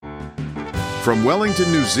From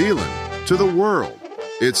Wellington, New Zealand to the world,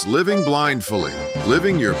 it's Living Blindfully,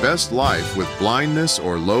 living your best life with blindness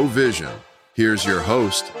or low vision. Here's your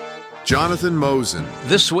host, Jonathan Mosen.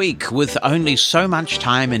 This week, with only so much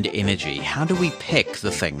time and energy, how do we pick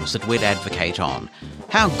the things that we'd advocate on?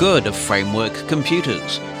 How good are framework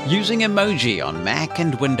computers? Using emoji on Mac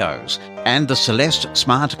and Windows. And the Seleste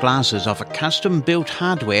Smart Glasses offer custom-built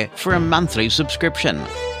hardware for a monthly subscription.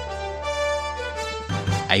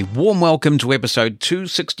 A warm welcome to episode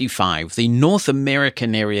 265. The North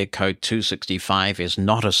American area code 265 is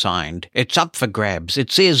not assigned. It's up for grabs.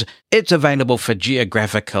 It says it's available for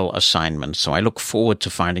geographical assignment, so I look forward to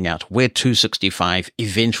finding out where 265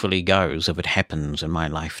 eventually goes if it happens in my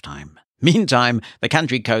lifetime. Meantime, the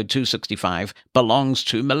country code 265 belongs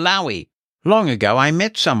to Malawi. Long ago, I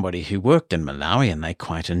met somebody who worked in Malawi and they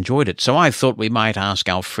quite enjoyed it, so I thought we might ask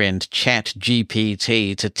our friend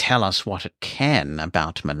ChatGPT to tell us what it can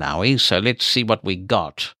about Malawi, so let's see what we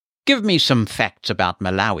got. Give me some facts about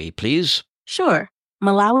Malawi, please. Sure.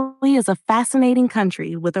 Malawi is a fascinating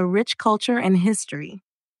country with a rich culture and history.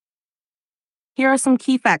 Here are some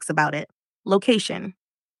key facts about it. Location.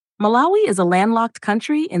 Malawi is a landlocked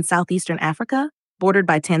country in southeastern Africa, bordered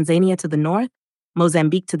by Tanzania to the north,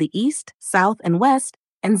 Mozambique to the east, south, and west,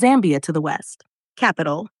 and Zambia to the west.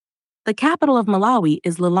 Capital. The capital of Malawi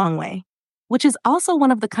is Lilongwe, which is also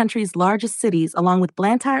one of the country's largest cities along with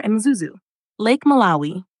Blantyre and Mzuzu. Lake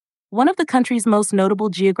Malawi. One of the country's most notable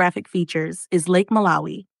geographic features is Lake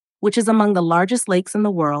Malawi, which is among the largest lakes in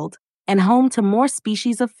the world and home to more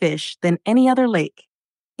species of fish than any other lake,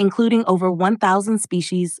 including over 1,000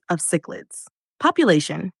 species of cichlids.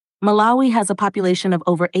 Population. Malawi has a population of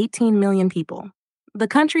over 18 million people. The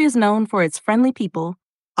country is known for its friendly people,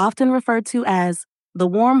 often referred to as the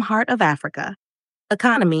warm heart of Africa.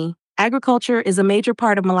 Economy. Agriculture is a major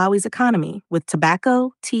part of Malawi's economy, with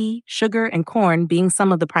tobacco, tea, sugar, and corn being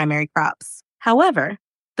some of the primary crops. However,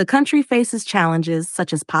 the country faces challenges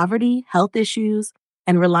such as poverty, health issues,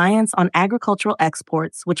 and reliance on agricultural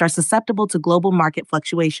exports, which are susceptible to global market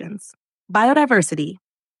fluctuations. Biodiversity.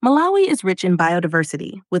 Malawi is rich in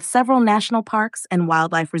biodiversity, with several national parks and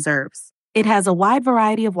wildlife reserves. It has a wide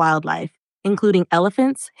variety of wildlife, including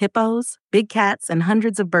elephants, hippos, big cats, and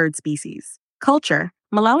hundreds of bird species. Culture.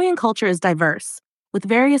 Malawian culture is diverse, with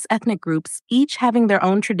various ethnic groups each having their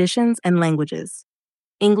own traditions and languages.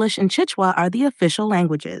 English and Chichewa are the official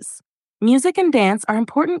languages. Music and dance are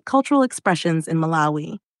important cultural expressions in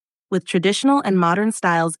Malawi, with traditional and modern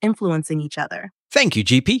styles influencing each other. Thank you,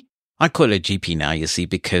 GP. I call her GP now, you see,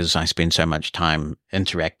 because I spend so much time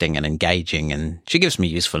interacting and engaging, and she gives me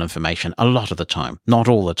useful information a lot of the time. Not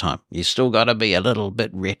all the time. You still got to be a little bit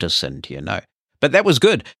reticent, you know. But that was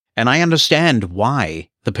good, and I understand why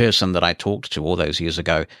the person that I talked to all those years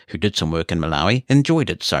ago who did some work in Malawi enjoyed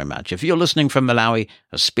it so much. If you're listening from Malawi,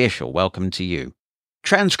 a special welcome to you.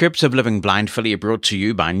 Transcripts of Living Blindfully are brought to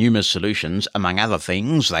you by Numerous Solutions. Among other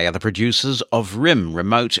things, they are the producers of RIM,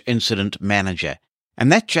 Remote Incident Manager. And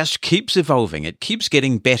that just keeps evolving. It keeps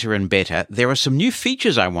getting better and better. There are some new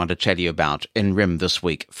features I want to tell you about in RIM this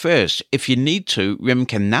week. First, if you need to, RIM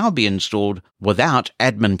can now be installed without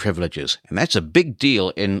admin privileges. And that's a big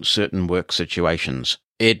deal in certain work situations.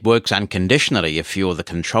 It works unconditionally if you're the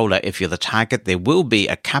controller. If you're the target, there will be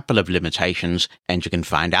a couple of limitations, and you can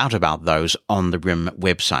find out about those on the RIM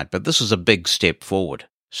website. But this is a big step forward.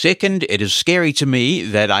 Second, it is scary to me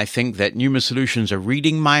that I think that Numerous Solutions are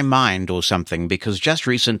reading my mind or something, because just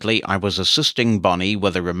recently I was assisting Bonnie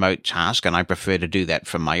with a remote task, and I prefer to do that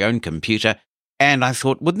from my own computer, and I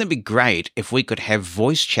thought, wouldn't it be great if we could have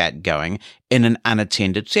voice chat going in an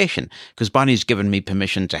unattended session? Because Bonnie's given me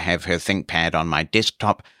permission to have her ThinkPad on my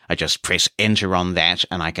desktop. I just press enter on that,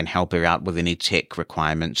 and I can help her out with any tech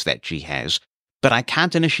requirements that she has. But I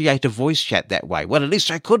can't initiate a voice chat that way. Well, at least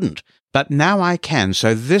I couldn't. But now I can,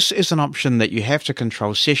 so this is an option that you have to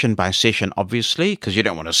control session by session, obviously, because you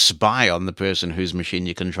don't want to spy on the person whose machine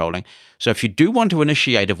you're controlling. So if you do want to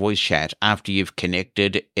initiate a voice chat after you've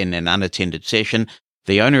connected in an unattended session,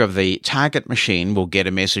 the owner of the target machine will get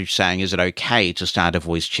a message saying, is it okay to start a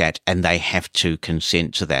voice chat? And they have to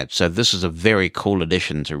consent to that. So this is a very cool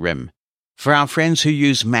addition to RIM. For our friends who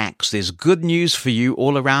use Macs, there's good news for you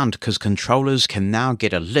all around, because controllers can now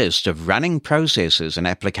get a list of running processes and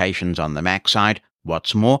applications on the Mac side.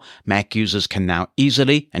 What's more, Mac users can now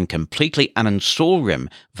easily and completely uninstall RIM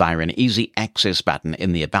via an easy access button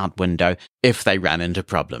in the About window if they run into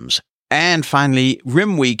problems. And finally,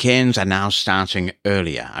 RIM weekends are now starting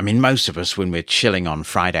earlier. I mean, most of us, when we're chilling on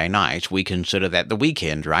Friday night, we consider that the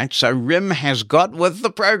weekend, right? So RIM has got with the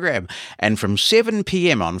program. And from 7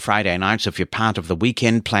 p.m. on Friday nights, if you're part of the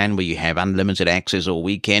weekend plan where you have unlimited access all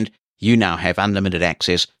weekend, You now have unlimited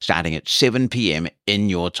access starting at 7 p.m. in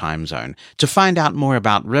your time zone. To find out more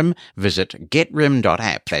about RIM, visit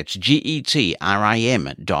getrim.app. That's GETRIM.app.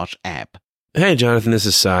 Hey, Jonathan, this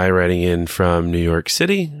is Cy writing in from New York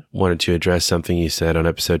City. Wanted to address something you said on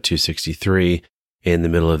episode 263 in the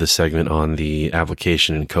middle of the segment on the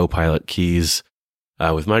application and Copilot keys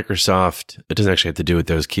with Microsoft. It doesn't actually have to do with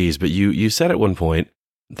those keys, but you said at one point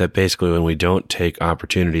that basically when we don't take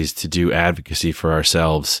opportunities to do advocacy for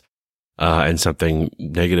ourselves, and something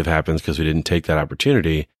negative happens because we didn't take that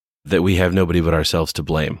opportunity, that we have nobody but ourselves to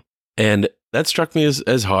blame. And that struck me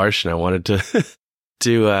as harsh, and I wanted to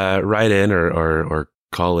to write in or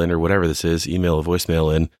call in or whatever this is, email a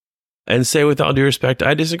voicemail in, and say with all due respect,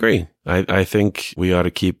 I disagree. I think we ought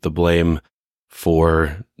to keep the blame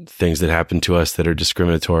for things that happen to us that are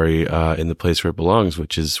discriminatory in the place where it belongs,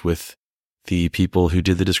 which is with the people who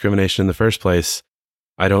did the discrimination in the first place.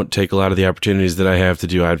 I don't take a lot of the opportunities that I have to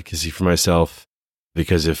do advocacy for myself,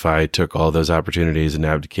 because if I took all those opportunities and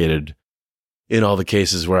advocated in all the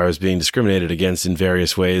cases where I was being discriminated against in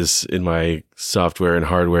various ways in my software and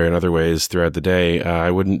hardware and other ways throughout the day, I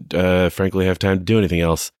wouldn't, frankly, have time to do anything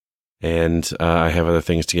else. And I have other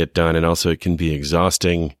things to get done. And also it can be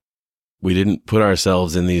exhausting. We didn't put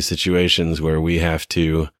ourselves in these situations where we have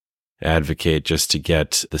to advocate just to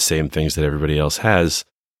get the same things that everybody else has.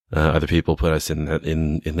 Other people put us in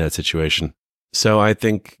that situation. So I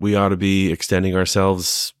think we ought to be extending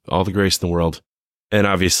ourselves all the grace in the world. And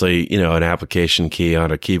obviously, an application key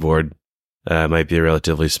on a keyboard might be a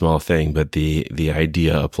relatively small thing, but the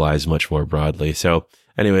idea applies much more broadly. So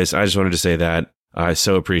anyways, I just wanted to say that I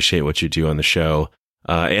so appreciate what you do on the show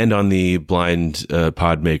and on the blind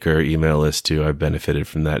Podmaker email list too. I've benefited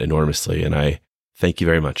from that enormously, and I thank you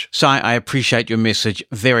very much. So I appreciate your message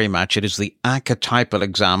very much. It is the archetypal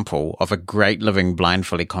example of a great living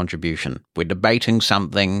blindfully contribution. We're debating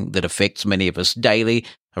something that affects many of us daily,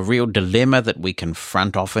 a real dilemma that we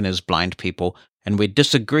confront often as blind people, and we're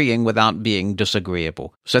disagreeing without being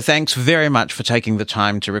disagreeable. So thanks very much for taking the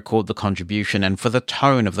time to record the contribution and for the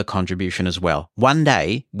tone of the contribution as well. One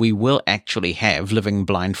day, we will actually have Living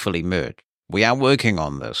Blindfully merch. We are working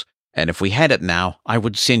on this. And if we had it now, I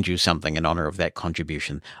would send you something in honor of that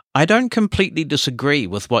contribution. I don't completely disagree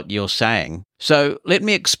with what you're saying, so let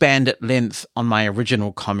me expand at length on my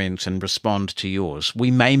original comments and respond to yours. We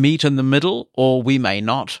may meet in the middle, or we may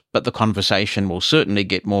not, but the conversation will certainly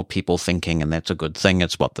get more people thinking, and that's a good thing.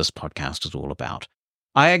 It's what this podcast is all about.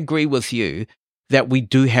 I agree with you that we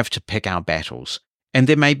do have to pick our battles, and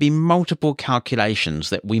there may be multiple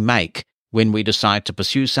calculations that we make when we decide to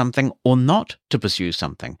pursue something or not to pursue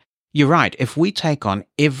something. You're right, if we take on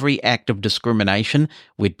every act of discrimination,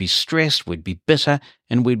 we'd be stressed, we'd be bitter,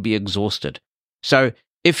 and we'd be exhausted. So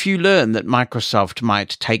if you learn that Microsoft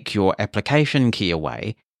might take your application key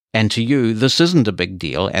away, and to you this isn't a big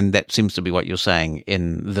deal, and that seems to be what you're saying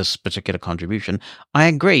in this particular contribution, I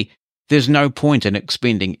agree. There's no point in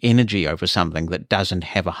expending energy over something that doesn't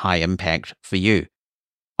have a high impact for you.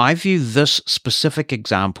 I view this specific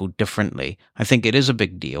example differently. I think it is a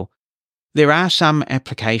big deal. There are some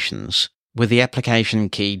applications where the application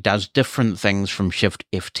key does different things from Shift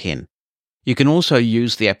F10. You can also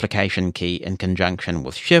use the application key in conjunction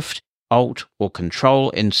with Shift, Alt, or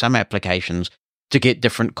Control in some applications to get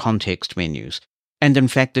different context menus. And in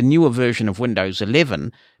fact, a newer version of Windows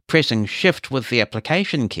 11, pressing Shift with the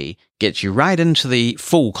application key gets you right into the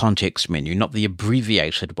full context menu, not the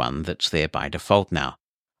abbreviated one that's there by default now.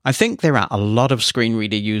 I think there are a lot of screen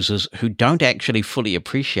reader users who don't actually fully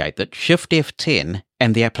appreciate that Shift F10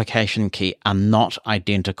 and the application key are not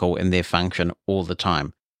identical in their function all the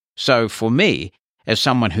time. So for me, as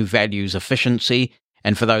someone who values efficiency,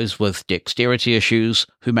 and for those with dexterity issues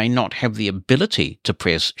who may not have the ability to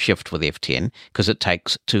press Shift with F10 because it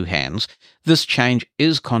takes two hands, this change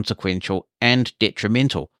is consequential and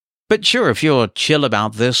detrimental. But sure, if you're chill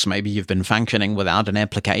about this, maybe you've been functioning without an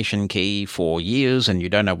application key for years and you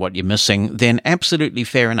don't know what you're missing, then absolutely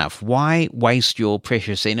fair enough. Why waste your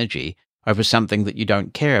precious energy over something that you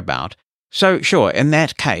don't care about? So sure, in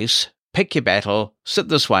that case, pick your battle, sit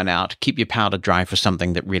this one out, keep your powder dry for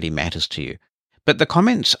something that really matters to you. But the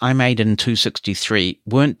comments I made in 263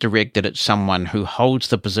 weren't directed at someone who holds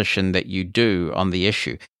the position that you do on the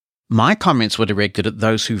issue. My comments were directed at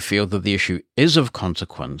those who feel that the issue is of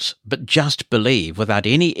consequence, but just believe without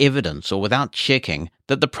any evidence or without checking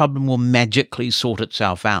that the problem will magically sort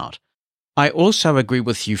itself out. I also agree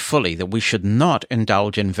with you fully that we should not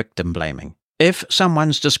indulge in victim blaming. If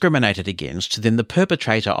someone's discriminated against, then the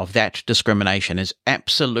perpetrator of that discrimination is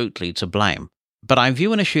absolutely to blame. But I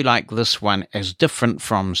view an issue like this one as different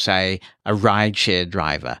from, say, a rideshare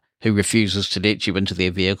driver who refuses to let you into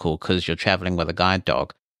their vehicle because you're traveling with a guide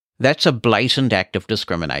dog. That's a blatant act of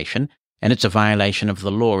discrimination, and it's a violation of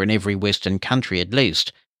the law in every Western country at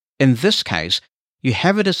least. In this case, you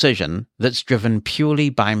have a decision that's driven purely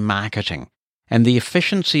by marketing, and the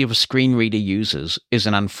efficiency of screen reader users is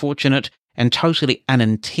an unfortunate and totally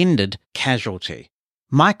unintended casualty.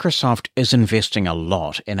 Microsoft is investing a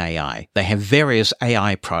lot in AI. They have various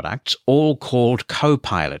AI products, all called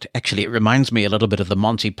Copilot. Actually, it reminds me a little bit of the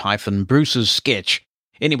Monty Python Bruce's sketch.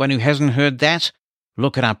 Anyone who hasn't heard that,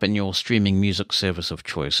 look it up in your streaming music service of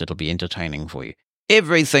choice. It'll be entertaining for you.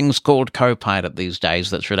 Everything's called Copilot these days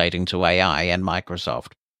that's relating to AI and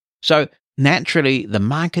Microsoft. So, naturally, the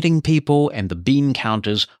marketing people and the bean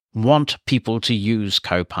counters want people to use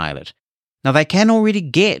Copilot. Now, they can already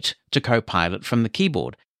get to Copilot from the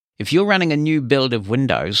keyboard. If you're running a new build of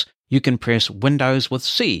Windows, you can press Windows with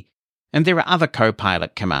C, and there are other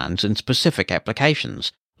Copilot commands in specific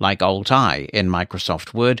applications, like Alt-I in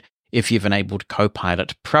Microsoft Word if you've enabled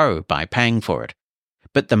Copilot Pro by paying for it.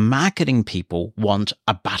 But the marketing people want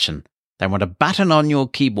a button. They want a button on your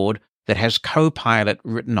keyboard that has Copilot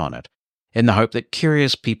written on it, in the hope that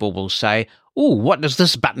curious people will say, "Ooh, what does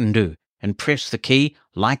this button do?" and press the key,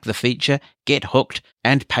 like the feature, get hooked,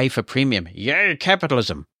 and pay for premium. Yay,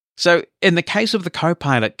 capitalism! So, in the case of the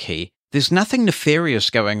Copilot key, there's nothing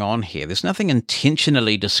nefarious going on here. There's nothing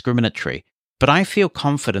intentionally discriminatory. But I feel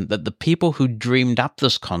confident that the people who dreamed up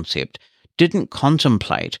this concept didn't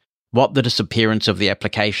contemplate what the disappearance of the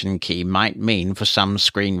application key might mean for some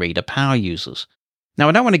screen reader power users. Now,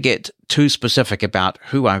 I don't want to get too specific about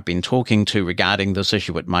who I've been talking to regarding this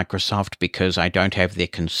issue at Microsoft because I don't have their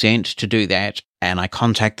consent to do that, and I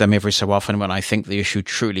contact them every so often when I think the issue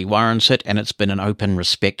truly warrants it, and it's been an open,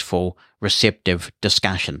 respectful, receptive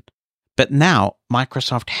discussion. But now,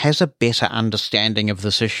 Microsoft has a better understanding of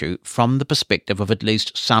this issue from the perspective of at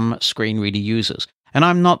least some screen reader users. And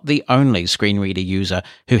I'm not the only screen reader user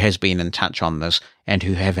who has been in touch on this and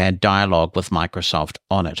who have had dialogue with Microsoft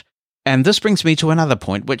on it. And this brings me to another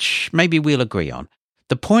point, which maybe we'll agree on.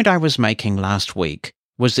 The point I was making last week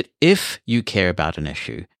was that if you care about an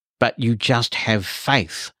issue, but you just have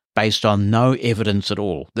faith based on no evidence at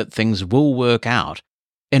all that things will work out,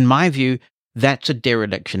 in my view, that's a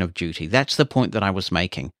dereliction of duty. That's the point that I was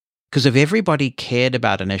making. Because if everybody cared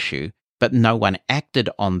about an issue, but no one acted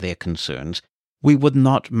on their concerns, we would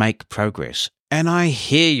not make progress. And I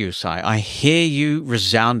hear you, Si. I hear you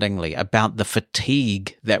resoundingly about the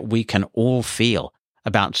fatigue that we can all feel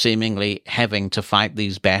about seemingly having to fight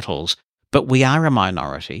these battles. But we are a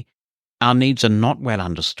minority. Our needs are not well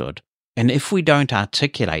understood. And if we don't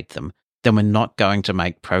articulate them, then we're not going to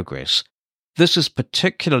make progress. This is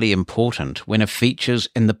particularly important when it features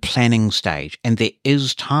in the planning stage, and there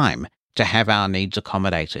is time to have our needs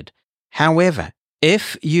accommodated. However,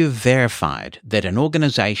 if you've verified that an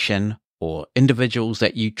organization or individuals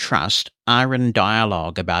that you trust are in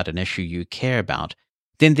dialogue about an issue you care about,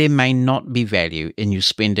 then there may not be value in you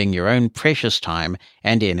spending your own precious time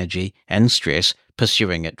and energy and stress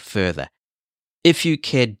pursuing it further. If you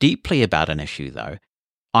care deeply about an issue, though,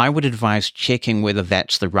 I would advise checking whether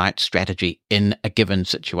that's the right strategy in a given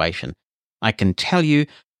situation. I can tell you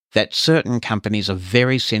that certain companies are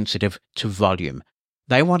very sensitive to volume.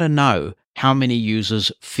 They want to know how many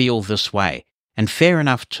users feel this way. And fair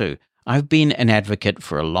enough too. I've been an advocate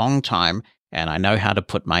for a long time, and I know how to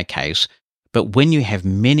put my case. But when you have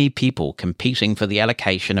many people competing for the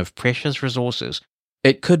allocation of precious resources,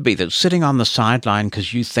 it could be that sitting on the sideline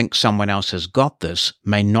because you think someone else has got this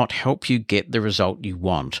may not help you get the result you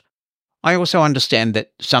want. I also understand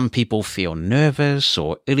that some people feel nervous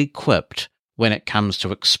or ill-equipped when it comes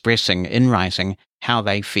to expressing in writing how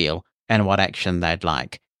they feel and what action they'd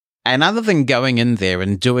like. And other than going in there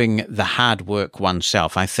and doing the hard work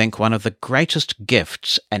oneself, I think one of the greatest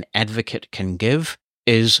gifts an advocate can give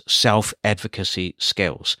is self-advocacy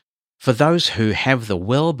skills. For those who have the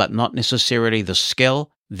will but not necessarily the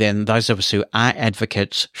skill, then those of us who are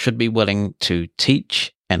advocates should be willing to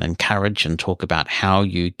teach and encourage and talk about how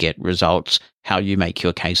you get results, how you make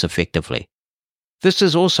your case effectively. This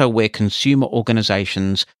is also where consumer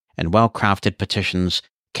organizations and well-crafted petitions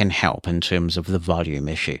can help in terms of the volume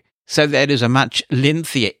issue. So that is a much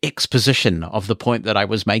lengthier exposition of the point that I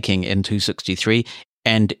was making in 263,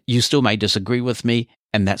 and you still may disagree with me,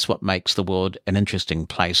 and that's what makes the world an interesting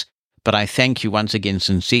place. But I thank you once again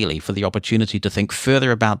sincerely for the opportunity to think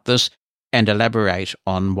further about this and elaborate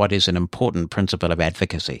on what is an important principle of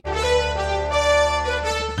advocacy.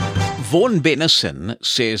 Vaughan Bennison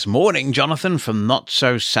says, "Morning, Jonathan, from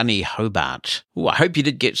not-so-sunny Hobart." Ooh, I hope you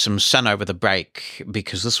did get some sun over the break,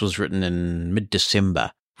 because this was written in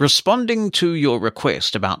mid-December. Responding to your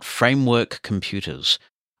request about framework computers,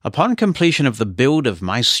 upon completion of the build of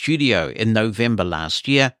my studio in November last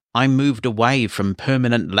year, I moved away from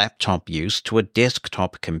permanent laptop use to a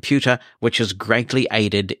desktop computer, which has greatly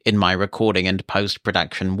aided in my recording and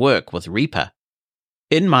post-production work with Reaper.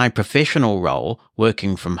 In my professional role,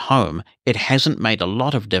 working from home, it hasn't made a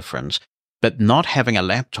lot of difference, but not having a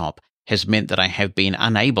laptop has meant that I have been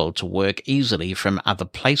unable to work easily from other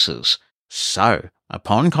places. So,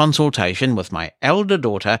 upon consultation with my elder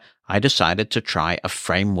daughter, I decided to try a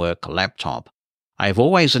framework laptop. I've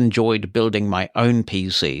always enjoyed building my own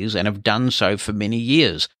PCs and have done so for many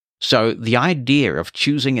years, so the idea of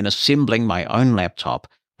choosing and assembling my own laptop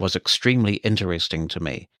was extremely interesting to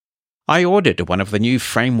me. I ordered one of the new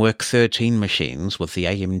Framework 13 machines with the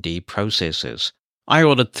AMD processors. I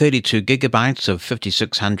ordered 32 gigabytes of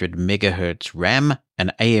 5600 MHz RAM,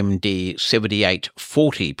 an AMD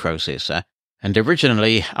 7840 processor, and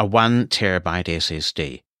originally a 1 terabyte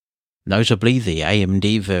SSD. Notably, the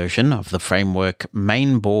AMD version of the Framework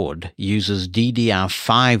main board uses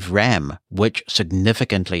DDR5 RAM, which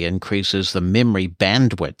significantly increases the memory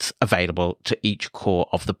bandwidth available to each core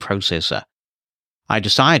of the processor. I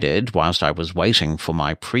decided, whilst I was waiting for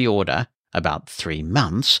my pre-order, about 3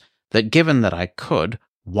 months, that given that I could,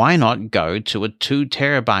 why not go to a 2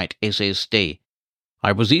 terabyte SSD?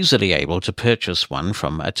 I was easily able to purchase one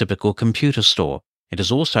from a typical computer store. It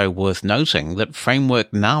is also worth noting that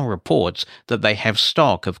Framework now reports that they have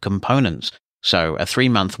stock of components, so a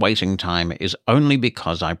 3-month waiting time is only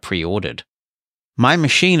because I pre-ordered. My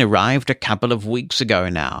machine arrived a couple of weeks ago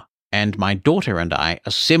now, and my daughter and I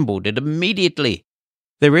assembled it immediately.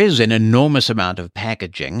 There is an enormous amount of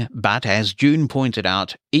packaging, but as June pointed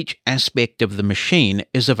out, each aspect of the machine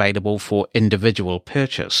is available for individual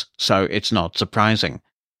purchase, so it's not surprising.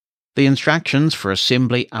 The instructions for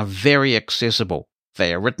assembly are very accessible.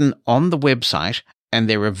 They are written on the website, and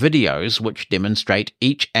there are videos which demonstrate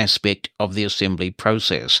each aspect of the assembly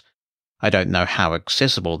process. I don't know how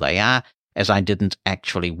accessible they are, as I didn't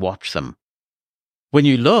actually watch them. When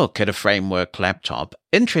you look at a Framework laptop,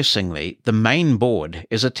 interestingly, the main board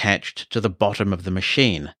is attached to the bottom of the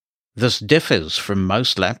machine. This differs from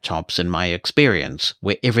most laptops in my experience,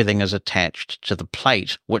 where everything is attached to the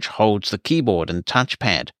plate which holds the keyboard and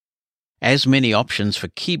touchpad. As many options for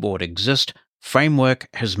keyboard exist, Framework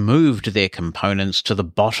has moved their components to the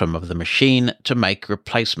bottom of the machine to make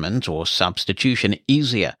replacement or substitution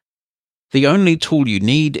easier. The only tool you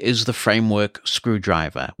need is the Framework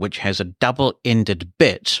screwdriver, which has a double-ended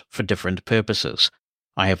bit for different purposes.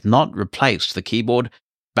 I have not replaced the keyboard,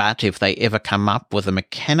 but if they ever come up with a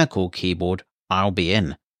mechanical keyboard, I'll be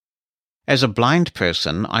in. As a blind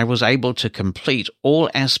person, I was able to complete all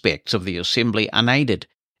aspects of the assembly unaided,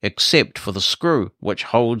 except for the screw which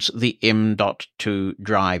holds the M.2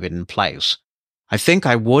 drive in place. I think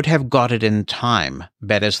I would have got it in time,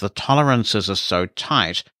 but as the tolerances are so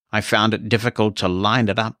tight, I found it difficult to line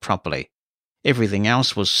it up properly. Everything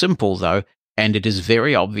else was simple though, and it is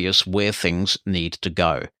very obvious where things need to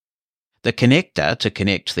go. The connector to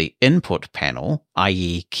connect the input panel,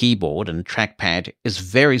 i.e. keyboard and trackpad, is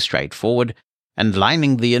very straightforward, and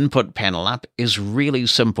lining the input panel up is really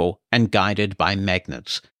simple and guided by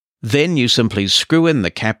magnets. Then you simply screw in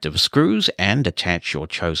the captive screws and attach your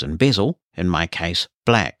chosen bezel, in my case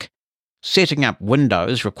black. Setting up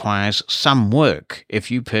Windows requires some work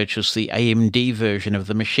if you purchase the AMD version of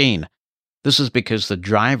the machine. This is because the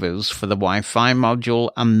drivers for the Wi-Fi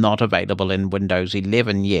module are not available in Windows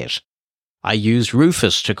 11 yet. I used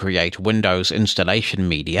Rufus to create Windows installation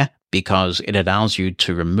media because it allows you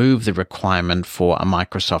to remove the requirement for a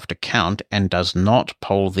Microsoft account and does not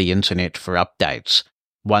poll the internet for updates.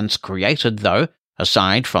 Once created, though,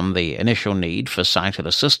 aside from the initial need for sighted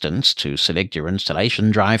assistance to select your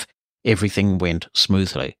installation drive, everything went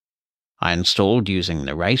smoothly. I installed using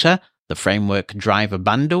Narrator, the Framework driver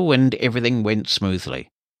bundle, and everything went smoothly.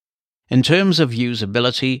 In terms of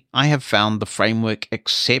usability, I have found the Framework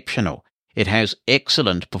exceptional. It has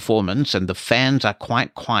excellent performance and the fans are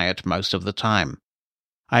quite quiet most of the time.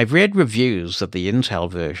 I've read reviews that the Intel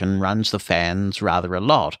version runs the fans rather a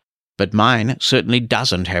lot, but mine certainly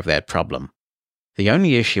doesn't have that problem. The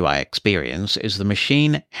only issue I experience is the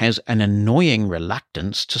machine has an annoying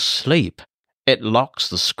reluctance to sleep. It locks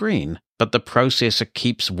the screen, but the processor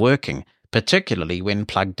keeps working, particularly when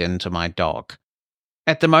plugged into my dock.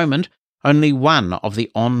 At the moment, only one of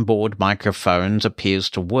the onboard microphones appears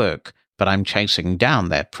to work, but I'm chasing down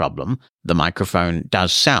that problem. The microphone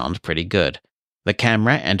does sound pretty good. The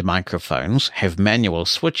camera and microphones have manual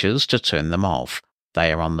switches to turn them off.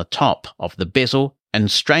 They are on the top of the bezel, and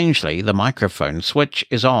strangely the microphone switch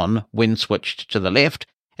is on when switched to the left,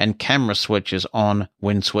 and camera switch is on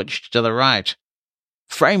when switched to the right.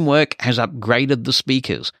 Framework has upgraded the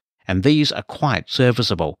speakers, and these are quite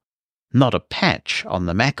serviceable. Not a patch on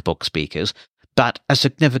the MacBook speakers, but a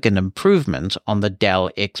significant improvement on the Dell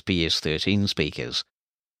XPS 13 speakers.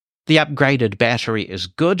 The upgraded battery is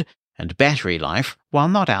good, and battery life, while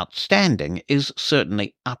not outstanding, is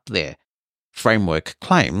certainly up there. Framework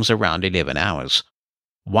claims around 11 hours.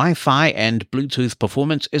 Wi-Fi and Bluetooth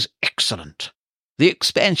performance is excellent. The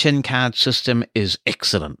expansion card system is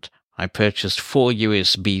excellent. I purchased 4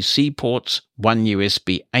 USB-C ports, 1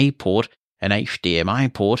 USB-A port, an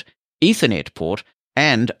HDMI port, Ethernet port,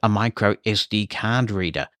 and a micro SD card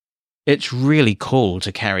reader. It's really cool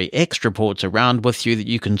to carry extra ports around with you that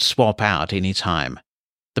you can swap out anytime.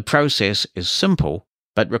 The process is simple,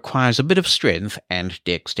 but requires a bit of strength and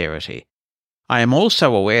dexterity. I am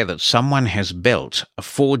also aware that someone has built a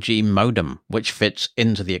 4G modem which fits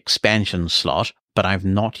into the expansion slot, but I've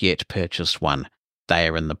not yet purchased one. They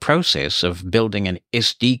are in the process of building an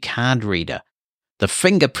SD card reader. The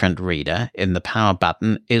fingerprint reader in the power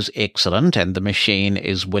button is excellent, and the machine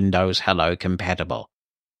is Windows Hello compatible.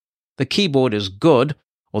 The keyboard is good,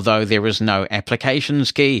 although there is no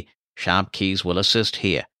applications key. Sharp keys will assist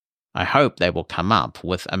here. I hope they will come up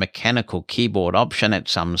with a mechanical keyboard option at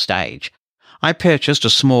some stage. I purchased a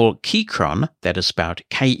small Keychron, that is spelled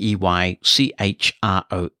Keychron,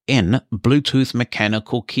 Bluetooth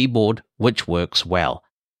mechanical keyboard, which works well.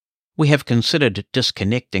 We have considered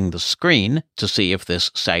disconnecting the screen to see if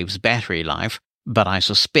this saves battery life, but I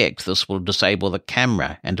suspect this will disable the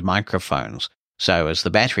camera and microphones, so as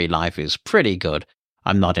the battery life is pretty good,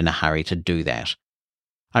 I'm not in a hurry to do that.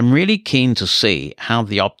 I'm really keen to see how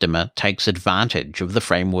the Optima takes advantage of the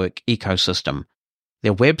Framework ecosystem.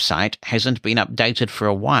 Their website hasn't been updated for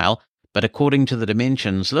a while, but according to the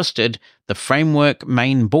dimensions listed, the Framework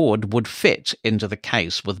main board would fit into the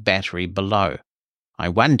case with battery below. I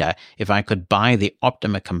wonder if I could buy the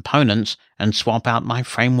Optima components and swap out my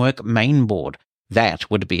Framework main board. That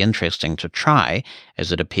would be interesting to try,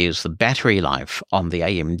 as it appears the battery life on the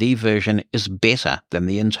AMD version is better than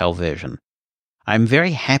the Intel version. I'm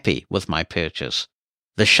very happy with my purchase.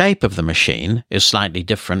 The shape of the machine is slightly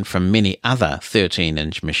different from many other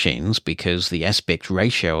 13-inch machines because the aspect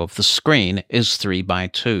ratio of the screen is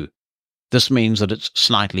 3:2. This means that it's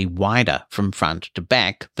slightly wider from front to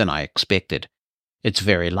back than I expected. It's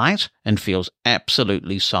very light and feels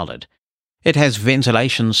absolutely solid. It has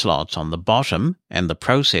ventilation slots on the bottom, and the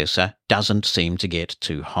processor doesn't seem to get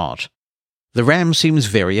too hot. The RAM seems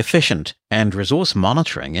very efficient, and resource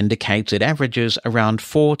monitoring indicates it averages around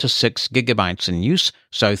 4 to 6 gigabytes in use,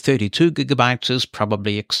 so 32 gigabytes is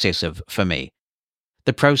probably excessive for me.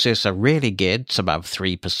 The processor rarely gets above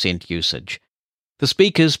 3% usage. The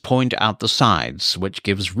speakers point out the sides, which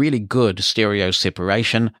gives really good stereo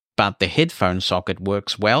separation, but the headphone socket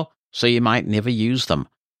works well, so you might never use them.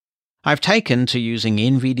 I've taken to using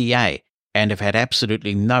NVDA and have had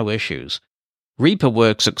absolutely no issues. Reaper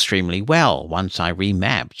works extremely well once I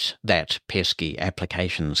remapped that pesky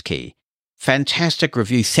applications key. Fantastic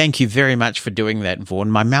review. Thank you very much for doing that, Vaughan.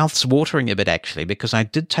 My mouth's watering a bit, actually, because I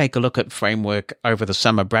did take a look at Framework over the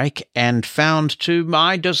summer break and found, to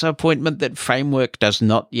my disappointment, that Framework does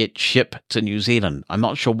not yet ship to New Zealand. I'm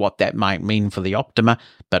not sure what that might mean for the Optima,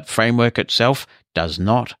 but Framework itself does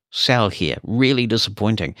not sell here. Really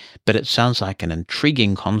disappointing, but it sounds like an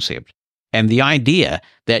intriguing concept. And the idea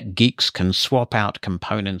that geeks can swap out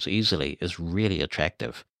components easily is really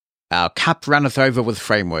attractive. Our cup runneth over with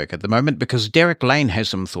Framework at the moment because Derek Lane has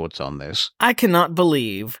some thoughts on this. I cannot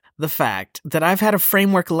believe the fact that I've had a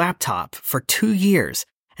Framework laptop for 2 years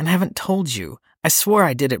and haven't told you. I swore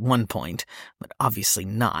I did at one point, but obviously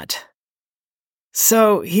not.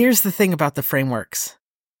 So here's the thing about the Frameworks.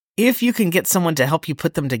 If you can get someone to help you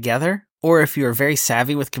put them together, or if you're very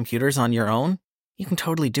savvy with computers on your own, you can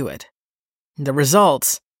totally do it. The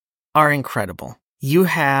results are incredible. You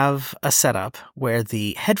have a setup where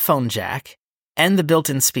the headphone jack and the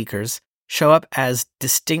built-in speakers show up as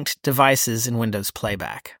distinct devices in Windows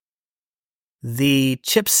Playback. The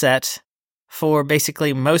chipset for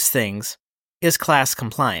basically most things is class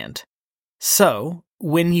compliant. So,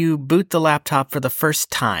 when you boot the laptop for the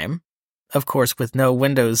first time, of course with no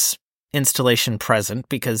Windows installation present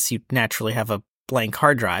because you naturally have a blank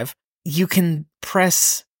hard drive, you can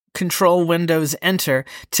press Control Windows Enter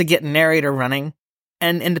to get Narrator running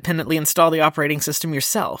and independently install the operating system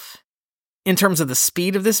yourself. In terms of the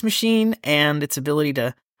speed of this machine and its ability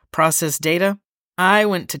to process data, I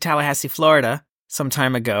went to Tallahassee, Florida some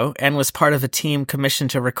time ago and was part of a team commissioned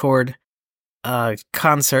to record a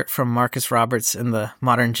concert from Marcus Roberts and the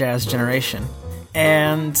Modern Jazz Generation.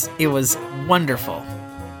 And it was wonderful.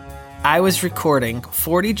 I was recording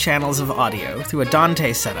 40 channels of audio through a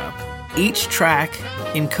Dante setup, each track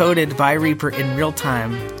encoded by Reaper in real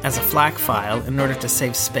time as a FLAC file in order to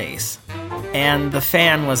save space. And the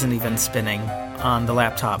fan wasn't even spinning on the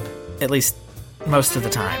laptop, at least most of the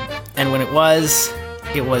time. And when it was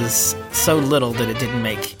so little that it didn't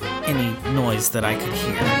make any noise that I could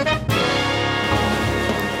hear.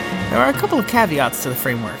 There are a couple of caveats to the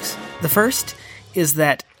frameworks. The first is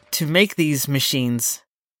that to make these machines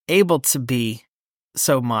able to be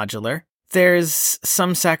so modular, there's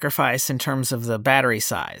some sacrifice in terms of the battery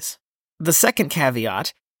size. The second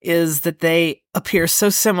caveat is that they appear so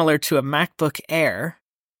similar to a MacBook Air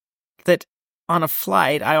that on a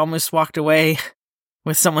flight I almost walked away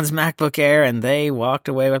with someone's MacBook Air and they walked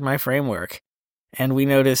away with my framework. And we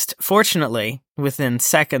noticed, fortunately, within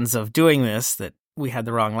seconds of doing this, that we had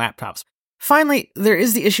the wrong laptops. Finally, there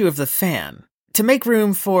is the issue of the fan. To make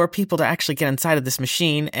room for people to actually get inside of this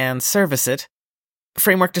machine and service it,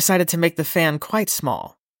 Framework decided to make the fan quite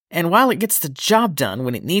small. And while it gets the job done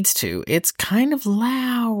when it needs to, it's kind of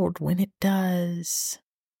loud when it does.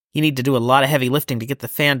 You need to do a lot of heavy lifting to get the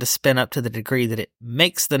fan to spin up to the degree that it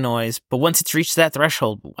makes the noise, but once it's reached that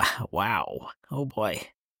threshold, wow, oh boy.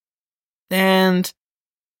 And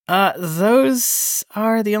those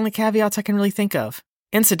are the only caveats I can really think of.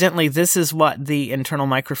 Incidentally, this is what the internal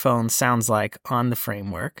microphone sounds like on the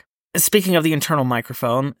framework. Speaking of the internal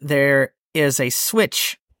microphone, there is a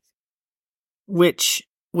switch which,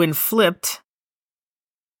 when flipped,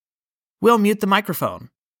 will mute the microphone.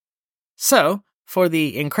 So, for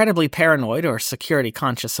the incredibly paranoid or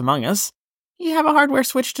security-conscious among us, you have a hardware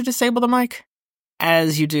switch to disable the mic,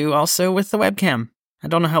 as you do also with the webcam. I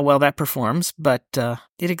don't know how well that performs, but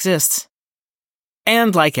it exists.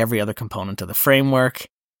 And like every other component of the framework,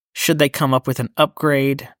 should they come up with an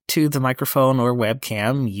upgrade to the microphone or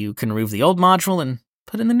webcam, you can remove the old module and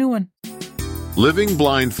put in the new one. Living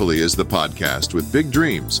Blindfully is the podcast with big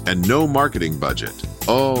dreams and no marketing budget.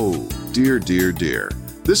 Oh, dear, dear, dear.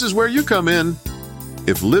 This is where you come in.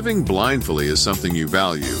 If living blindfully is something you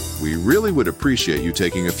value, we really would appreciate you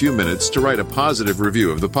taking a few minutes to write a positive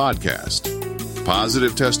review of the podcast.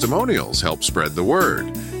 Positive testimonials help spread the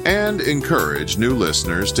word and encourage new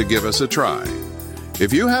listeners to give us a try.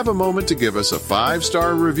 If you have a moment to give us a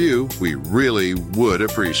 5-star review, we really would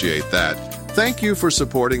appreciate that. Thank you for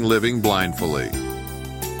supporting Living Blindfully.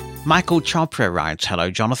 Michael Chopra writes, "Hello,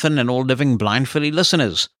 Jonathan, and all Living Blindfully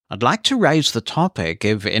listeners. I'd like to raise the topic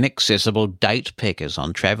of inaccessible date pickers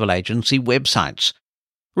on travel agency websites.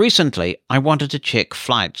 Recently, I wanted to check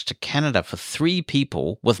flights to Canada for 3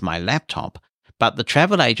 people with my laptop, but the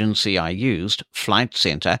travel agency I used, Flight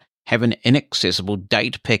Centre, have an inaccessible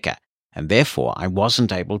date picker, and therefore I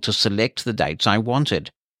wasn't able to select the dates I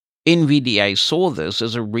wanted. NVDA saw this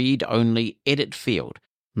as a read-only edit field.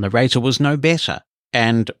 The rater was no better.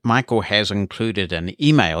 And Michael has included an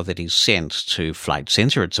email that he's sent to Flight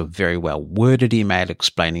Centre. It's a very well-worded email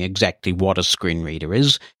explaining exactly what a screen reader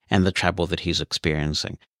is and the trouble that he's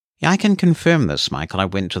experiencing. Yeah, I can confirm this, Michael. I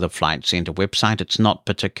went to the Flight Centre website. It's not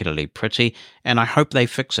particularly pretty, and I hope they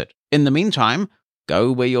fix it. In the meantime,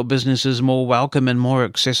 go where your business is more welcome and more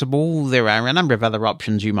accessible. There are a number of other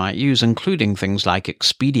options you might use, including things like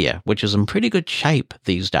Expedia, which is in pretty good shape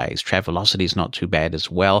these days. Travelocity is not too bad as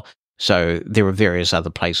well. So there are various other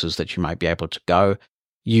places that you might be able to go.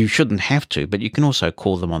 You shouldn't have to, but you can also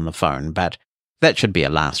call them on the phone. But that should be a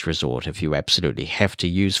last resort if you absolutely have to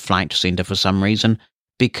use Flight Centre for some reason,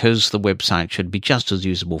 because the website should be just as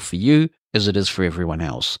usable for you as it is for everyone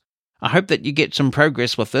else. I hope that you get some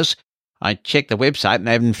progress with this. I checked the website and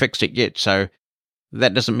they haven't fixed it yet, so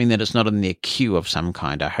that doesn't mean that it's not in their queue of some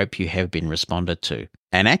kind. I hope you have been responded to.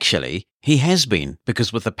 And actually, he has been,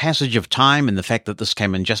 because with the passage of time and the fact that this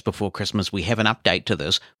came in just before Christmas, we have an update to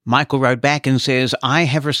this. Michael wrote back and says, "I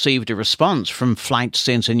have received a response from Flight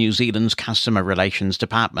Centre New Zealand's Customer Relations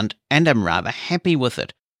Department, and am rather happy with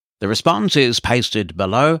it. The response is pasted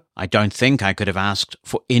below. I don't think I could have asked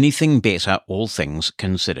for anything better, all things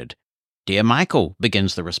considered. Dear Michael,"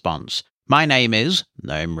 begins the response, "my name is,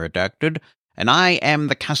 name redacted, and I am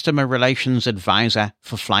the Customer Relations Advisor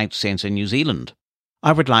for Flight Centre New Zealand.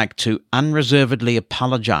 I would like to unreservedly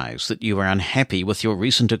apologize that you are unhappy with your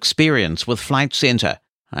recent experience with Flight Centre.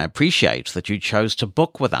 I appreciate that you chose to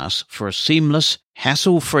book with us for a seamless,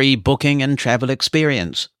 hassle-free booking and travel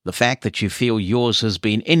experience. The fact that you feel yours has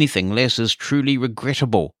been anything less is truly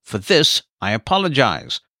regrettable. For this, I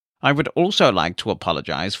apologize. I would also like to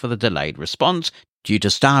apologize for the delayed response. Due to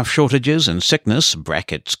staff shortages and sickness,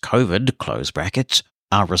 brackets COVID, close brackets,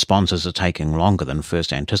 our responses are taking longer than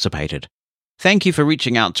first anticipated. Thank you for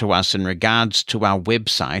reaching out to us in regards to our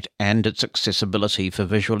website and its accessibility for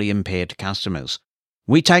visually impaired customers.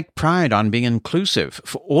 We take pride on being inclusive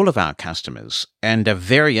for all of our customers and are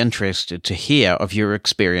very interested to hear of your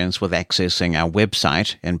experience with accessing our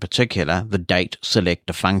website, in particular the date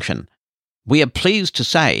selector function. We are pleased to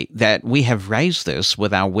say that we have raised this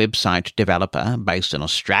with our website developer based in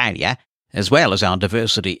Australia, as well as our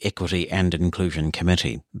Diversity, Equity and Inclusion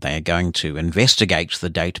Committee. They are going to investigate the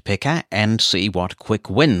date picker and see what quick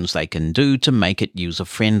wins they can do to make it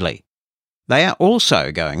user-friendly. They are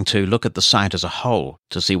also going to look at the site as a whole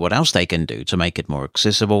to see what else they can do to make it more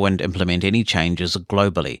accessible and implement any changes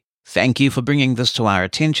globally. Thank you for bringing this to our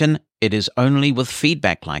attention. It is only with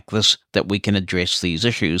feedback like this that we can address these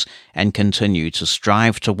issues and continue to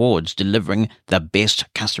strive towards delivering the best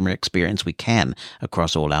customer experience we can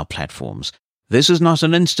across all our platforms. This is not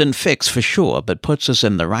an instant fix for sure, but puts us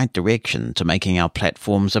in the right direction to making our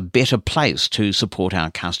platforms a better place to support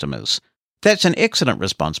our customers. That's an excellent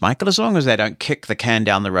response, Michael, as long as they don't kick the can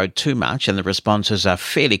down the road too much and the responses are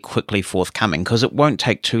fairly quickly forthcoming, because it won't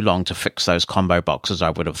take too long to fix those combo boxes, I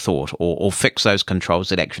would have thought, or fix those controls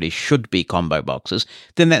that actually should be combo boxes.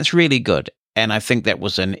 Then that's really good. And I think that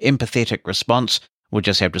was an empathetic response. We'll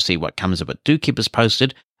just have to see what comes of it. Do keep us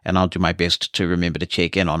posted, and I'll do my best to remember to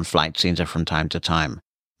check in on Flight Centre from time to time.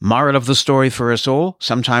 Moral of the story for us all,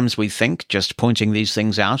 sometimes we think just pointing these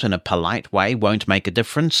things out in a polite way won't make a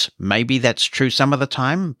difference. Maybe that's true some of the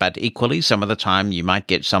time, but equally some of the time you might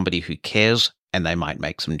get somebody who cares and they might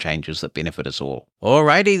make some changes that benefit us all.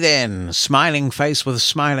 Alrighty then, smiling face with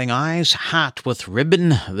smiling eyes, heart with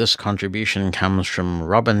ribbon. This contribution comes from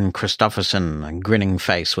Robin Christopherson, a grinning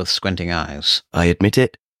face with squinting eyes. I admit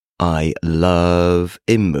it, I love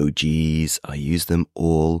emojis. I use them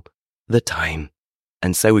all the time.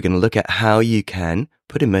 And so we're going to look at how you can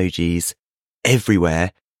put emojis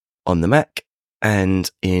everywhere on the Mac and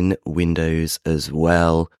in Windows as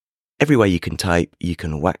well. Everywhere you can type, you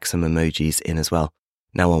can whack some emojis in as well.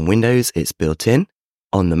 Now on Windows, it's built in.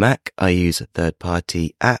 On the Mac, I use a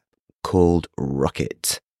third-party app called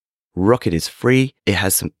Rocket. Rocket is free. It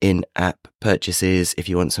has some in-app purchases if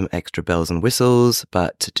you want some extra bells and whistles,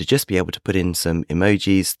 but to just be able to put in some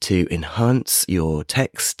emojis to enhance your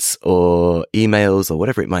texts or emails or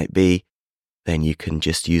whatever it might be, then you can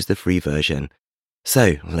just use the free version.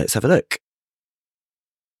 So let's have a look.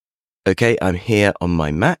 Okay, I'm here on my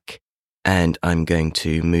Mac and I'm going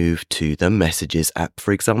to move to the Messages app,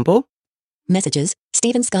 for example. Messages,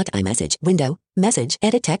 Stephen Scott iMessage, window, message,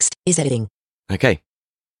 edit text, is editing. Okay.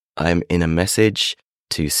 I'm in a message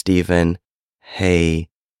to Stephen. Hey,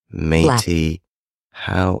 matey,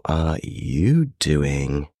 how are you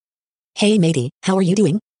doing? Hey, matey, how are you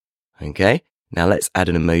doing? Okay, now let's add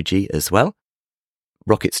an emoji as well.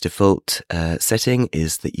 Rocket's default setting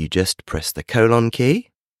is that you just press the colon key.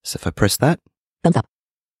 So if I press that, Thumbs up.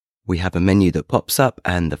 we have a menu that pops up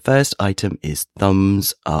and the first item is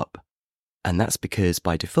thumbs up. And that's because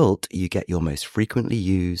by default, you get your most frequently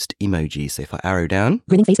used emoji. So if I arrow down,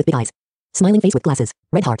 Grinning face with big eyes. Smiling face with glasses.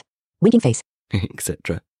 Red heart. Winking face.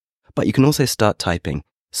 etc. But you can also start typing.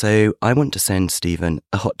 So I want to send Stephen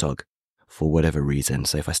a hot dog for whatever reason.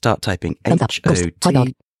 So if I start typing Thumbs up. Ghost. Hot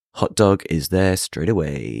dog. hot dog is there straight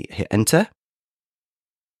away. Hit enter.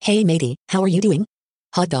 Hey, matey, how are you doing?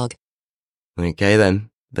 Hot dog. Okay then,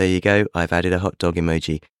 there you go. I've added a hot dog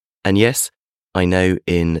emoji. And yes, I know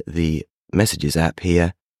in the Messages app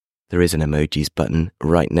here, there is an emojis button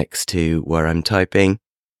right next to where I'm typing,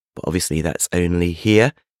 but obviously that's only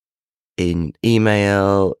here. In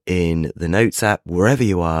email, in the Notes app, wherever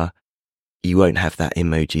you are, you won't have that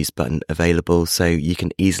emojis button available, so you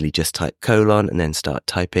can easily just type colon and then start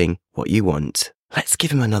typing what you want. Let's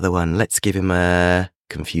give him another one. Let's give him a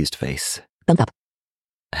confused face. Thumbs up.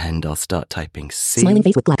 And I'll start typing C. Smiling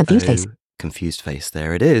face with confused face. Confused face.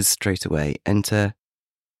 There it is. Straight away. Enter.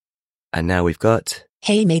 And now we've got...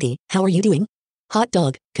 Hey, matey, how are you doing? Hot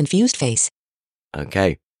dog. Confused face.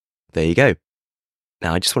 Okay. There you go.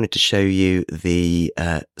 Now I just wanted to show you the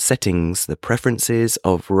settings, the preferences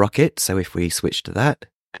of Rocket. So if we switch to that.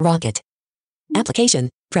 Rocket. Application.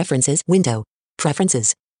 Preferences. Window.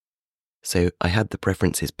 Preferences. So I had the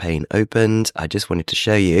preferences pane opened. I just wanted to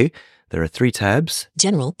show you there are 3 tabs.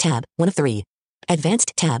 General tab, 1 of 3.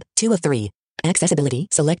 Advanced tab, 2 of 3. Accessibility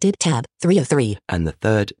selected tab, 3 of 3. And the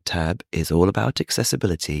 3rd tab is all about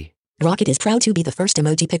accessibility. Rocket is proud to be the first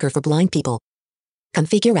emoji picker for blind people.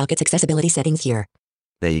 Configure Rocket's accessibility settings here.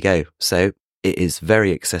 There you go. So it is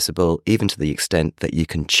very accessible, even to the extent that you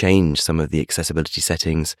can change some of the accessibility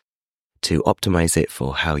settings to optimize it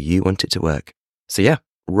for how you want it to work. So yeah,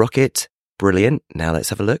 Rocket, brilliant. Now let's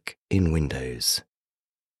have a look in Windows.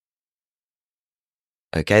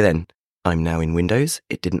 Okay then, I'm now in Windows.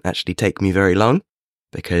 It didn't actually take me very long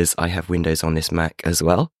because I have Windows on this Mac as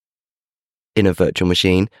well in a virtual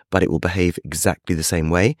machine, but it will behave exactly the same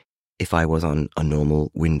way if I was on a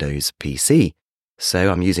normal Windows PC.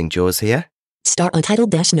 So I'm using JAWS here. Start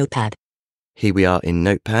Untitled-Notepad. Here we are in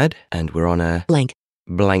Notepad and we're on a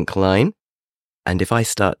blank line. And if I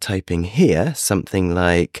start typing here, something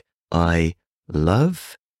like, I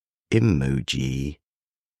love emoji.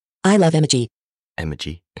 I love emoji.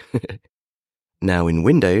 Emoji. Now in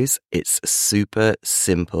Windows, it's super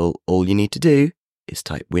simple. All you need to do is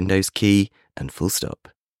type Windows key and full stop.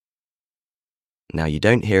 Now you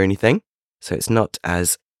don't hear anything, so it's not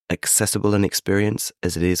as accessible an experience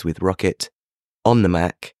as it is with Rocket on the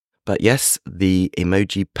Mac. But yes, the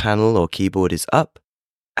emoji panel or keyboard is up,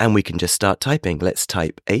 and we can just start typing. Let's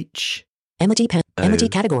type H.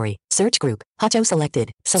 Emoji category. Search group. Hacho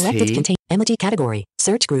selected. Selected contain. Emoji category.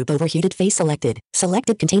 Search group overheated face selected.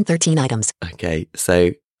 Selected contain 13 items. Okay,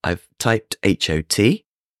 so I've typed HOT,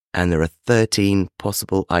 and there are 13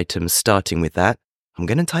 possible items starting with that. I'm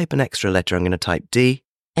going to type an extra letter. I'm going to type D.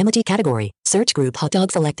 Emoji category. Search group hot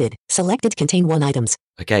dog selected. Selected contain 1 items.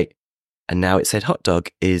 Okay, and now it said hot dog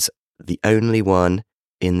is the only one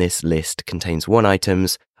in this list, contains 1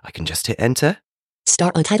 items. I can just hit enter.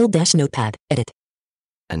 Start Untitled-Notepad. Edit.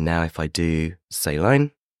 And now if I do say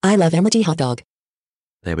line. I love emoji hot dog.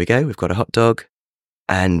 There we go. We've got a hot dog.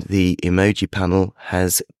 And the emoji panel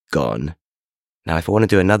has gone. Now if I want to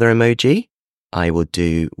do another emoji, I will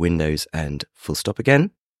do Windows and full stop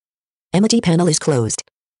again. Emoji panel is closed.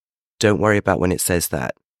 Don't worry about when it says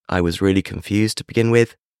that. I was really confused to begin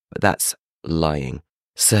with, but that's lying.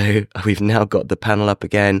 So we've now got the panel up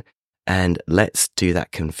again. And let's do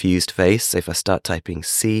that confused face. So if I start typing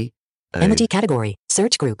C, Emoji category.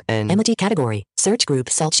 Search group. Emoji category. Search group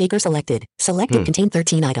salt shaker selected. Selected contain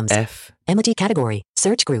 13 items. F. Emoji category.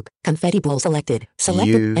 Search group. Confetti bowl selected.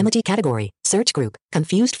 Selected. Emoji category. Search group.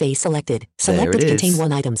 Confused face selected. Selected contain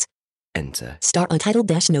 1 items. Enter. Start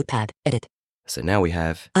Untitled-Notepad. Edit. So now we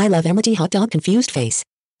have I love emoji hot dog confused face.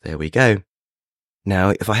 There we go. Now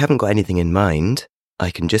if I haven't got anything in mind, I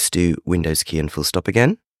can just do Windows key and full stop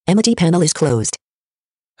again. Emoji panel is closed.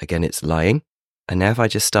 Again, it's lying. And now if I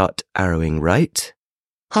just start arrowing right.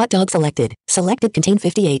 Hot dog selected. Selected contain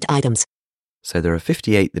 58 items. So there are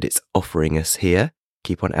 58 that it's offering us here.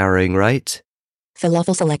 Keep on arrowing right.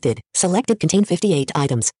 Falafel selected. Selected contain 58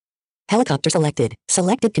 items. Helicopter selected.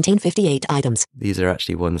 Selected contain 58 items. These are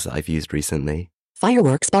actually ones that I've used recently.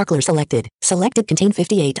 Firework sparkler selected. Selected contain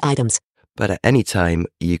 58 items. But at any time,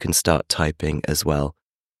 you can start typing as well.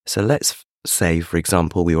 So let's say, for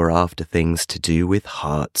example, we were after things to do with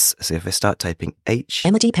hearts. So if I start typing H,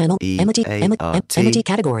 emoji panel, E-A-R-T. emoji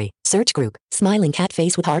category, search group, smiling cat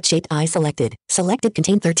face with heart-shaped eye selected. Selected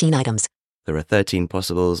contain 13 items. There are 13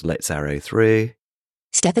 possibles. Let's arrow through.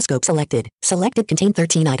 Stethoscope selected. Selected contain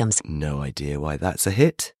 13 items. No idea why that's a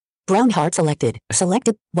hit. Brown heart selected.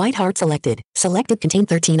 Selected. White heart selected. Selected contain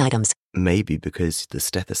 13 items. Maybe because the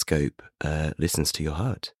stethoscope listens to your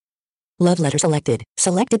heart. Love letter selected.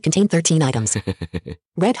 Selected contain 13 items.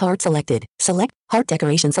 Red heart selected. Select. Heart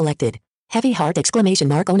decoration selected. Heavy heart exclamation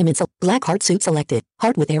mark ornament. Black heart suit selected.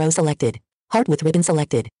 Heart with arrow selected. Heart with ribbon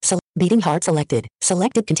selected. Beating heart selected.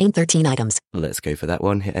 Selected contain 13 items. Let's go for that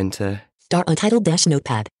one. Hit enter. Start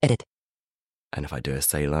Untitled-Notepad. Edit. And if I do a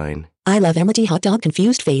say line. I love emoji hot dog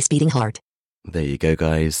confused face beating heart. There you go,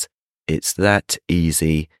 guys. It's that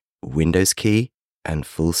easy. Windows key and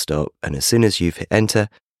full stop. And as soon as you've hit enter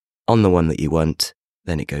on the one that you want,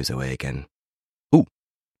 then it goes away again. Ooh,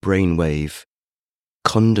 brainwave.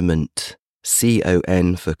 Condiment,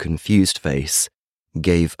 C-O-N for confused face,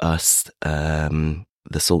 gave us the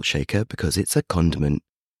salt shaker because it's a condiment,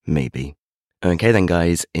 maybe. Okay then,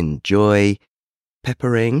 guys, enjoy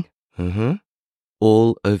peppering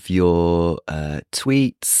all of your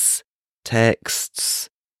tweets, texts,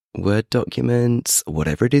 Word documents,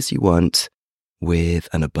 whatever it is you want, with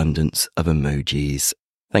an abundance of emojis.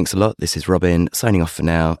 Thanks a lot. This is Robin signing off for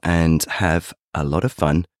now, and have a lot of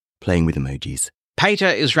fun playing with emojis. Peter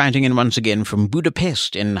is writing in once again from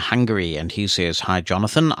Budapest in Hungary, and he says, "Hi,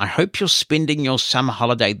 Jonathan. I hope you're spending your summer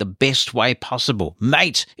holiday the best way possible.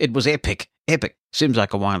 Mate, it was epic. Epic. Seems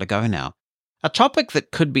like a while ago now. A topic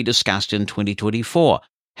that could be discussed in 2024,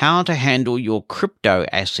 how to handle your crypto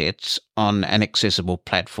assets on an accessible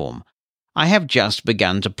platform. I have just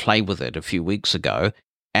begun to play with it a few weeks ago,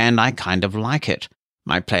 and I kind of like it.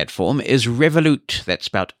 My platform is Revolut, that's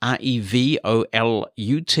spelled R-E-V-O-L-U-T.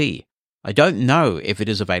 I don't know if it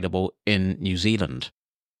is available in New Zealand.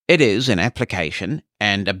 It is an application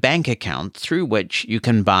and a bank account through which you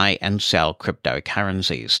can buy and sell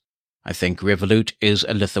cryptocurrencies. I think Revolut is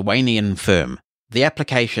a Lithuanian firm. The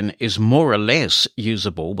application is more or less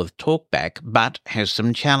usable with TalkBack, but has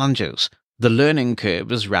some challenges. The learning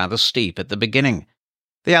curve is rather steep at the beginning.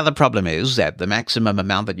 The other problem is that the maximum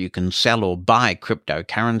amount that you can sell or buy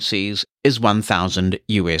cryptocurrencies is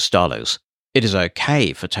 $1,000. It is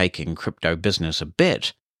okay for taking crypto business a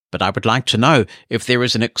bit, but I would like to know if there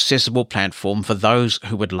is an accessible platform for those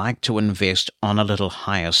who would like to invest on a little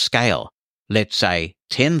higher scale, let's say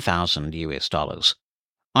 $10,000.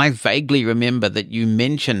 I vaguely remember that you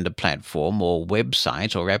mentioned a platform or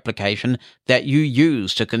website or application that you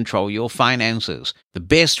use to control your finances. The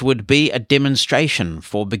best would be a demonstration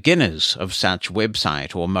for beginners of such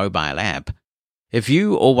website or mobile app. If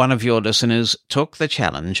you or one of your listeners took the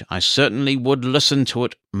challenge, I certainly would listen to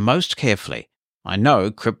it most carefully. I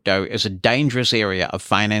know crypto is a dangerous area of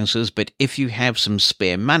finances, but if you have some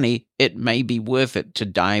spare money, it may be worth it to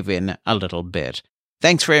dive in a little bit.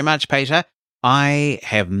 Thanks very much, Peter. I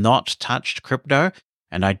have not touched crypto,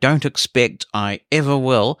 and I don't expect I ever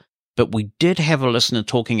will, but we did have a listener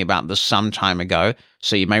talking about this some time ago,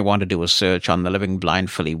 so you may want to do a search on the Living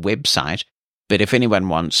Blindfully website. But if anyone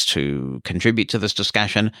wants to contribute to this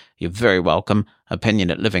discussion, you're very welcome.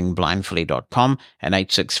 opinion@livingblindfully.com and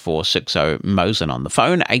 86460-MOSEN on the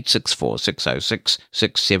phone,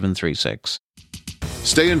 864-606-6736.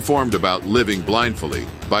 Stay informed about Living Blindfully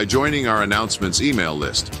by joining our announcements email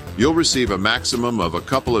list. You'll receive a maximum of a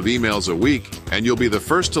couple of emails a week, and you'll be the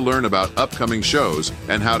first to learn about upcoming shows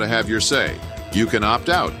and how to have your say. You can opt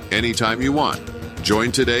out anytime you want.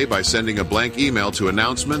 Join today by sending a blank email to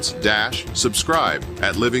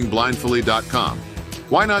announcements-subscribe@livingblindfully.com.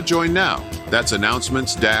 Why not join now? That's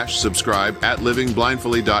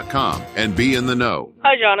announcements-subscribe@livingblindfully.com and be in the know.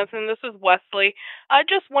 Hi, Jonathan. This is Wesley. I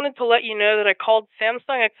just wanted to let you know that I called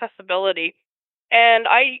Samsung Accessibility, and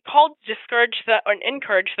I called to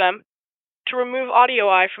encourage them to remove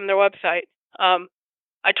AudioEye from their website.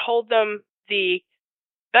 I told them the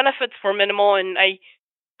benefits were minimal, and I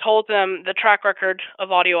told them the track record of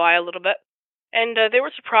AudioEye a little bit, and they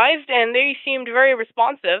were surprised, and they seemed very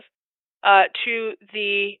responsive to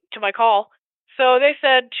my call. So they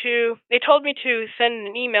told me to send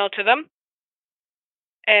an email to them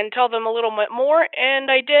and tell them a little bit more, and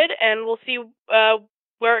I did, and we'll see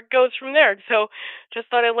where it goes from there. So just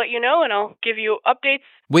thought I'd let you know, and I'll give you updates.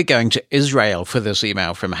 We're going to Israel for this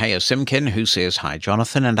email from Haya Simkin, who says, "Hi,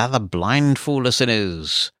 Jonathan and other Blindful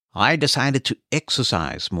listeners. I decided to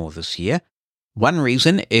exercise more this year. One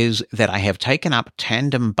reason is that I have taken up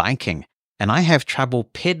tandem biking, and I have trouble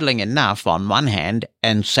pedaling enough on one hand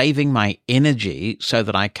and saving my energy so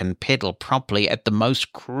that I can pedal properly at the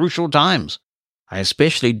most crucial times. I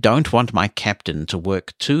especially don't want my captain to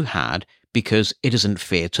work too hard because it isn't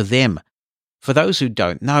fair to them. For those who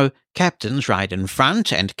don't know, captains ride in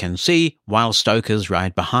front and can see, while stokers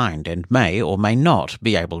ride behind and may or may not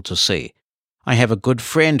be able to see. I have a good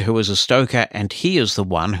friend who is a stoker, and he is the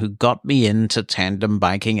one who got me into tandem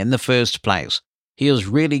biking in the first place. He is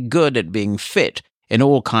really good at being fit in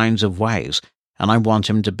all kinds of ways, and I want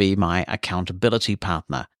him to be my accountability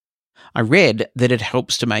partner. I read that it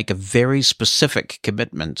helps to make a very specific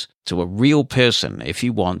commitment to a real person if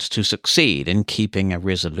you want to succeed in keeping a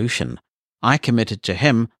resolution. I committed to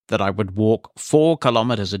him that I would walk 4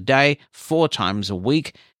 kilometers a day, 4 times a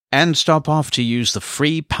week, and stop off to use the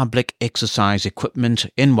free public exercise equipment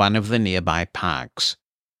in one of the nearby parks.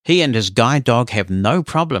 He and his guide dog have no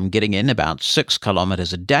problem getting in about 6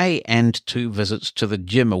 kilometers a day and 2 visits to the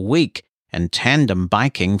gym a week, and tandem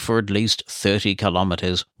biking for at least 30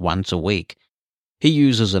 kilometers once a week. He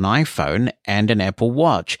uses an iPhone and an Apple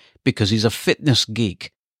Watch because he's a fitness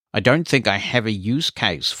geek. I don't think I have a use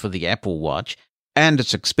case for the Apple Watch, and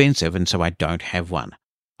it's expensive, and so I don't have one.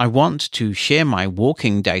 I want to share my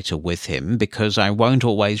walking data with him because I won't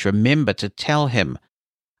always remember to tell him.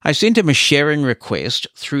 I sent him a sharing request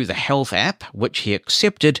through the health app, which he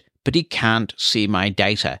accepted, but he can't see my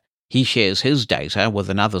data. He shares his data with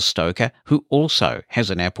another stoker who also has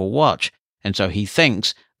an Apple Watch, and so he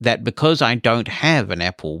thinks that because I don't have an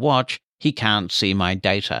Apple Watch, he can't see my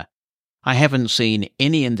data. I haven't seen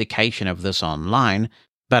any indication of this online,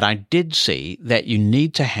 but I did see that you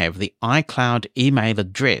need to have the iCloud email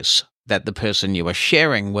address that the person you are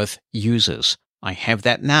sharing with uses. I have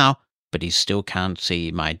that now, but he still can't see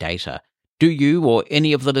my data. Do you or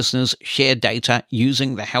any of the listeners share data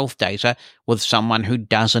using the health data with someone who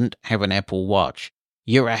doesn't have an Apple Watch?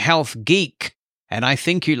 You're a health geek, and I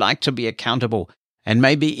think you like to be accountable and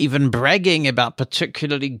maybe even bragging about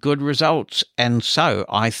particularly good results, and so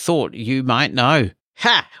I thought you might know.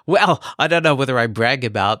 Ha! Well, I don't know whether I brag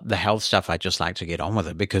about the health stuff. I just like to get on with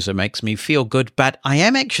it because it makes me feel good. But I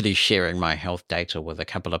am actually sharing my health data with a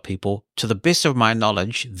couple of people. To the best of my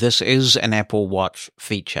knowledge, this is an Apple Watch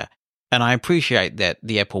feature. And I appreciate that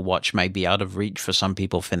the Apple Watch may be out of reach for some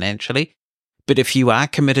people financially. But if you are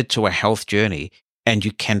committed to a health journey and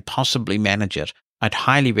you can possibly manage it, I'd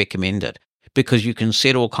highly recommend it because you can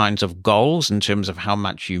set all kinds of goals in terms of how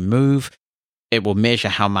much you move. It will measure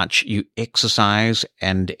how much you exercise,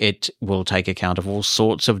 and it will take account of all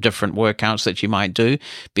sorts of different workouts that you might do,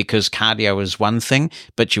 because cardio is one thing,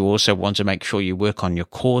 but you also want to make sure you work on your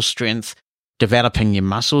core strength, developing your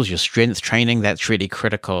muscles, your strength training. That's really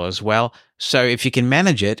critical as well. So if you can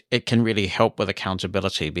manage it, it can really help with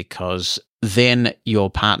accountability, because then your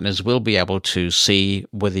partners will be able to see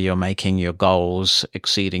whether you're making your goals,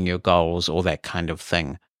 exceeding your goals, or that kind of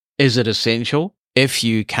thing. Is it essential? If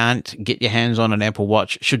you can't get your hands on an Apple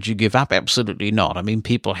Watch, should you give up? Absolutely not. I mean,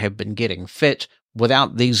 people have been getting fit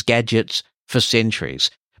without these gadgets for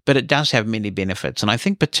centuries, but it does have many benefits. And I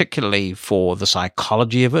think particularly for the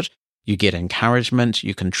psychology of it, you get encouragement,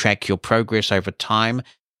 you can track your progress over time.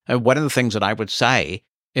 And one of the things that I would say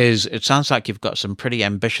is it sounds like you've got some pretty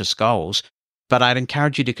ambitious goals, but I'd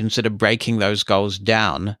encourage you to consider breaking those goals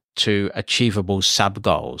down to achievable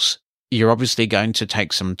sub-goals. You're obviously going to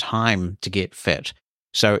take some time to get fit.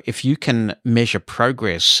 So if you can measure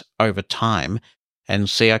progress over time and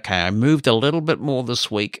see, okay, I moved a little bit more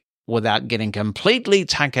this week without getting completely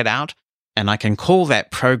tuckered out, and I can call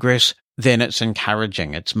that progress, then it's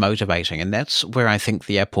encouraging, it's motivating. And that's where I think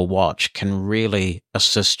the Apple Watch can really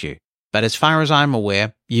assist you. But as far as I'm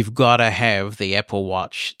aware, you've got to have the Apple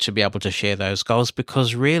Watch to be able to share those goals,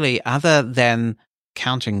 because really, other than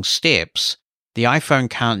counting steps, the iPhone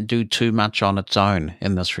can't do too much on its own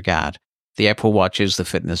in this regard. The Apple Watch is the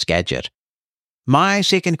fitness gadget. My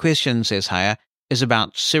second question, says Haya, is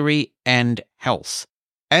about Siri and health.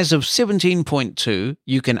 As of 17.2,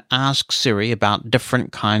 you can ask Siri about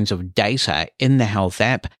different kinds of data in the health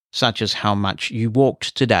app, such as how much you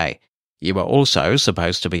walked today. You are also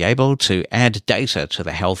supposed to be able to add data to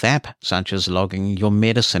the health app, such as logging your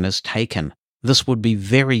medicine as taken. This would be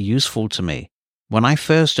very useful to me. When I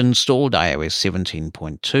first installed iOS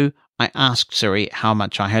 17.2, I asked Siri how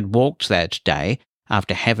much I had walked that day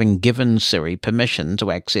after having given Siri permission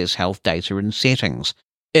to access health data in settings.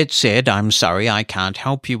 It said, "I'm sorry, I can't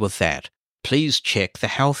help you with that. Please check the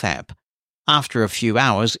health app." After a few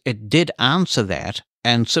hours, it did answer that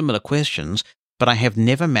and similar questions, but I have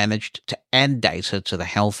never managed to add data to the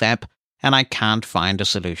health app, and I can't find a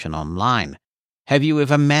solution online. Have you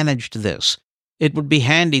ever managed this? It would be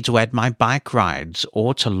handy to add my bike rides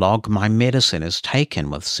or to log my medicine as taken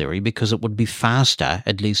with Siri, because it would be faster,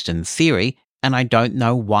 at least in theory, and I don't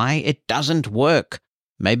know why it doesn't work.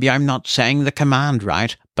 Maybe I'm not saying the command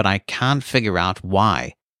right, but I can't figure out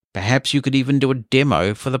why. Perhaps you could even do a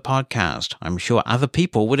demo for the podcast. I'm sure other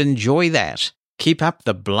people would enjoy that. Keep up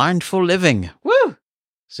the blindfold living. Woo!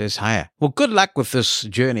 Says Haya. Well, good luck with this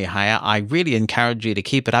journey, Haya. I really encourage you to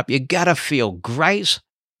keep it up. You gotta feel great.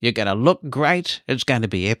 You're going to look great. It's going to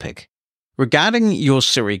be epic. Regarding your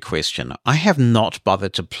Siri question, I have not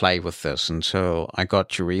bothered to play with this until I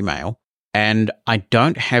got your email. And I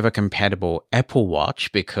don't have a compatible Apple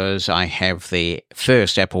Watch because I have the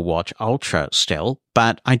first Apple Watch Ultra still,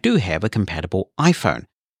 but I do have a compatible iPhone.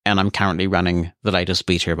 And I'm currently running the latest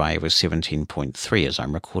beta of iOS 17.3 as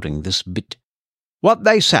I'm recording this bit. What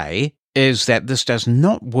they say is that this does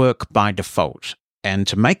not work by default. And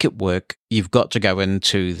to make it work, you've got to go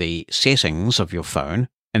into the settings of your phone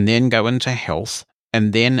and then go into health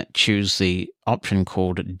and then choose the option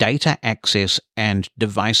called data access and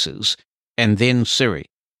devices and then Siri.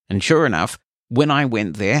 And sure enough, when I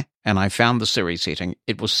went there and I found the Siri setting,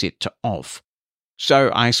 it was set to off.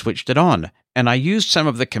 So I switched it on and I used some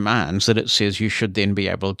of the commands that it says you should then be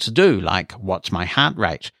able to do, like what's my heart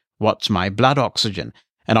rate, what's my blood oxygen.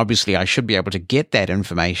 And obviously, I should be able to get that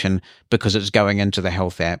information because it's going into the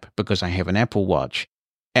health app because I have an Apple Watch.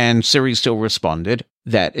 And Siri still responded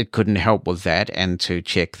that it couldn't help with that and to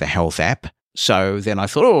check the health app. So then I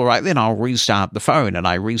thought, all right, then I'll restart the phone. And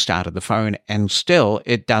I restarted the phone and still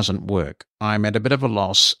it doesn't work. I'm at a bit of a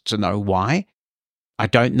loss to know why. I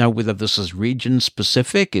don't know whether this is region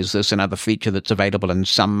specific. Is this another feature that's available in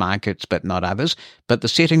some markets but not others? But the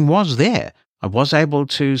setting was there. I was able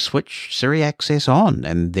to switch Siri access on,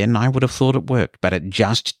 and then I would have thought it worked, but it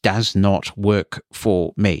just does not work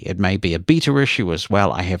for me. It may be a beta issue as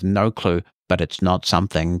well. I have no clue, but it's not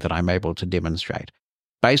something that I'm able to demonstrate.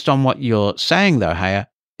 Based on what you're saying, though, Haya,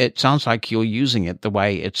 it sounds like you're using it the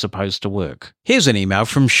way it's supposed to work. Here's an email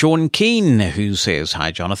from Sean Keane, who says, "Hi,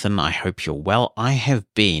 Jonathan. I hope you're well. I have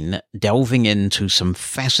been delving into some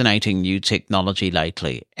fascinating new technology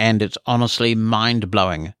lately, and it's honestly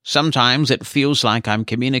mind-blowing. Sometimes it feels like I'm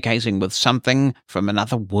communicating with something from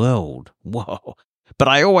another world. Whoa. But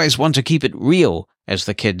I always want to keep it real, as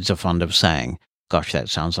the kids are fond of saying. Gosh, that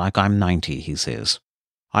sounds like I'm 90, he says.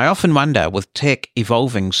 I often wonder, with tech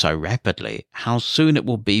evolving so rapidly, how soon it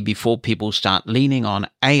will be before people start leaning on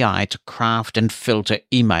AI to craft and filter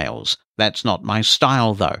emails. That's not my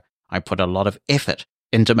style, though. I put a lot of effort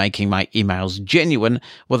into making my emails genuine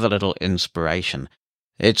with a little inspiration.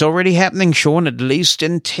 It's already happening, Sean, at least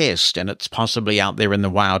in test, and it's possibly out there in the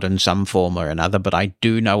wild in some form or another, but I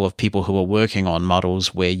do know of people who are working on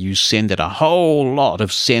models where you send it a whole lot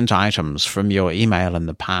of sent items from your email in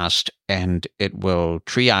the past, and it will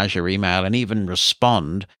triage your email and even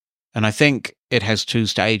respond. And I think it has two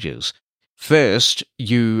stages. First,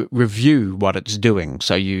 you review what it's doing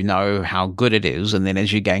so you know how good it is, and then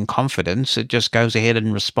as you gain confidence, it just goes ahead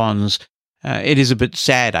and responds. It is a bit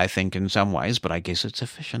sad, I think, in some ways, but I guess it's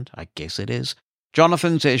efficient. I guess it is.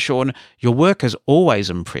 Jonathan says, "Sean, your work has always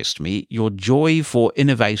impressed me. Your joy for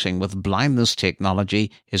innovating with blindness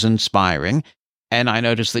technology is inspiring, and I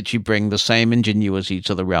notice that you bring the same ingenuity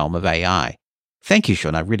to the realm of AI. Thank you,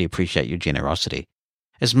 Sean. I really appreciate your generosity.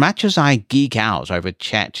 As much as I geek out over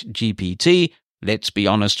ChatGPT, let's be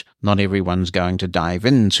honest, not everyone's going to dive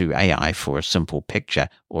into AI for a simple picture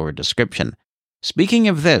or a description. Speaking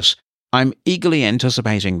of this, I'm eagerly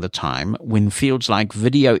anticipating the time when fields like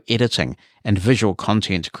video editing and visual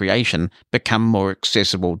content creation become more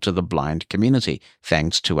accessible to the blind community,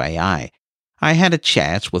 thanks to AI. I had a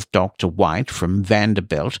chat with Dr. White from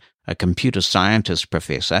Vanderbilt, a computer scientist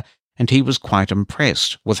professor, and he was quite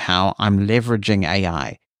impressed with how I'm leveraging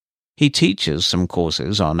AI. He teaches some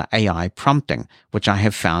courses on AI prompting, which I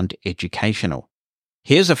have found educational.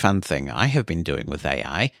 Here's a fun thing I have been doing with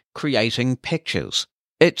AI, creating pictures.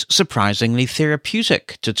 It's surprisingly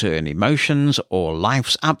therapeutic to turn emotions or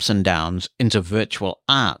life's ups and downs into virtual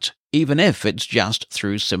art, even if it's just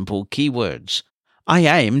through simple keywords. I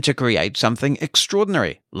aim to create something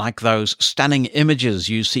extraordinary, like those stunning images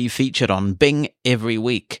you see featured on Bing every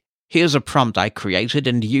week. Here's a prompt I created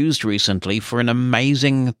and used recently for an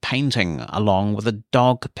amazing painting, along with a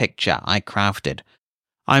dog picture I crafted.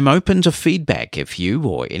 I'm open to feedback if you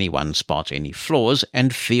or anyone spot any flaws,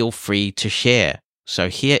 and feel free to share. So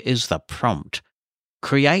here is the prompt.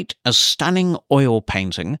 Create a stunning oil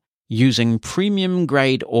painting using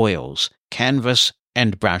premium-grade oils, canvas,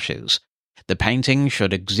 and brushes. The painting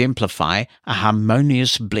should exemplify a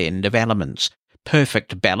harmonious blend of elements,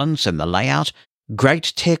 perfect balance in the layout,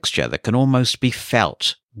 great texture that can almost be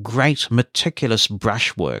felt, great meticulous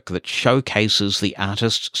brushwork that showcases the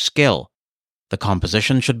artist's skill. The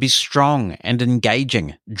composition should be strong and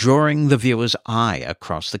engaging, drawing the viewer's eye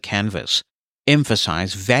across the canvas.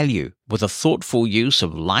 Emphasize value with a thoughtful use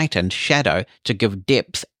of light and shadow to give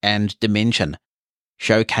depth and dimension.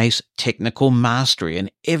 Showcase technical mastery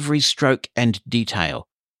in every stroke and detail.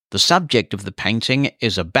 The subject of the painting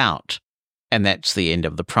is about, and that's the end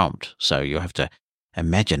of the prompt, so you have to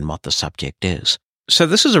imagine what the subject is. So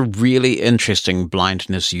this is a really interesting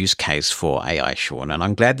blindness use case for AI, Sean, and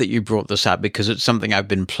I'm glad that you brought this up because it's something I've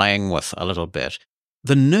been playing with a little bit.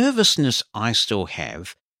 The nervousness I still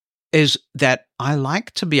have is that I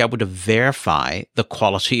like to be able to verify the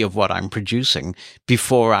quality of what I'm producing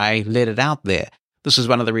before I let it out there. This is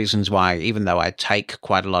one of the reasons why, even though I take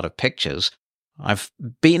quite a lot of pictures, I've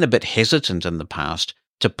been a bit hesitant in the past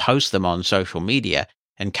to post them on social media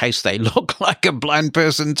in case they look like a blind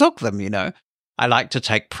person took them, you know. I like to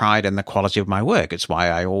take pride in the quality of my work. It's why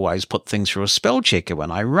I always put things through a spell checker when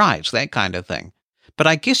I write, that kind of thing. But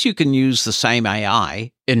I guess you can use the same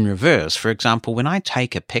AI in reverse. For example, when I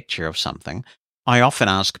take a picture of something, I often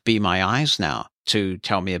ask Be My Eyes now to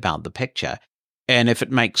tell me about the picture. And if it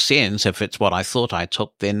makes sense, if it's what I thought I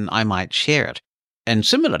took, then I might share it. And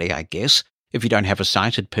similarly, I guess, if you don't have a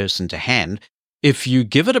sighted person to hand, if you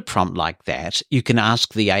give it a prompt like that, you can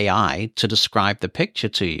ask the AI to describe the picture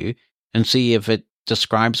to you and see if it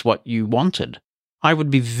describes what you wanted. I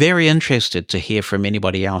would be very interested to hear from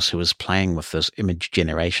anybody else who is playing with this image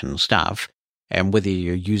generation stuff, and whether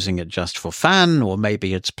you're using it just for fun, or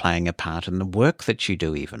maybe it's playing a part in the work that you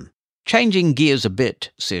do even. Changing gears a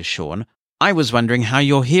bit, says Sean, I was wondering how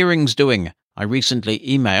your hearing's doing. I recently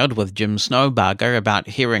emailed with Jim Snowbarger about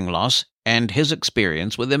hearing loss and his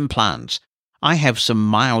experience with implants. I have some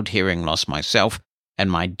mild hearing loss myself,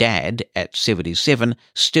 and my dad, at 77,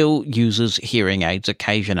 still uses hearing aids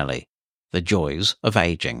occasionally. The joys of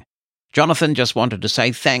aging. Jonathan just wanted to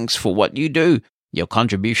say thanks for what you do. Your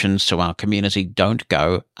contributions to our community don't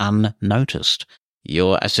go unnoticed.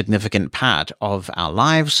 You're a significant part of our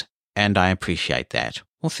lives, and I appreciate that.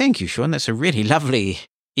 Well, thank you, Sean. That's a really lovely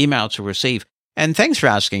email to receive. And thanks for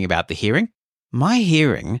asking about the hearing. My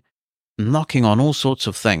hearing, knocking on all sorts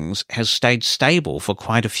of things, has stayed stable for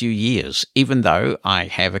quite a few years, even though I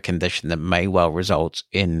have a condition that may well result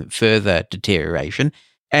in further deterioration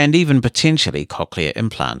and even potentially cochlear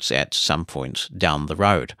implants at some point down the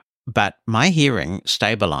road. But my hearing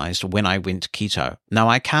stabilized when I went keto. Now,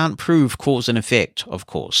 I can't prove cause and effect, of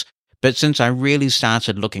course, but since I really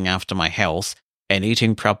started looking after my health and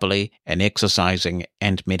eating properly and exercising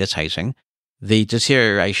and meditating, the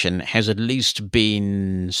deterioration has at least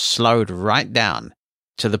been slowed right down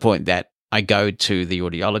to the point that I go to the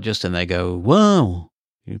audiologist and they go, "Whoa,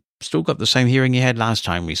 you've still got the same hearing you had last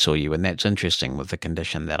time we saw you," and that's interesting with the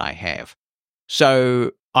condition that I have.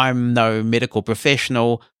 So I'm no medical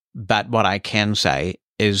professional, but what I can say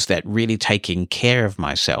is that really taking care of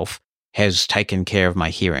myself has taken care of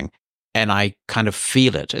my hearing, and I kind of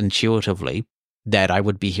feel it intuitively that I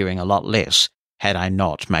would be hearing a lot less had I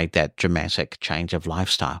not made that dramatic change of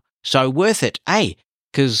lifestyle. So worth it, eh?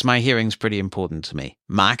 Because my hearing's pretty important to me.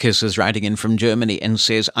 Marcus is writing in from Germany and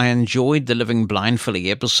says, I enjoyed the Living Blindfully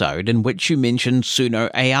episode in which you mentioned Suno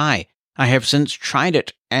AI. I have since tried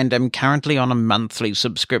it and am currently on a monthly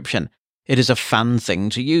subscription. It is a fun thing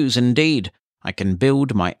to use indeed. I can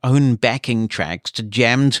build my own backing tracks to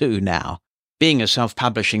jam to now. Being a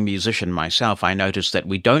self-publishing musician myself, I noticed that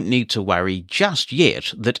we don't need to worry just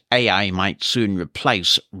yet that AI might soon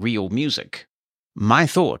replace real music. My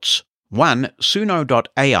thoughts. 1.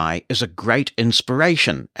 Suno.ai is a great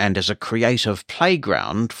inspiration, and as a creative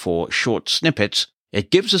playground for short snippets,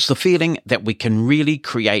 it gives us the feeling that we can really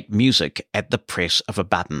create music at the press of a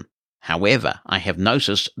button. However, I have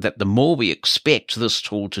noticed that the more we expect this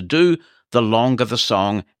tool to do, the longer the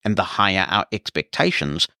song and the higher our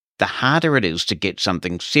expectations, the harder it is to get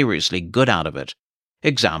something seriously good out of it.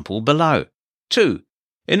 Example below. 2.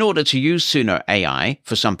 In order to use Suno AI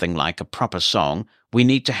for something like a proper song, we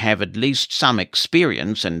need to have at least some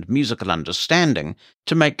experience and musical understanding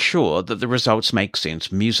to make sure that the results make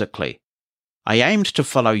sense musically. I aimed to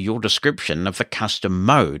follow your description of the custom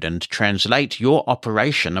mode and translate your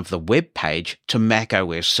operation of the web page to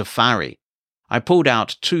macOS Safari. I pulled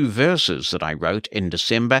out 2 verses that I wrote in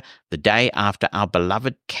December, the day after our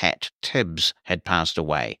beloved cat Tibbs had passed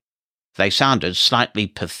away. They sounded slightly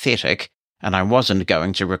pathetic, and I wasn't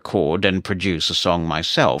going to record and produce a song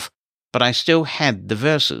myself, but I still had the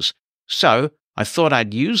verses, so I thought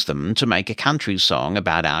I'd use them to make a country song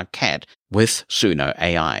about our cat with Suno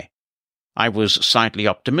AI. I was slightly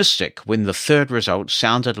optimistic when the third result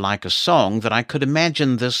sounded like a song that I could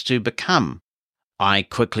imagine this to become. I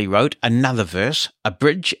quickly wrote another verse, a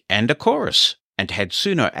bridge, and a chorus, and had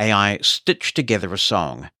Suno AI stitch together a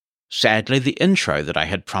song. Sadly, the intro that I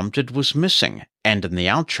had prompted was missing, and in the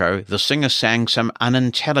outro, the singer sang some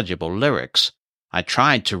unintelligible lyrics. I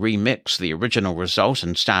tried to remix the original result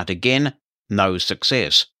and start again. No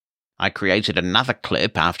success. I created another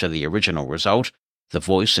clip after the original result. The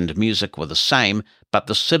voice and music were the same, but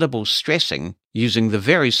the syllable stressing, using the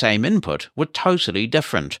very same input, were totally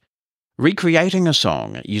different. Recreating a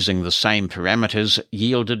song using the same parameters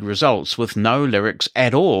yielded results with no lyrics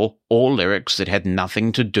at all, or lyrics that had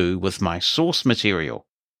nothing to do with my source material.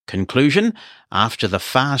 Conclusion: after the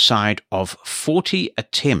far side of 40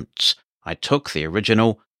 attempts, I took the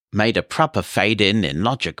original, made a proper fade-in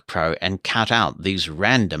Logic Pro, and cut out these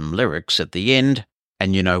random lyrics at the end.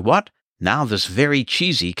 And you know what? Now this very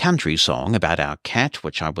cheesy country song about our cat,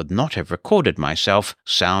 which I would not have recorded myself,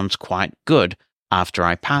 sounds quite good after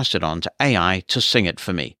I passed it on to AI to sing it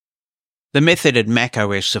for me. The method in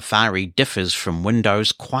macOS Safari differs from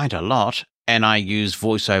Windows quite a lot, and I use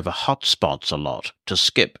voiceover hotspots a lot to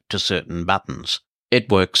skip to certain buttons.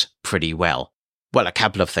 It works pretty well. Well, a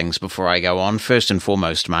couple of things before I go on. First and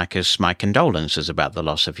foremost, Marcus, my condolences about the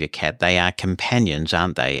loss of your cat. They are companions,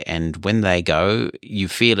 aren't they? And when they go, you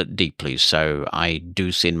feel it deeply, so I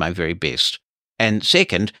do send my very best. And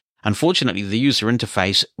second, unfortunately, the user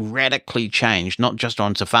interface radically changed, not just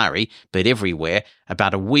on Safari, but everywhere,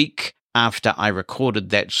 about a week after I recorded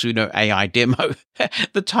that Suno AI demo.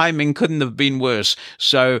 The timing couldn't have been worse.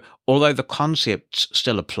 So, although the concepts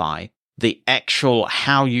still apply, the actual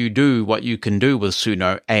how you do what you can do with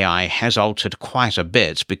Suno AI has altered quite a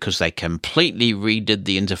bit because they completely redid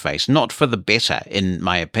the interface. Not for the better, in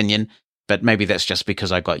my opinion, but maybe that's just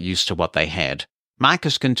because I got used to what they had.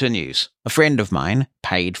 Marcus continues, a friend of mine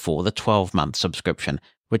paid for the 12-month subscription,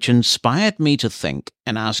 which inspired me to think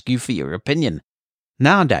and ask you for your opinion.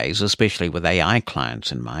 Nowadays, especially with AI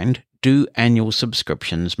clients in mind, do annual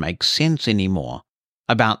subscriptions make sense anymore?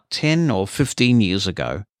 About 10 or 15 years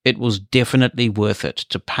ago, it was definitely worth it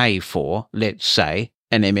to pay for, let's say,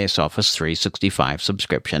 an MS Office 365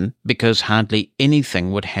 subscription because hardly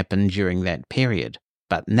anything would happen during that period.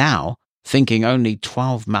 But now, thinking only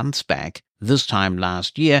 12 months back, this time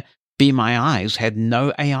last year, Be My Eyes had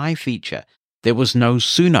no AI feature. There was no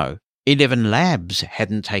Suno. 11 Labs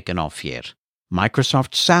hadn't taken off yet.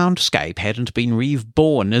 Microsoft Soundscape hadn't been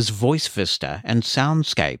reborn as Voice Vista and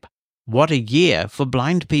Soundscape. What a year for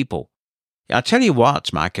blind people. I tell you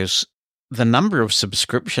what, Marcus, the number of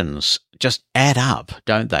subscriptions just add up,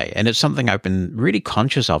 don't they? And it's something I've been really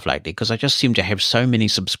conscious of lately because I just seem to have so many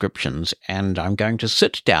subscriptions, and I'm going to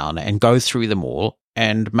sit down and go through them all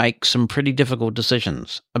and make some pretty difficult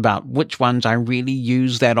decisions about which ones I really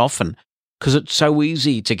use that often, because it's so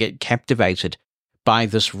easy to get captivated by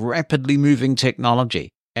this rapidly moving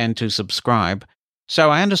technology and to subscribe.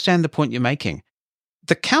 So I understand the point you're making.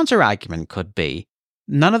 The counter-argument could be,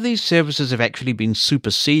 none of these services have actually been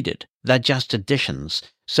superseded. They're just additions.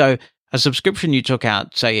 So a subscription you took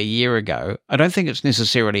out, say, a year ago, I don't think it's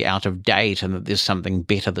necessarily out of date and that there's something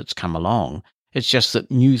better that's come along. It's just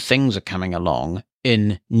that new things are coming along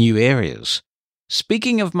in new areas.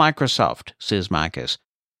 Speaking of Microsoft, says Marcus,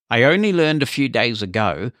 I only learned a few days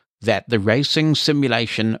ago that the racing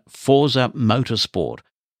simulation Forza Motorsport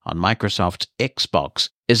on Microsoft's Xbox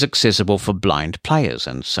is accessible for blind players,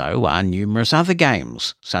 and so are numerous other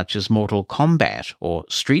games, such as Mortal Kombat or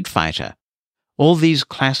Street Fighter. All these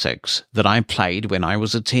classics that I played when I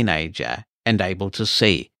was a teenager and able to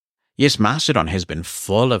see. Yes, Mastodon has been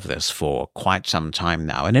full of this for quite some time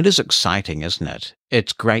now, and it is exciting, isn't it?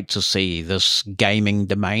 It's great to see this gaming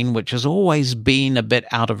domain, which has always been a bit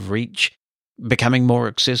out of reach, becoming more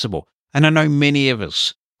accessible. And I know many of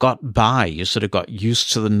us got by, you sort of got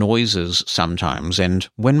used to the noises sometimes. And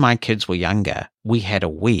when my kids were younger, we had a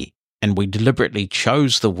Wii, and we deliberately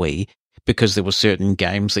chose the Wii because there were certain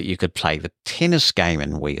games that you could play. The tennis game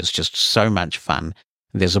in Wii is just so much fun.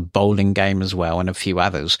 There's a bowling game as well and a few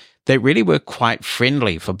others that really were quite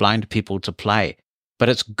friendly for blind people to play. But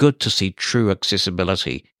it's good to see true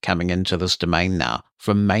accessibility coming into this domain now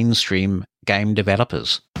from mainstream game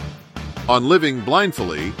developers. On Living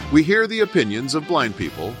Blindfully, we hear the opinions of blind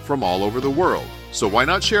people from all over the world. So why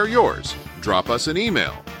not share yours? Drop us an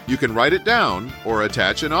email. You can write it down or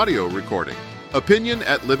attach an audio recording.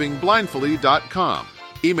 opinion@livingblindfully.com.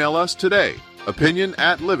 Email us today,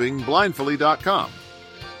 opinion@livingblindfully.com.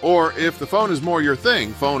 Or if the phone is more your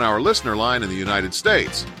thing, phone our listener line in the United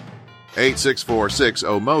States,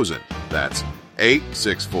 864-60-MOSEN. That's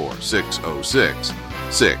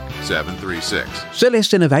 864-606-6736.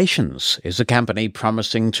 Seleste Innovations is a company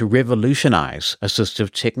promising to revolutionize assistive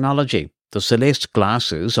technology. The Seleste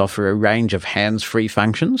glasses offer a range of hands-free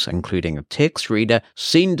functions, including a text reader,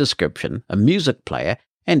 scene description, a music player,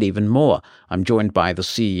 and even more. I'm joined by the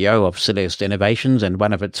CEO of Seleste Innovations and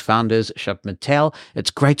one of its founders, Shub Mittal.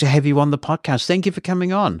 It's great to have you on the podcast. Thank you for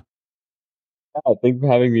coming on. Oh, thanks for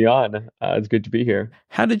having me on. It's good to be here.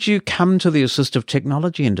 How did you come to the assistive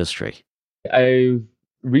technology industry? I was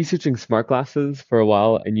researching smart glasses for a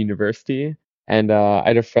while in university, and I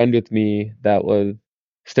had a friend with me that was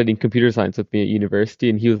studying computer science with me at university,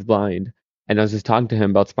 and he was blind. And I was just talking to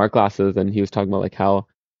him about smart glasses, and he was talking about like how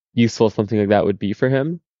useful something like that would be for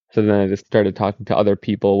him. So then I just started talking to other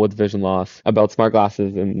people with vision loss about smart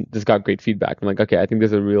glasses and just got great feedback. I'm like, okay, I think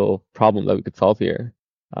there's a real problem that we could solve here.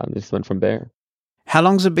 Just went from there. How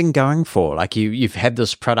long's it been going for? Like you've had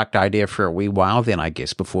this product idea for a wee while then, I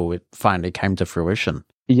guess, before it finally came to fruition.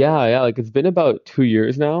 Yeah. Like it's been about 2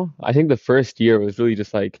 years now. I think the first year was really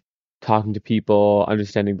just like talking to people,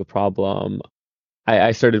 understanding the problem.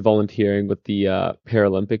 I started volunteering with the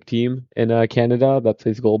Paralympic team in Canada that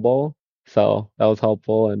plays goalball. So that was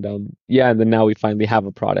helpful. And and then now we finally have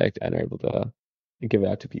a product and are able to give it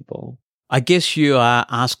out to people. I guess you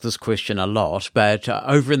ask this question a lot, but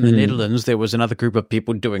over in the Netherlands, there was another group of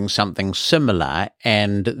people doing something similar,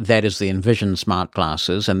 and that is the Envision Smart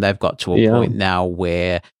Glasses. And they've got to a point now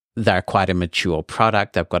where they're quite a mature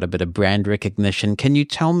product. They've got a bit of brand recognition. Can you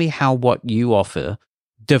tell me how what you offer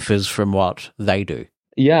differs from what they do?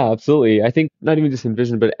 Yeah, absolutely. I think not even just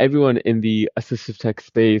Envision, but everyone in the assistive tech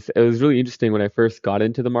space, it was really interesting when I first got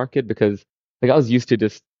into the market because like I was used to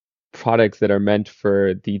just products that are meant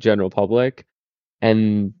for the general public.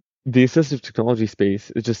 And the assistive technology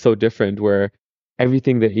space is just so different where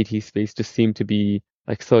everything the AT space just seemed to be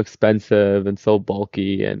like so expensive and so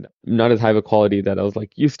bulky and not as high of a quality that I was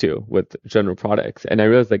like used to with general products. And I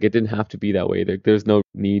realized like it didn't have to be that way. There's no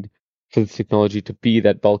need for this technology to be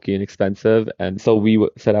that bulky and expensive. And so we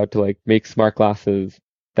set out to like make smart glasses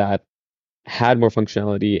that had more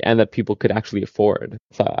functionality and that people could actually afford.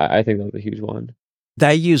 So I think that was a huge one.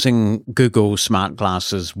 They're using Google Smart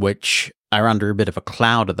Glasses, which are under a bit of a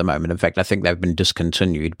cloud at the moment. In fact, I think they've been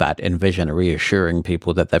discontinued, but Envision are reassuring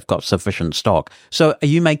people that they've got sufficient stock. So are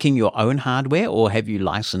you making your own hardware or have you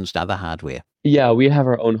licensed other hardware? Yeah, we have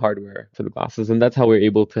our own hardware for the glasses, and that's how we're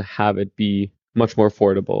able to have it be much more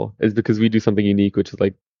affordable, is because we do something unique, which is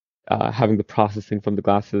like having the processing from the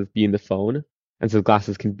glasses be in the phone. And so the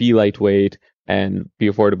glasses can be lightweight and be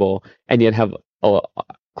affordable, and yet have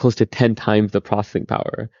close to 10 times the processing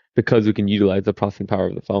power because we can utilize the processing power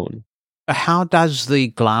of the phone. How does the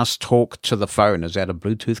glass talk to the phone? Is that a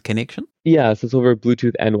Bluetooth connection? Yeah, so it's over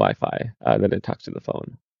Bluetooth and Wi-Fi that it talks to the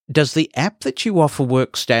phone. Does the app that you offer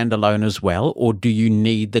work standalone as well, or do you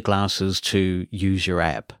need the glasses to use your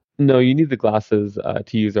app? No, you need the glasses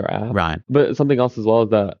to use our app. Right. But something else as well is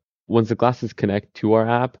that once the glasses connect to our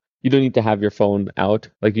app, you don't need to have your phone out.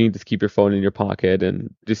 Like you need to just keep your phone in your pocket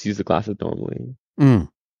and just use the glasses normally.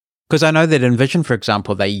 Because I know that Envision, for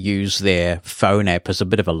example, they use their phone app as a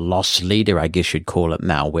bit of a loss leader, I guess you'd call it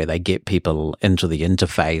now, where they get people into the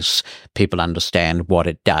interface, people understand what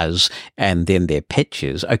it does, and then their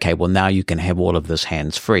pitches. Okay, well, now you can have all of this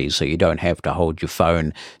hands-free, so you don't have to hold your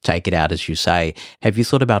phone, take it out, as you say. Have you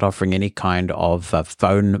thought about offering any kind of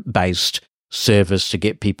phone-based service to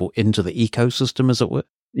get people into the ecosystem, as it were?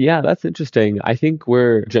 Yeah, that's interesting. I think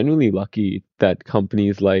we're genuinely lucky that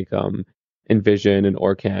companies like Envision and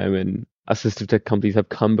Orcam and assistive tech companies have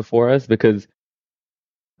come before us, because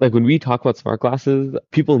like when we talk about smart glasses,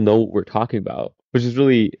 people know what we're talking about, which is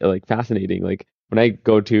really like fascinating. Like when I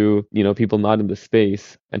go to, people not in the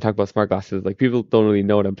space and talk about smart glasses, like people don't really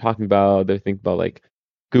know what I'm talking about. They think about like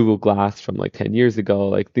Google Glass from like 10 years ago,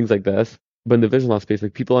 like things like this. But in the vision loss space,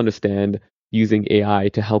 like people understand using AI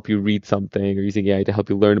to help you read something or using AI to help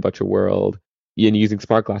you learn about your world and using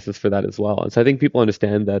smart glasses for that as well. And so I think people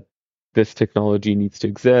understand that this technology needs to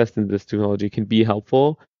exist and this technology can be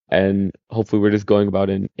helpful. And hopefully we're just going about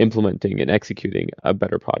and implementing and executing a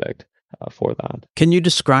better product for that. Can you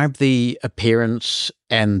describe the appearance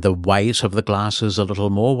and the weight of the glasses a little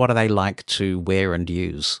more? What are they like to wear and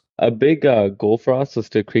use? A big goal for us was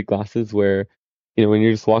to create glasses where, when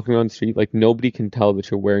you're just walking around the street, like nobody can tell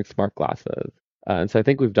that you're wearing smart glasses. And so I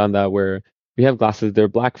think we've done that where we have glasses, they're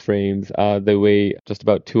black frames, they weigh just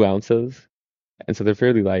about 2 ounces. And so they're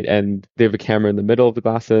fairly light, and they have a camera in the middle of the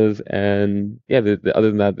glasses. And yeah, other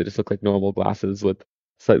than that, they just look like normal glasses with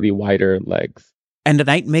slightly wider legs. And an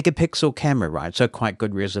 8-megapixel camera, right? So quite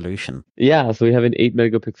good resolution. Yeah, so we have an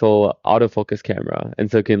 8-megapixel autofocus camera. And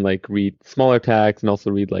so it can like read smaller text and also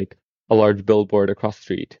read like a large billboard across the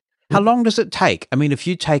street. How long does it take? I mean, if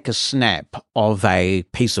you take a snap of a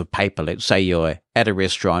piece of paper, let's say you're at a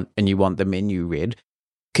restaurant and you want the menu read,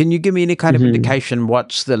 can you give me any kind of indication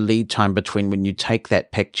what's the lead time between when you take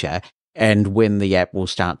that picture and when the app will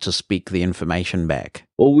start to speak the information back?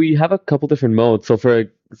 Well, we have a couple different modes. So for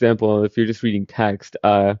example, if you're just reading text,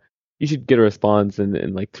 you should get a response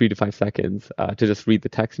in like 3 to 5 seconds to just read the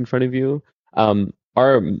text in front of you.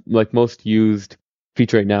 Our like most used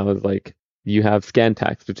feature right now is like you have scan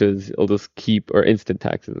text, which is it'll just keep, or instant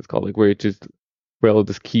text as it's called, like where it'll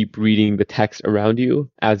just keep reading the text around you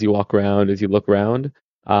as you walk around, as you look around.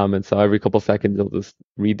 And so every couple seconds, it'll just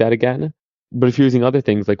read that again. But if you're using other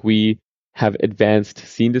things, like we have advanced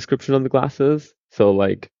scene description on the glasses. So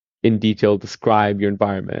like in detail, describe your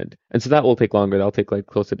environment. And so that will take longer. That'll take like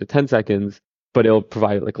closer to 10 seconds, but it'll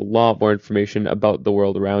provide like a lot more information about the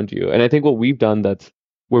world around you. And I think what we've done that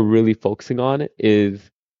we're really focusing on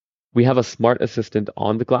is we have a smart assistant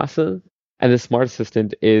on the glasses. And the smart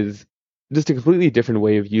assistant is just a completely different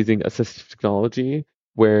way of using assistive technology,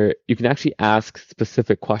 where you can actually ask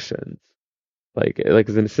specific questions, like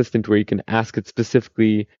as an assistant, where you can ask it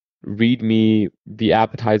specifically, read me the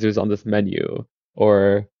appetizers on this menu,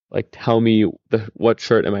 or like tell me what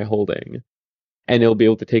shirt am I holding, and it'll be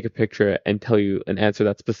able to take a picture and tell you and answer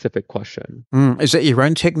that specific question. Is it your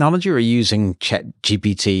own technology, or are you using Chat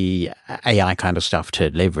GPT, AI kind of stuff to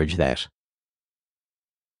leverage that?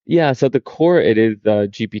 Yeah, so at the core it is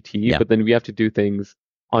GPT, but then we have to do things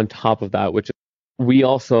on top of that, which we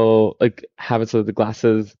also like have it so that the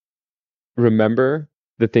glasses remember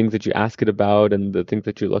the things that you ask it about and the things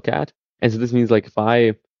that you look at. And so this means like if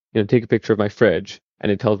I, take a picture of my fridge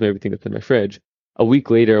and it tells me everything that's in my fridge, a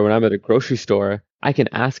week later when I'm at a grocery store, I can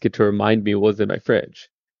ask it to remind me what's in my fridge.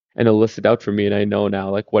 And it'll list it out for me, and I know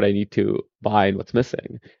now like what I need to buy and what's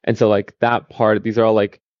missing. And so like that part, these are all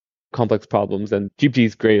like complex problems, and GPT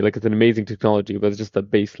is great. Like it's an amazing technology, but it's just the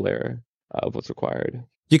base layer. of what's required.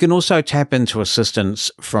 You can also tap into assistance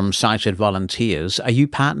from sighted volunteers. Are you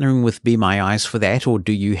partnering with Be My Eyes for that, or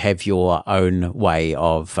do you have your own way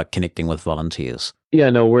of connecting with volunteers? Yeah,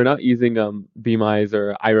 no, we're not using BMIs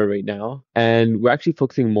or IRA right now. And we're actually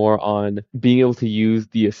focusing more on being able to use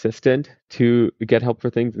the assistant to get help for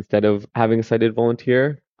things instead of having a sighted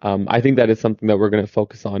volunteer. I think that is something that we're going to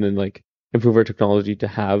focus on and like improve our technology to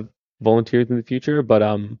have volunteers in the future. But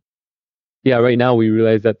yeah, right now we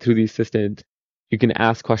realize that through the assistant, you can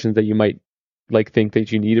ask questions that you might like think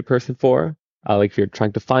that you need a person for. Like if you're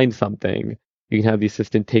trying to find something, you can have the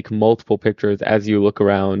assistant take multiple pictures as you look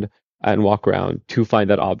around and walk around to find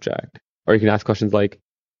that object. Or you can ask questions like,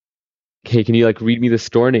 "Hey, can you like read me the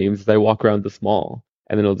store names as I walk around this mall?"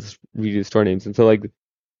 And then it'll just read you the store names. And so like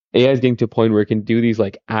AI is getting to a point where it can do these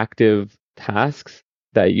like active tasks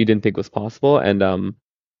that you didn't think was possible. And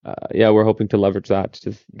yeah, we're hoping to leverage that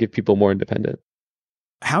to just give people more independent.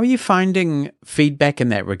 How are you finding feedback in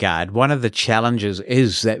that regard? One of the challenges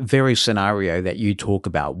is that very scenario that you talk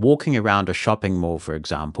about, walking around a shopping mall, for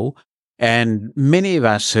example. And many of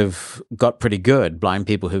us have got pretty good, blind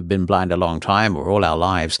people who've been blind a long time or all our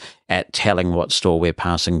lives, at telling what store we're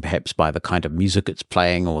passing, perhaps by the kind of music it's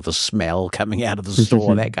playing or the smell coming out of the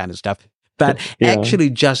store, that kind of stuff. But Yeah. actually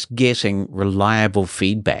just getting reliable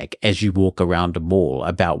feedback as you walk around a mall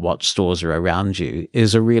about what stores are around you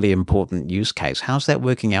is a really important use case. How's that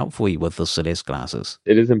working out for you with the Seleste glasses?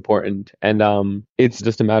 It is important. And it's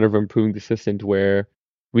just a matter of improving the assistant where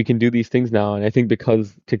we can do these things now. And I think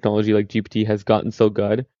because technology like GPT has gotten so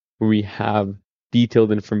good, where we have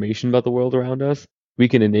detailed information about the world around us, we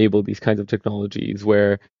can enable these kinds of technologies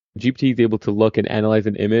where GPT is able to look and analyze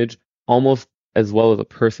an image almost as well as a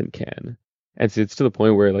person can. And so it's to the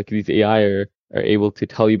point where like these AI are able to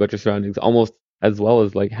tell you about your surroundings almost as well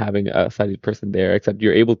as like having a sighted person there, except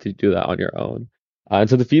you're able to do that on your own. And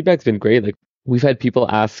so the feedback's been great. Like we've had people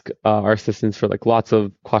ask our assistants for like lots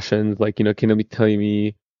of questions, like, you know, can you tell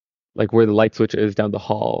me like where the light switch is down the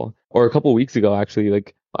hall? Or a couple of weeks ago, actually,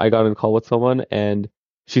 like I got on a call with someone and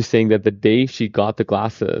she's saying that the day she got the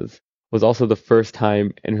glasses was also the first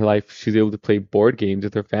time in her life she was able to play board games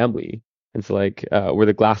with her family. And so like where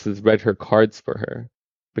the glasses read her cards for her.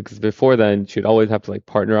 Because before then she'd always have to like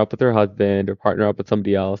partner up with her husband or partner up with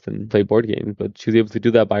somebody else and play board games. But she was able to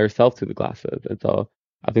do that by herself through the glasses. And so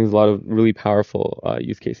I think there's a lot of really powerful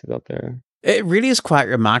use cases out there. It really is quite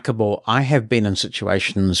remarkable. I have been in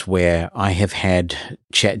situations where I have had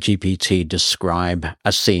ChatGPT describe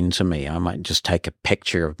a scene to me. I might just take a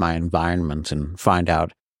picture of my environment and find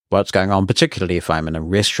out what's going on, particularly if I'm in a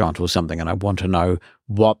restaurant or something and I want to know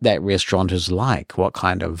what that restaurant is like, what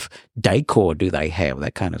kind of decor do they have,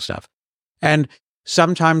 that kind of stuff. And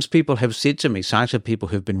sometimes people have said to me, sighted people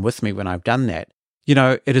who've been with me when I've done that, you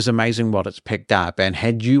know, it is amazing what it's picked up. And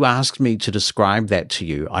had you asked me to describe that to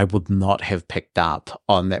you, I would not have picked up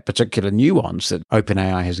on that particular nuance that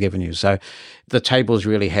OpenAI has given you. So the tables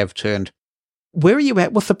really have turned. Where are you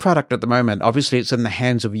at with the product at the moment? Obviously, it's in the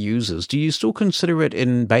hands of users. Do you still consider it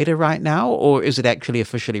in beta right now, or is it actually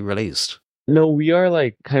officially released? No, we are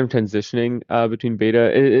like kind of transitioning between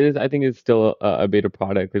beta. It is, I think it's still a beta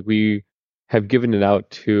product. Like we have given it out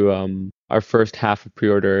to our first half of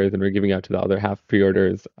pre-orders and we're giving out to the other half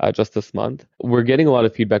pre-orders just this month. We're getting a lot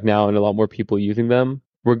of feedback now and a lot more people using them.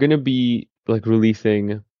 We're going to be like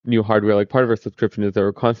releasing new hardware. Like part of our subscription is that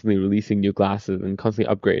we're constantly releasing new glasses and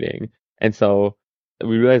constantly upgrading. And so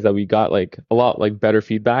we realized that we got like a lot like better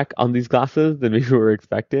feedback on these glasses than we were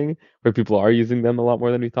expecting, where people are using them a lot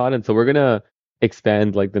more than we thought. And so we're gonna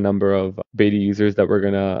expand like the number of beta users that we're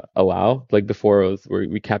gonna allow. Like before it was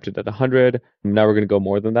we capped it at 100. Now we're gonna go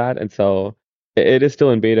more than that. And so it is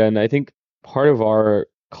still in beta. And I think part of our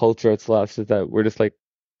culture at Celeste is that we're just like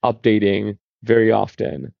updating very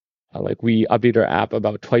often. Like we update our app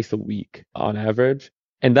about twice a week on average.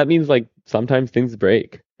 And that means like sometimes things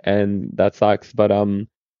break and that sucks. But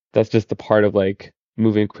that's just the part of like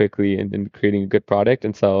moving quickly and creating a good product.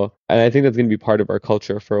 And so and I think that's gonna be part of our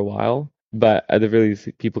culture for a while. But at the very least,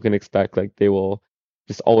 people can expect like they will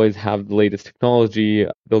just always have the latest technology.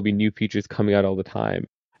 There'll be new features coming out all the time.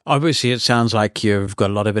 Obviously, it sounds like you've got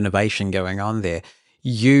a lot of innovation going on there.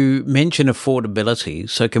 You mentioned affordability.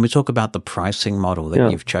 So can we talk about the pricing model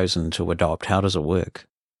that you've chosen to adopt? How does it work?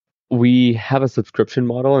 We have a subscription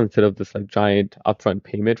model instead of this like giant upfront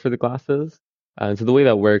payment for the glasses. And so the way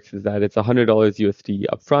that works is that it's $100 USD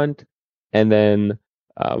upfront, and then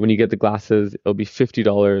when you get the glasses, it'll be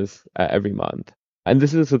 $50 every month. And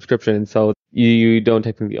this is a subscription, so you don't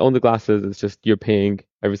technically own the glasses. It's just you're paying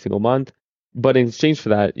every single month. But in exchange for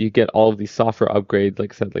that, you get all of these software upgrades,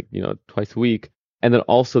 like I said, like twice a week, and then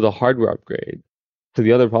also the hardware upgrade. So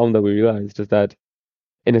the other problem that we realized is that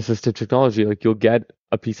in assistive technology, like you'll get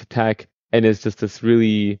a piece of tech and it's just this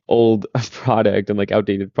really old product and like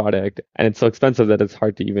outdated product. And it's so expensive that it's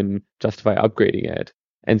hard to even justify upgrading it.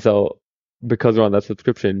 And so because we're on that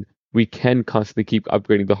subscription, we can constantly keep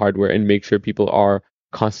upgrading the hardware and make sure people are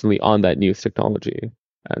constantly on that newest technology.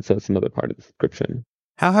 And so it's another part of the subscription.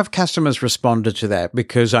 How have customers responded to that?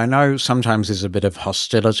 Because I know sometimes there's a bit of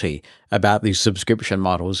hostility about these subscription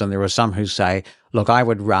models, and there are some who say, look, I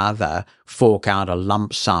would rather fork out a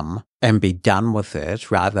lump sum and be done with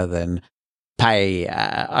it rather than pay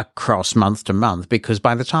across month to month, because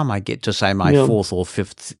by the time I get to, say, my fourth or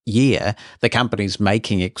fifth year, the company's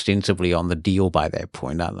making extensively on the deal by that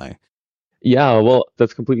point, aren't they? Yeah, well,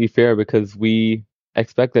 that's completely fair because we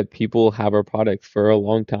expect that people have our products for a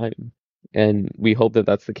long time, and we hope that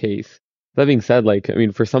that's the case. That being said, like, I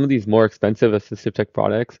mean, for some of these more expensive assistive tech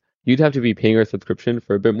products, you'd have to be paying our subscription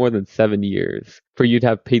for a bit more than 7 years for you to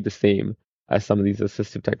have paid the same as some of these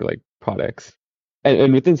assistive tech like products.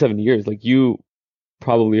 And within 7 years, like you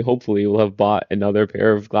probably, hopefully, will have bought another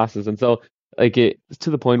pair of glasses. And so, like, it's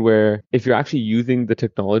to the point where if you're actually using the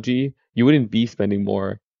technology, you wouldn't be spending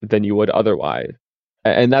more than you would otherwise.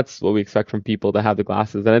 And that's what we expect from people that have the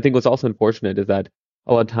glasses. And I think what's also unfortunate is that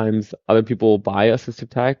a lot of times other people will buy assistive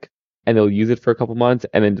tech and they'll use it for a couple months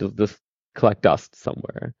and then they'll just collect dust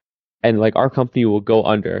somewhere. And like our company will go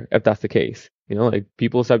under if that's the case. You know, like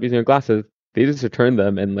people stop using our glasses, they just return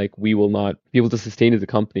them and like we will not be able to sustain as a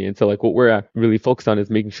company. And so like what we're really focused on is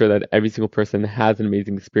making sure that every single person has an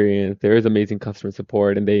amazing experience. There is amazing customer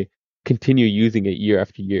support and they continue using it year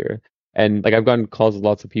after year. And like I've gotten calls with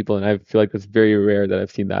lots of people and I feel like it's very rare that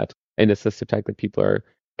I've seen that in assistive tech that people are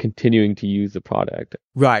continuing to use the product.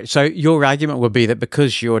 Right. So your argument would be that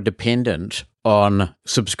because you're dependent on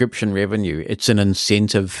subscription revenue, it's an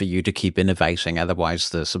incentive for you to keep innovating. Otherwise,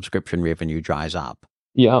 the subscription revenue dries up.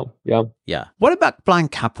 Yeah. What about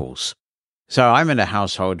blind couples? So I'm in a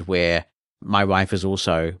household where my wife is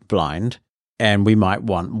also blind, and we might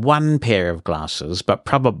want one pair of glasses, but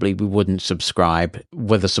probably we wouldn't subscribe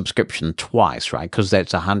with a subscription twice, right? Because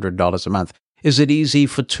that's $100 a month. Is it easy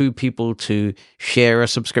for two people to share a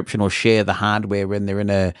subscription or share the hardware when they're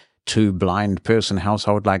in a two blind person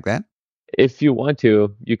household like that? If you want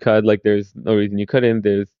to, you could. Like, there's no reason you couldn't.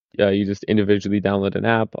 There's you just individually download an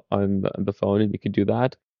app on the phone and you could do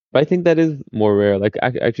that. But I think that is more rare. Like,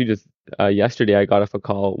 actually, just yesterday I got off a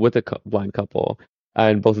call with a blind couple,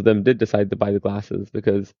 and both of them did decide to buy the glasses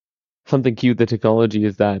because something cute. The technology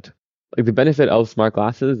is that like the benefit of smart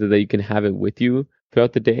glasses is that you can have it with you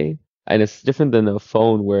throughout the day, and it's different than a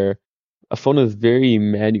phone where a phone is very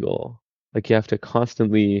manual. Like you have to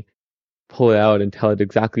constantly pull it out and tell it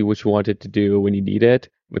exactly what you want it to do when you need it,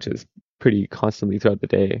 which is pretty constantly throughout the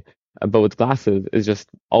day. But with glasses, it's just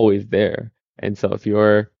always there. And so if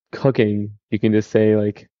you're cooking, you can just say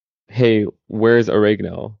like, "Hey, where's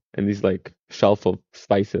oregano?" And these like shelf of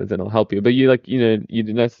spices, and it'll help you. But you like, you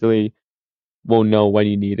necessarily won't know when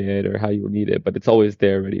you need it or how you will need it, but it's always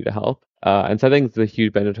there ready to help. And so I think it's a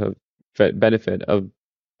huge benefit of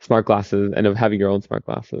smart glasses and of having your own smart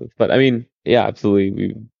glasses. But I mean, yeah,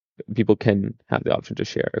 absolutely. People can have the option to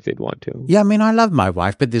share if they'd want to. Yeah, I mean, I love my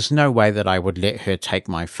wife, but there's no way that I would let her take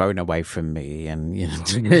my phone away from me. And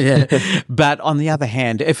yeah. But on the other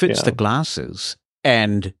hand, if it's the glasses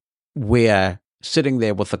and we're sitting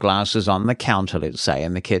there with the glasses on the counter, let's say,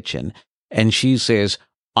 in the kitchen, and she says,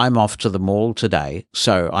 I'm off to the mall today,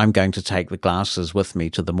 so I'm going to take the glasses with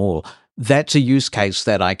me to the mall. That's a use case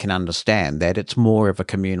that I can understand, that it's more of a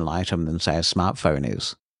communal item than, say, a smartphone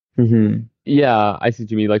is. Mm-hmm. Yeah, I see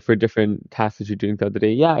what you mean. Like for different tasks that you're doing throughout the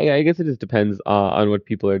day. Yeah, I guess it just depends on what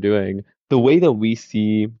people are doing. The way that we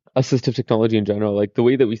see assistive technology in general, like the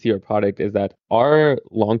way that we see our product is that our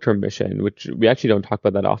long-term mission, which we actually don't talk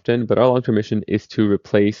about that often, but our long-term mission is to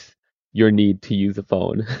replace your need to use a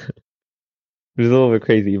phone. Which is a little bit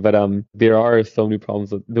crazy, but there are so many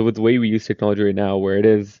problems with the way we use technology right now, where it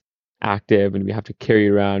is active and we have to carry it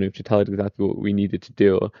around, we have to tell it exactly what we need it to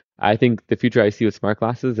do. I think the future I see with smart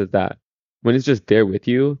glasses is that when it's just there with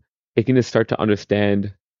you, it can just start to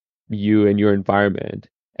understand you and your environment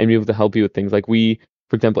and be able to help you with things like we,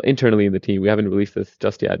 for example, internally in the team, we haven't released this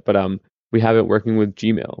just yet, but we have it working with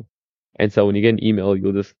Gmail. And so when you get an email,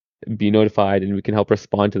 you'll just be notified and we can help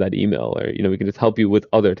respond to that email, or we can just help you with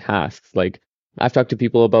other tasks. Like I've talked to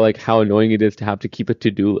people about like how annoying it is to have to keep a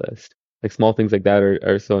to-do list. Like small things like that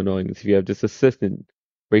are so annoying. So if you have just assistant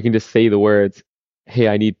where you can just say the words, "Hey,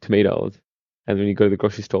 I need tomatoes," and when you go to the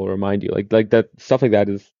grocery store, it'll remind you. Like that stuff like that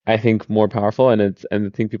is, I think, more powerful, and I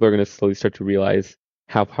think people are going to slowly start to realize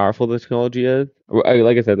how powerful the technology is.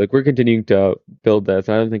 Like I said, like we're continuing to build this.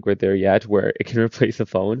 And I don't think we're there yet where it can replace a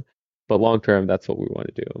phone, but long term, that's what we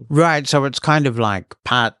want to do. Right. So it's kind of like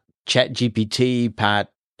part chat GPT, part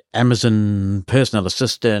Amazon personal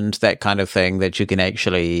assistant, that kind of thing that you can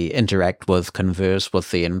actually interact with, converse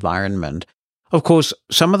with the environment. Of course,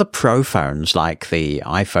 some of the Pro phones, like the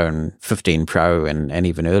iPhone 15 Pro and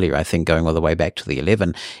even earlier, I think going all the way back to the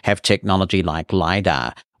 11, have technology like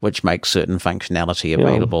LiDAR, which makes certain functionality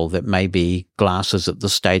available that maybe glasses at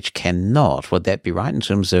this stage cannot. Would that be right in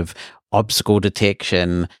terms of obstacle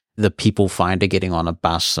detection, the people finder getting on a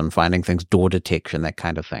bus and finding things, door detection, that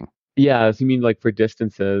kind of thing? Yeah, so you mean like for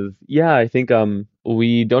distances? Yeah, I think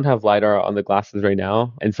we don't have LiDAR on the glasses right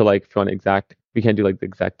now. And so like if you want we can't do like the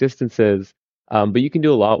exact distances. But you can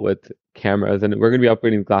do a lot with cameras, and we're going to be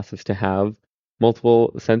upgrading the glasses to have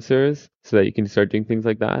multiple sensors so that you can start doing things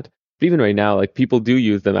like that. But even right now, like people do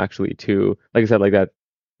use them actually to, like I said, like that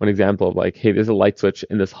one example of like, hey, there's a light switch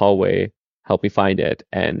in this hallway, help me find it.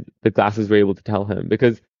 And the glasses were able to tell him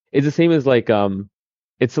because it's the same as like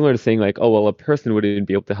it's similar to saying like, oh well, a person wouldn't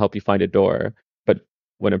be able to help you find a door, but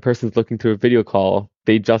when a person's looking through a video call,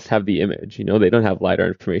 they just have the image, they don't have LiDAR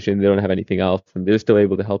information, they don't have anything else, and they're still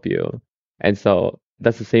able to help you. And so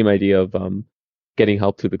that's the same idea of getting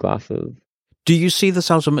help through the glasses. Do you see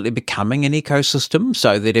this ultimately becoming an ecosystem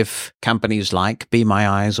so that if companies like Be My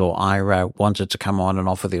Eyes or Ira wanted to come on and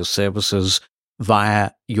offer their services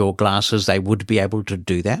via your glasses, they would be able to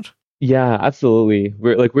do that? Yeah, absolutely.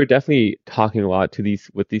 We're definitely talking a lot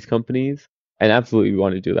with these companies, and absolutely we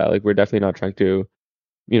want to do that. Like we're definitely not trying to,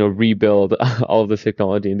 rebuild all of this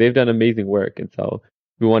technology, and they've done amazing work, and so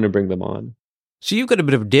we want to bring them on. So you've got a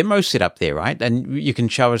bit of a demo set up there, right? And you can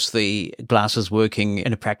show us the glasses working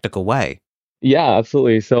in a practical way. Yeah,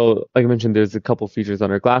 absolutely. So like I mentioned, there's a couple features on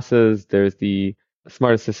our glasses. There's the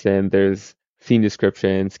Smart Assistant, there's scene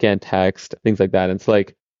description, scan text, things like that. And it's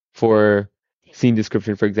like for scene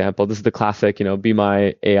description, for example, this is the classic, be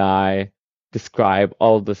my AI, describe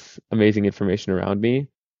all of this amazing information around me.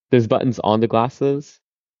 There's buttons on the glasses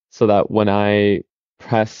so that when I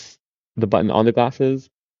press the button on the glasses,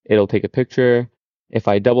 it'll take a picture. If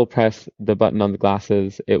I double press the button on the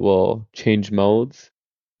glasses, it will change modes.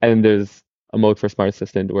 And then there's a mode for Smart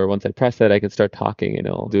Assistant where once I press it, I can start talking and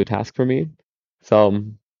it'll do a task for me. So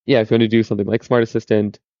yeah, if you want to do something like Smart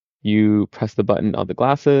Assistant, you press the button on the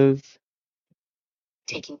glasses.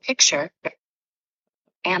 Taking picture,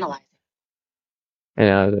 analyze.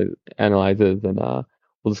 And it analyzes and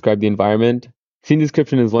will describe the environment. Scene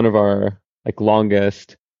description is one of our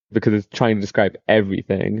longest because it's trying to describe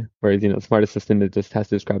everything. Whereas, Smart Assistant, it just has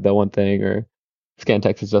to describe that one thing, or scan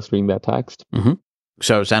text is just reading that text. Mm-hmm.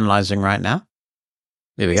 So it's analyzing right now.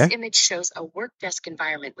 There we go. This image shows a work desk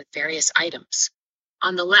environment with various items.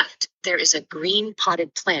 On the left, there is a green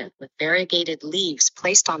potted plant with variegated leaves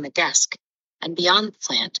placed on the desk, and beyond the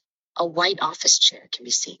plant, a white office chair can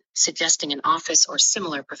be seen, suggesting an office or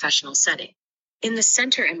similar professional setting. In the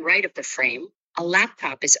center and right of the frame, a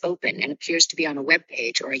laptop is open and appears to be on a web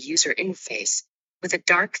page or a user interface with a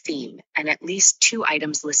dark theme and at least 2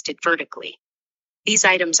 items listed vertically. These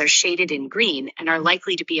items are shaded in green and are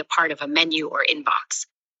likely to be a part of a menu or inbox,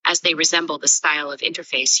 as they resemble the style of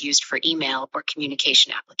interface used for email or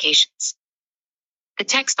communication applications. The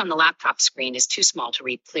text on the laptop screen is too small to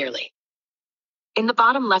read clearly. In the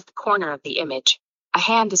bottom left corner of the image, a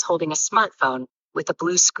hand is holding a smartphone with a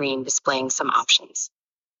blue screen displaying some options.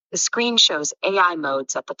 The screen shows AI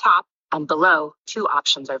modes at the top, and below, 2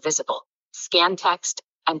 options are visible: scan text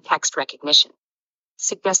and text recognition,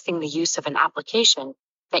 suggesting the use of an application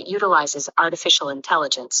that utilizes artificial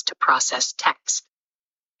intelligence to process text.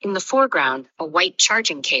 In the foreground, a white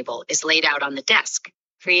charging cable is laid out on the desk,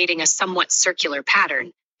 creating a somewhat circular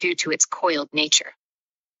pattern due to its coiled nature.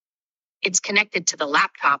 It's connected to the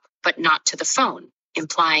laptop, but not to the phone,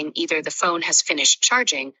 implying either the phone has finished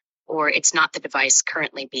charging or it's not the device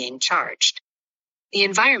currently being charged. The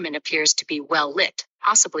environment appears to be well lit,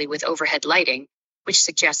 possibly with overhead lighting, which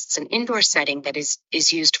suggests an indoor setting that is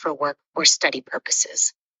used for work or study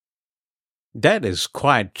purposes. That is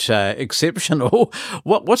quite exceptional.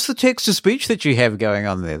 What's the text-to-speech that you have going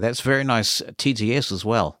on there? That's very nice TTS as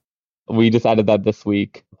well. We just added that this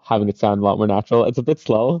week, having it sound a lot more natural. It's a bit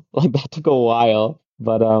slow, that took a while,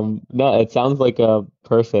 but no, it sounds like a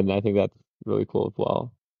person. I think that's really cool as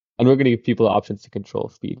well. And we're going to give people options to control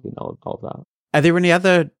speed and all of that. Are there any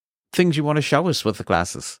other things you want to show us with the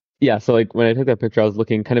glasses? Yeah, so when I took that picture, I was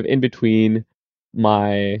looking kind of in between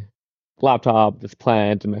my laptop, this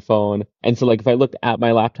plant, and my phone. And so if I looked at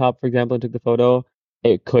my laptop, for example, and took the photo,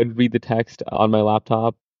 it could read the text on my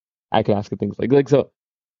laptop. I could ask it things so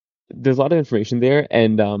there's a lot of information there,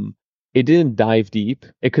 and it didn't dive deep.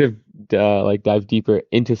 It could have like dived deeper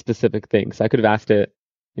into specific things. I could have asked it,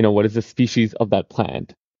 what is the species of that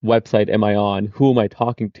plant? Website am I on? Who am I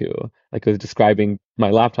talking to? Like it was describing my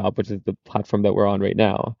laptop, which is the platform that we're on right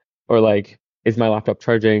now. Or like, is my laptop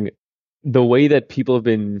charging? The way that people have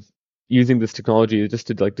been using this technology is just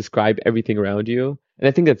to like describe everything around you. And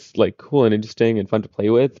I think that's like cool and interesting and fun to play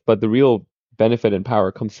with. But the real benefit and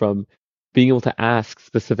power comes from being able to ask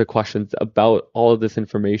specific questions about all of this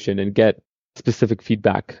information and get specific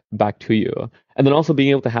feedback back to you. And then also being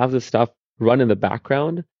able to have this stuff run in the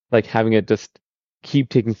background, like having it just keep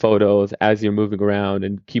taking photos as you're moving around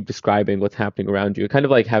and keep describing what's happening around you. Kind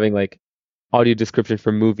of like having like audio description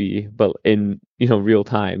for movie, but in real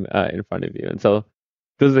time in front of you. And so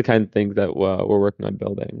those are the kind of things that we're working on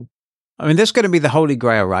building. I mean, that's going to be the holy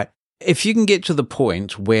grail, right? If you can get to the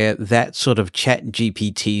point where that sort of chat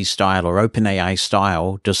GPT style or OpenAI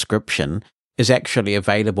style description is actually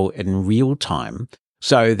available in real time,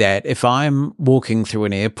 so that if I'm walking through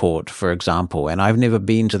an airport, for example, and I've never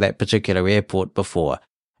been to that particular airport before,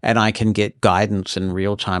 and I can get guidance in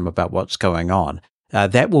real time about what's going on,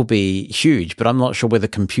 that will be huge, but I'm not sure whether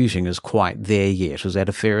computing is quite there yet. Is that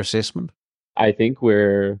a fair assessment? I think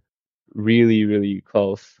we're really, really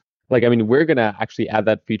close. Like, I mean, we're going to actually add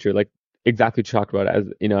that feature, like exactly what you talked about, as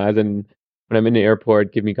in when I'm in the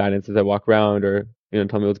airport, give me guidance as I walk around, or,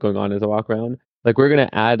 tell me what's going on as I walk around. Like, we're going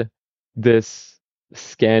to add this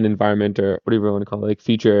scan environment, or whatever you want to call it, like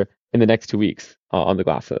feature in the next 2 weeks on the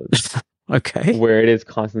glasses. Okay. Where it is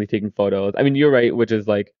constantly taking photos. I mean, you're right, which is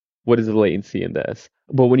like, what is the latency in this?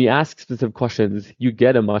 But when you ask specific questions, you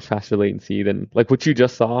get a much faster latency than like what you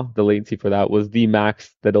just saw. The latency for that was the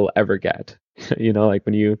max that it'll ever get. Like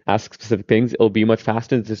when you ask specific things, it'll be much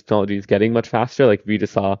faster. This technology is getting much faster. Like we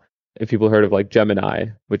just saw, if people heard of like Gemini,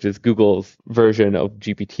 which is Google's version of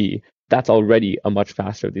GPT, that's already a much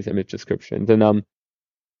faster of these image descriptions. And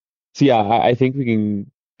so yeah, I think we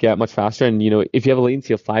can get much faster. And if you have a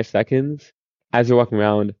latency of 5 seconds as you're walking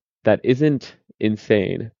around, that isn't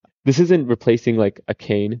insane. This isn't replacing like a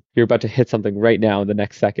cane. You're about to hit something right now in the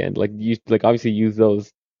next second. Like you obviously use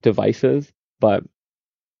those devices, but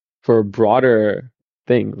for broader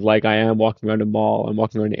things, like I am walking around a mall, I'm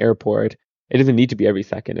walking around an airport, it doesn't need to be every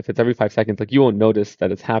second. If it's every 5 seconds, like you won't notice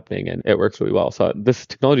that it's happening, and it works really well. So this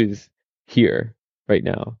technology is here right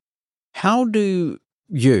now. How do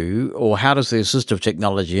how does the assistive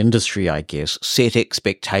technology industry, I guess, set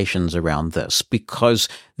expectations around this? Because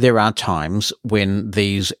there are times when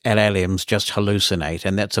these LLMs just hallucinate,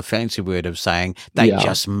 and that's a fancy way of saying they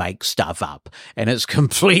just make stuff up, and it's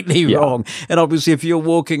completely wrong. And obviously, if you're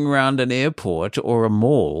walking around an airport or a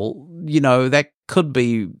mall, that could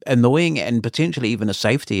be annoying and potentially even a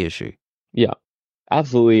safety issue. Yeah,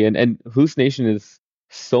 absolutely. And hallucination is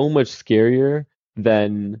so much scarier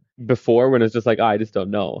than before, when it's just like, I just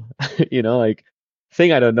don't know. Like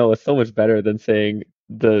saying I don't know is so much better than saying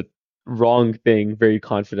the wrong thing very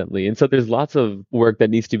confidently. And so there's lots of work that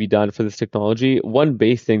needs to be done for this technology. One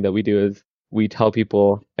base thing that we do is we tell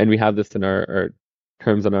people, and we have this in our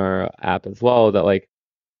terms on our app as well, that like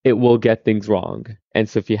it will get things wrong. And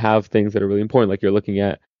so if you have things that are really important, like you're looking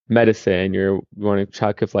at medicine, you want to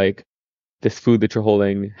check if like this food that you're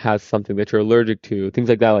holding has something that you're allergic to, things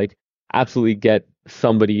like that, like absolutely get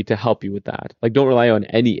somebody to help you with that. Like don't rely on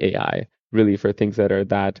any AI really for things that are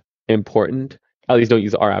that important. At least don't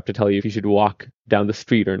use our app to tell you if you should walk down the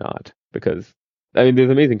street or not, because I mean there's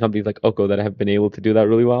amazing companies like Oko that have been able to do that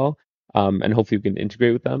really well, and hopefully we can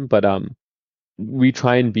integrate with them. But we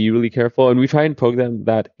try and be really careful, and we try and program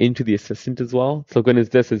that into the assistant as well. So when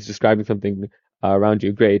this is describing something around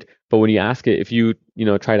you, great. But when you ask it, if you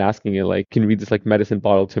tried asking it like, can you read this like medicine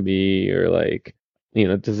bottle to me, or like,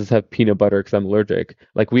 does this have peanut butter because I'm allergic?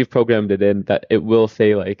 Like we've programmed it in that it will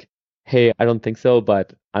say like, hey, I don't think so,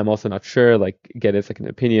 but I'm also not sure. Like get a second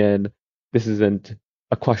opinion. This isn't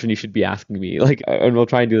a question you should be asking me. Like, and we'll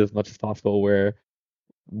try and do this as much as possible, where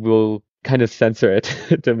we'll kind of censor it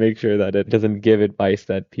to make sure that it doesn't give advice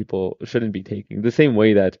that people shouldn't be taking. The same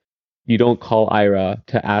way that you don't call Ira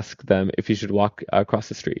to ask them if you should walk across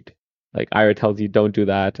the street. Like Ira tells you don't do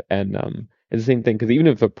that, and it's the same thing, because even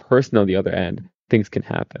if a person on the other end, things can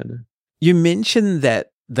happen. You mentioned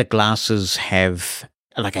that the glasses have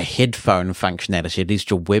like a headphone functionality, at least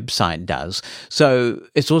your website does. So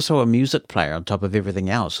it's also a music player on top of everything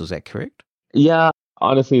else. Is that correct? Yeah,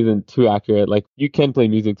 honestly isn't too accurate. Like you can play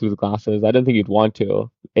music through the glasses. I don't think you'd want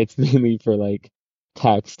to. It's mainly for like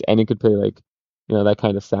text, and it could play like, that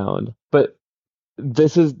kind of sound. But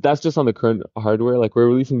that's just on the current hardware. Like we're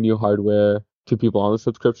releasing new hardware to people on the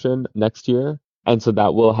subscription next year. And so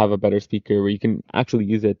that will have a better speaker where you can actually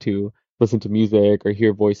use it to listen to music or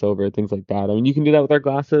hear voiceover, things like that. I mean, you can do that with our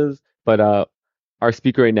glasses, but our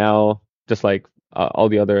speaker right now, just like all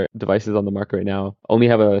the other devices on the market right now, only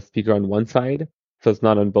have a speaker on one side, so it's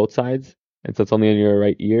not on both sides. And so it's only in your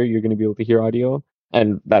right ear you're going to be able to hear audio,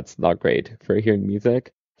 and that's not great for hearing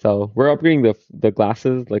music. So we're upgrading the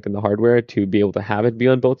glasses, like in the hardware, to be able to have it be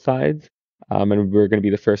on both sides. And we're going to be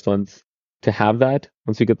the first ones to have that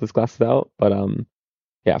once we get those glasses out. But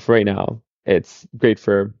yeah, for right now, it's great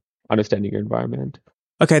for understanding your environment.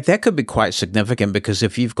 Okay, that could be quite significant because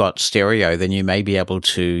if you've got stereo, then you may be able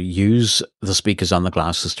to use the speakers on the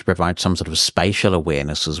glasses to provide some sort of spatial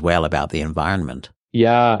awareness as well about the environment.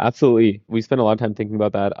 Yeah, absolutely. We spent a lot of time thinking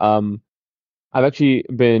about that. I've actually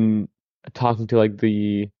been talking to like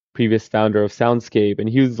the previous founder of Soundscape, and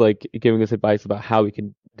he was like giving us advice about how we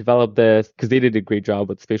can develop this because they did a great job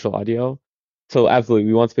with spatial audio. So absolutely,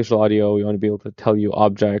 we want spatial audio. We want to be able to tell you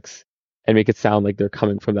objects and make it sound like they're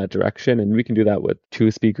coming from that direction. And we can do that with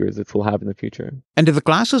two speakers, which we'll have in the future. And do the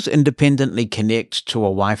glasses independently connect to a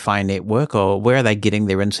Wi-Fi network, or where are they getting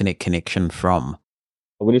their internet connection from?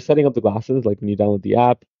 When you're setting up the glasses, like when you download the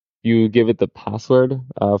app, you give it the password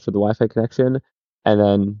for the Wi-Fi connection, and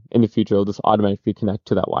then in the future, it'll just automatically connect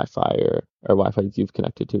to that Wi-Fi or Wi-Fi you've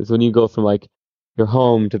connected to. So when you go from like your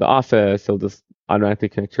home to the office, it'll just automatically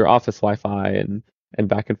connect to your office Wi-Fi and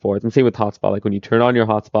back and forth. And same with hotspot. Like when you turn on your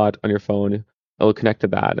hotspot on your phone, it'll connect to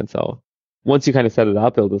that. And so once you kind of set it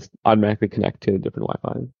up, it'll just automatically connect to different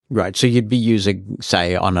Wi-Fi. Right. So you'd be using,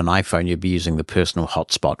 say, on an iPhone, you'd be using the personal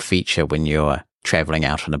hotspot feature when you're traveling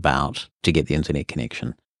out and about to get the internet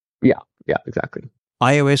connection. Yeah, exactly.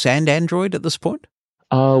 iOS and Android at this point?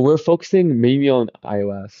 We're focusing mainly on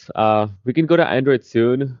iOS. We can go to Android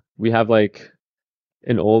soon. We have like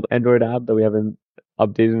an old Android app that we haven't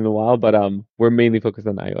updated in a while, but we're mainly focused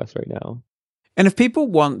on iOS right now. And if people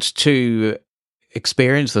want to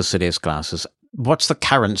experience the Seleste glasses, what's the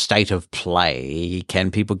current state of play?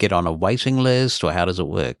 Can people get on a waiting list, or how does it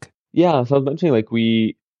work? Yeah, so I was mentioning like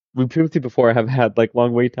we previously before have had like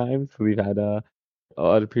long wait times. We've had a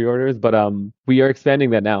lot of pre-orders, but we are expanding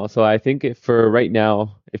that now. So I think for right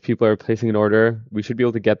now, if people are placing an order, we should be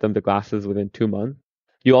able to get them the glasses within 2 months.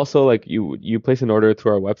 You also like you place an order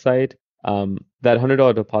through our website. That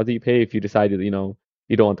 $100 deposit you pay, if you decide that, you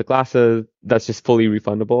don't want the glasses, that's just fully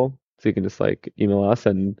refundable. So you can just like email us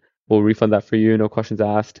and we'll refund that for you, no questions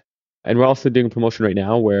asked. And we're also doing a promotion right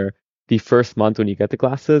now where the first month when you get the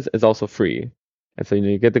glasses is also free. And so,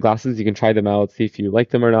 you get the glasses, you can try them out, see if you like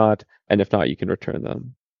them or not. And if not, you can return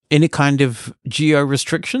them. Any kind of geo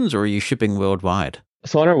restrictions, or are you shipping worldwide?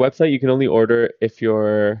 So on our website, you can only order if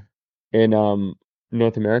you're in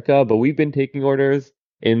North America, but we've been taking orders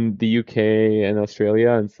in the UK and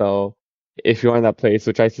Australia. And so if you're in that place,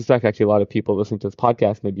 which I suspect actually a lot of people listening to this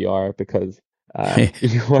podcast maybe are because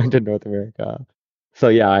you aren't in North America. So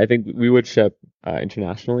yeah, I think we would ship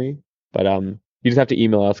internationally, but you just have to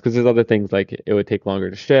email us because there's other things like it would take longer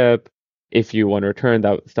to ship. If you want to return,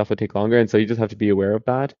 that stuff would take longer. And so you just have to be aware of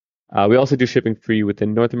that. We also do shipping free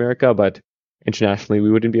within North America, but internationally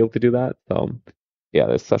we wouldn't be able to do that. So yeah,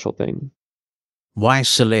 there's special things. Why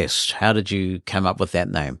Seleste? How did you come up with that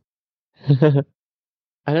name?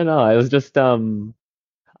 I don't know. It was just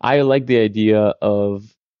I like the idea of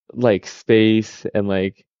like space and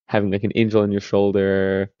like having like an angel on your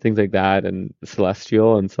shoulder, things like that, and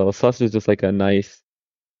celestial. And so Celestial is just like a nice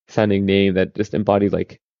sounding name that just embodies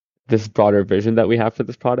like this broader vision that we have for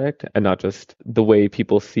this product, and not just the way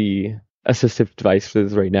people see assistive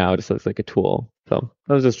devices right now, just as like a tool. So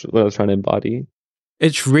that was just what I was trying to embody.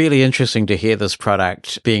 It's really interesting to hear this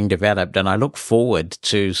product being developed, and I look forward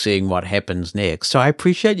to seeing what happens next. So I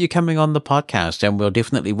appreciate you coming on the podcast, and we'll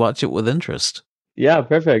definitely watch it with interest. Yeah,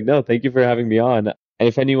 perfect. No, thank you for having me on. And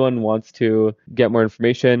if anyone wants to get more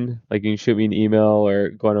information, like you can shoot me an email or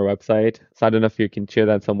go on our website. So I don't know if you can share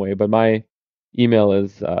that in some way, but my email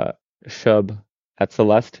is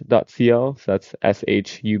shubh@seleste.co. So that's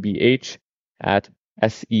SHUBH at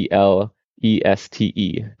SELESTE.co.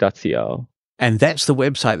 And that's the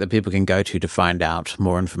website that people can go to find out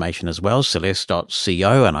more information as well,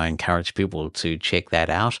 seleste.co, and I encourage people to check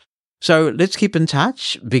that out. So let's keep in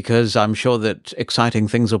touch, because I'm sure that exciting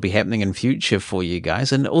things will be happening in future for you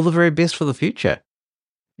guys, and all the very best for the future.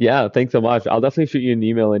 Yeah, thanks so much. I'll definitely shoot you an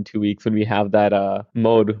email in 2 weeks when we have that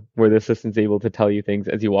mode where the assistant's able to tell you things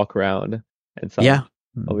as you walk around. And so yeah,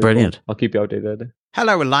 brilliant. Cool. I'll keep you updated.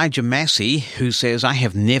 Hello, Elijah Massey, who says, I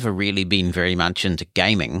have never really been very much into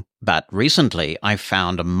gaming, but recently I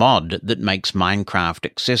found a mod that makes Minecraft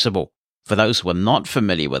accessible. For those who are not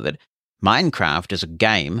familiar with it, Minecraft is a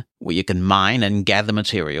game where you can mine and gather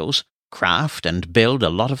materials, craft and build a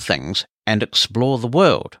lot of things and explore the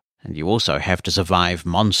world. And you also have to survive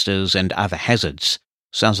monsters and other hazards.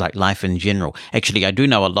 Sounds like life in general. Actually, I do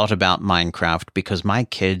know a lot about Minecraft because my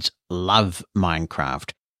kids love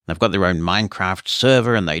Minecraft. They've got their own Minecraft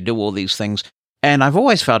server and they do all these things. And I've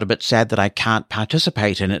always felt a bit sad that I can't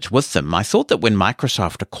participate in it with them. I thought that when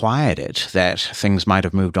Microsoft acquired it, that things might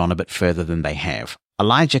have moved on a bit further than they have.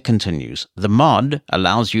 Elijah continues, the mod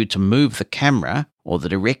allows you to move the camera or the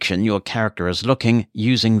direction your character is looking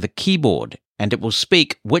using the keyboard, and it will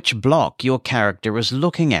speak which block your character is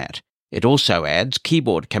looking at. It also adds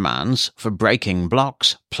keyboard commands for breaking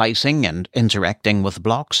blocks, placing and interacting with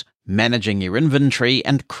blocks, managing your inventory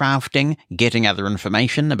and crafting, getting other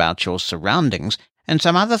information about your surroundings, and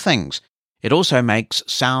some other things. It also makes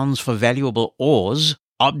sounds for valuable ores,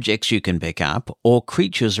 objects you can pick up, or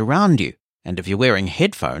creatures around you. And if you're wearing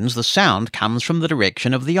headphones, the sound comes from the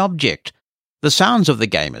direction of the object. The sounds of the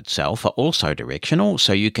game itself are also directional,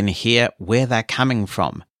 so you can hear where they're coming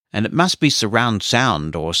from. And it must be surround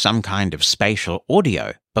sound or some kind of spatial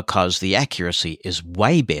audio, because the accuracy is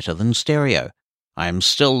way better than stereo. I am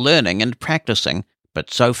still learning and practicing,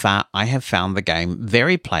 but so far I have found the game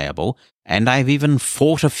very playable, and I've even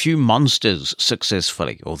fought a few monsters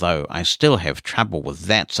successfully, although I still have trouble with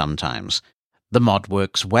that sometimes. The mod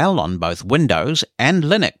works well on both Windows and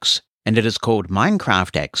Linux, and it is called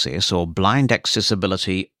Minecraft Access or Blind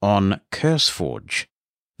Accessibility on CurseForge.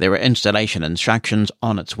 There are installation instructions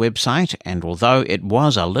on its website, and although it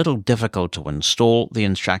was a little difficult to install, the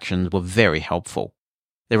instructions were very helpful.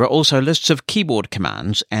 There are also lists of keyboard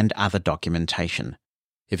commands and other documentation.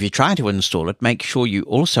 If you try to install it, make sure you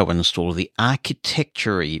also install the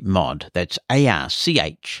Architectury mod, that's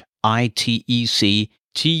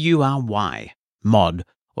ARCHITECTURY mod,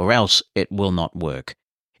 or else it will not work.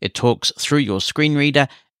 It talks through your screen reader,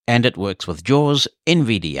 and it works with JAWS,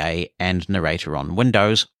 NVDA, and Narrator on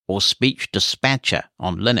Windows, or Speech Dispatcher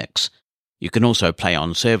on Linux. You can also play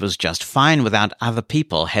on servers just fine without other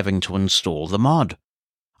people having to install the mod.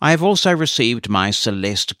 I have also received my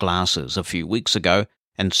Seleste glasses a few weeks ago,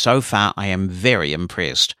 and so far I am very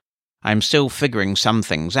impressed. I am still figuring some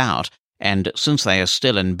things out, and since they are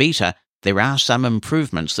still in beta, there are some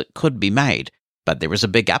improvements that could be made, but there is a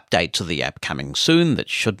big update to the app coming soon that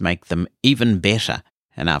should make them even better.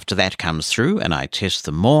 And after that comes through and I test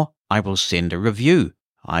them more, I will send a review.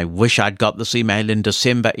 I wish I'd got this email in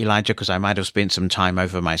December, Elijah, because I might have spent some time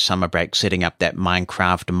over my summer break setting up that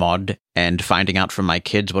Minecraft mod and finding out from my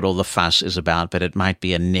kids what all the fuss is about, but it might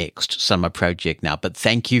be a next summer project now. But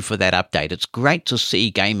thank you for that update. It's great to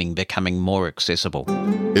see gaming becoming more accessible.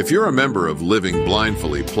 If you're a member of Living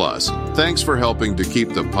Blindfully Plus, thanks for helping to keep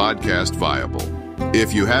the podcast viable.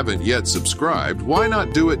 If you haven't yet subscribed, why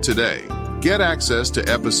not do it today? Get access to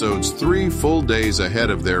episodes 3 full days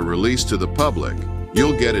ahead of their release to the public.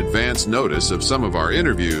 You'll get advance notice of some of our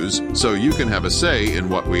interviews so you can have a say in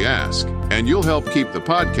what we ask. And you'll help keep the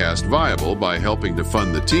podcast viable by helping to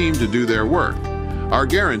fund the team to do their work. Our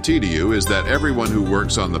guarantee to you is that everyone who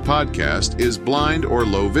works on the podcast is blind or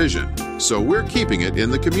low vision, so we're keeping it in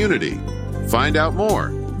the community. Find out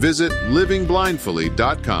more. Visit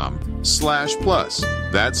livingblindfully.com/plus.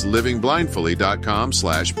 That's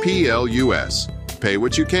livingblindfully.com/PLUS. Pay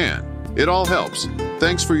what you can. It all helps.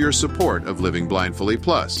 Thanks for your support of Living Blindfully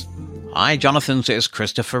Plus. Hi, Jonathan, says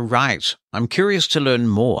Christopher Wright. I'm curious to learn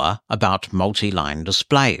more about multi-line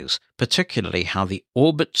displays, particularly how the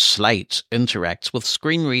Orbit Slate interacts with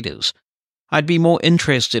screen readers. I'd be more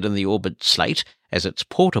interested in the Orbit Slate as it's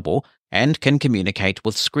portable and can communicate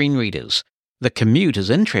with screen readers. The Commute is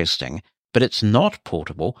interesting, but it's not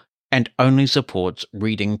portable and only supports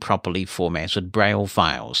reading properly formatted Braille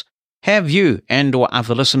files. Have you and or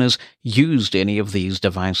other listeners used any of these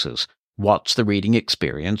devices? What's the reading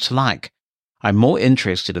experience like? I'm more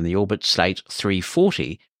interested in the Orbit Slate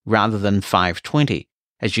 340 rather than 520,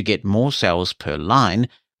 as you get more cells per line,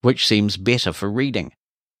 which seems better for reading.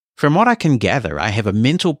 From what I can gather, I have a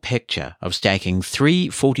mental picture of stacking 3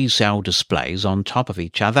 40-cell displays on top of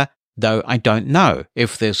each other, though I don't know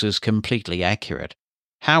if this is completely accurate.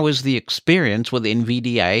 How is the experience with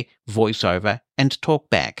NVDA, VoiceOver, and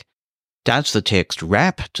TalkBack? Does the text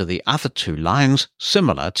wrap to the other 2 lines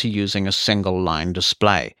similar to using a single-line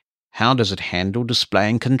display? How does it handle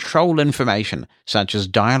displaying control information, such as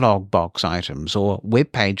dialog box items or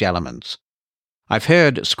web page elements? I've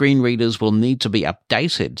heard screen readers will need to be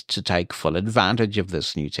updated to take full advantage of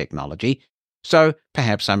this new technology, so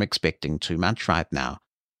perhaps I'm expecting too much right now.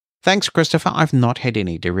 Thanks, Christopher. I've not had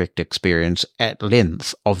any direct experience at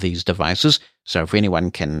length of these devices, so if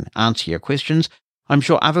anyone can answer your questions, I'm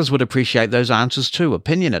sure others would appreciate those answers too.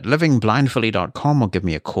 Opinion at livingblindfully.com or give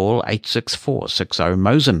me a call,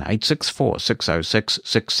 864-60-MOSEN,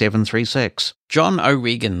 864-606-6736. John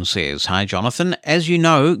O'Regan says, Hi Jonathan, as you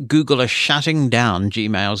know, Google are shutting down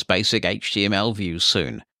Gmail's basic HTML views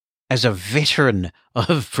soon. As a veteran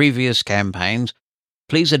of previous campaigns,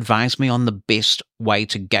 please advise me on the best way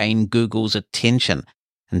to gain Google's attention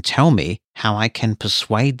and tell me how I can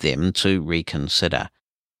persuade them to reconsider.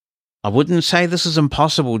 I wouldn't say this is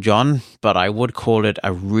impossible, John, but I would call it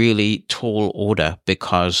a really tall order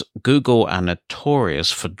because Google are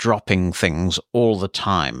notorious for dropping things all the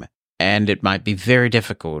time, and it might be very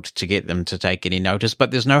difficult to get them to take any notice, but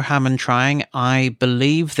there's no harm in trying. I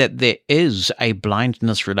believe that there is a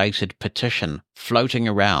blindness-related petition floating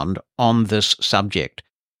around on this subject.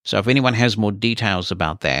 So if anyone has more details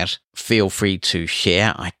about that, feel free to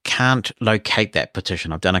share. I can't locate that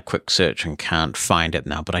petition. I've done a quick search and can't find it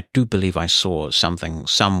now, but I do believe I saw something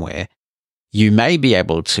somewhere. You may be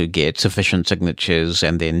able to get sufficient signatures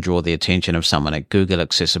and then draw the attention of someone at Google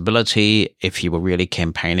Accessibility. If you were really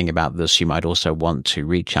campaigning about this, you might also want to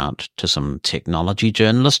reach out to some technology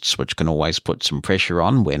journalists, which can always put some pressure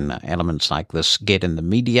on when elements like this get in the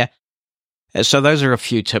media. So those are a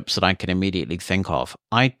few tips that I can immediately think of.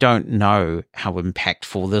 I don't know how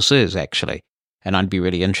impactful this is, actually, and I'd be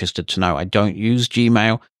really interested to know. I don't use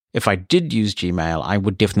Gmail. If I did use Gmail, I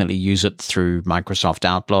would definitely use it through Microsoft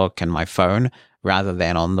Outlook and my phone rather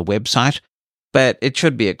than on the website. But it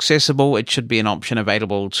should be accessible. It should be an option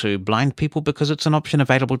available to blind people because it's an option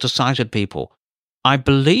available to sighted people. I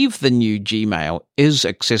believe the new Gmail is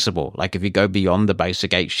accessible, like if you go beyond the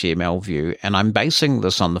basic HTML view, and I'm basing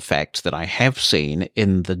this on the fact that I have seen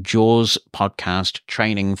in the JAWS podcast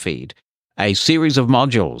training feed a series of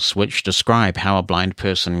modules which describe how a blind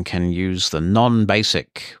person can use the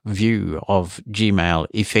non-basic view of Gmail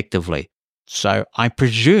effectively. So I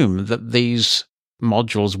presume that these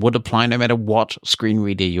modules would apply no matter what screen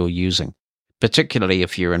reader you're using, particularly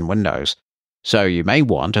if you're in Windows. So you may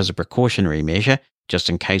want, as a precautionary measure, just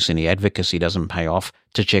in case any advocacy doesn't pay off,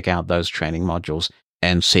 to check out those training modules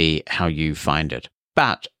and see how you find it.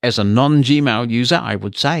 But as a non-Gmail user, I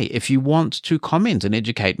would say, if you want to comment and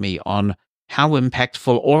educate me on how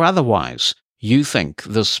impactful or otherwise you think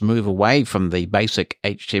this move away from the basic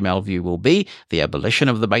HTML view will be, the abolition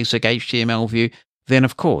of the basic HTML view, then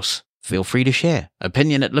of course, feel free to share.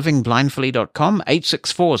 Opinion at livingblindfully.com,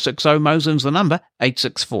 864-60-MOSEN's the number,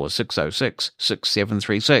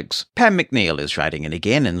 864-606-6736. Pam McNeil is writing in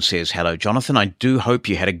again and says, Hello, Jonathan. I do hope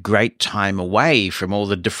you had a great time away from all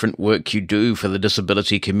the different work you do for the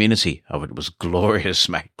disability community. Oh, it was glorious,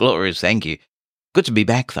 mate. Glorious, thank you. Good to be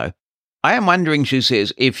back, though. I am wondering, she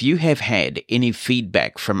says, if you have had any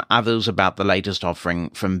feedback from others about the latest offering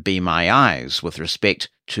from Be My Eyes with respect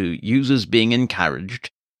to users being encouraged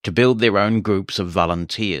to build their own groups of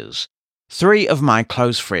volunteers. 3 of my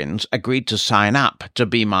close friends agreed to sign up to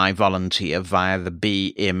be my volunteer via the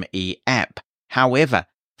BME app. However,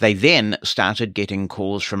 they then started getting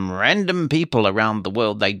calls from random people around the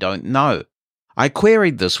world they don't know. I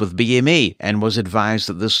queried this with BME and was advised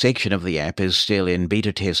that this section of the app is still in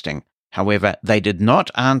beta testing. However, they did not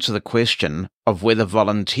answer the question of whether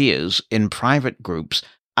volunteers in private groups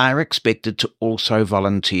are expected to also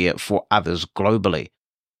volunteer for others globally.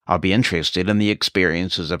 I'll be interested in the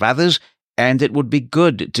experiences of others, and it would be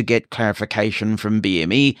good to get clarification from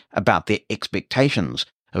BME about their expectations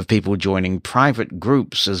of people joining private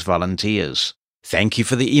groups as volunteers. Thank you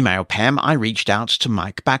for the email, Pam. I reached out to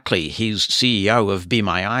Mike Buckley. He's CEO of Be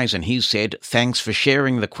My Eyes, and he said, thanks for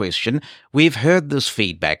sharing the question. We've heard this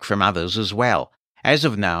feedback from others as well. As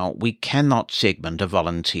of now, we cannot segment a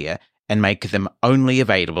volunteer and make them only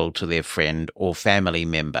available to their friend or family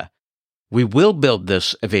member. We will build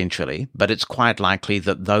this eventually, but it's quite likely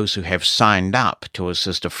that those who have signed up to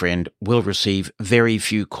assist a friend will receive very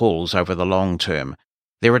few calls over the long term.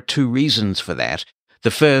 There are 2 reasons for that.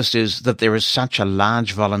 The first is that there is such a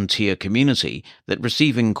large volunteer community that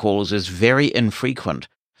receiving calls is very infrequent.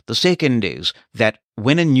 The second is that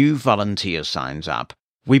when a new volunteer signs up,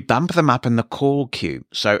 we bump them up in the call queue,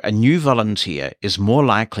 so a new volunteer is more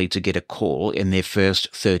likely to get a call in their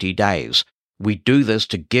first 30 days. We do this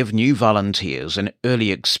to give new volunteers an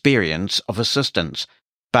early experience of assistance,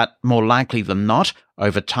 but more likely than not,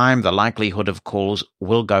 over time the likelihood of calls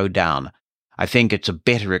will go down. I think it's a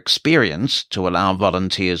better experience to allow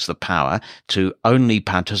volunteers the power to only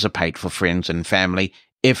participate for friends and family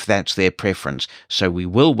if that's their preference, so we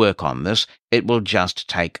will work on this. It will just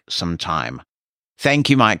take some time.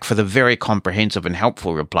 Thank you, Mike, for the very comprehensive and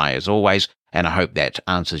helpful reply as always, and I hope that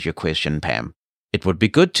answers your question, Pam. It would be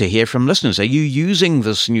good to hear from listeners. Are you using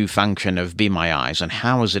this new function of Be My Eyes, and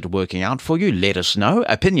how is it working out for you? Let us know.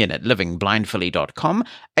 opinion@livingblindfully.com.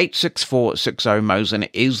 86460-MOSEN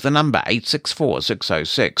is the number,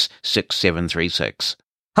 864-606-6736.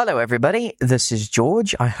 Hello, everybody. This is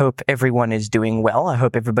George. I hope everyone is doing well. I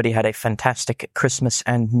hope everybody had a fantastic Christmas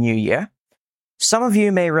and New Year. Some of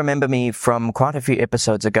you may remember me from quite a few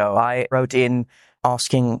episodes ago. I wrote in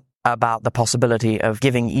asking about the possibility of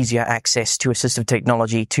giving easier access to assistive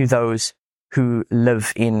technology to those who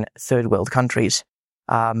live in third world countries.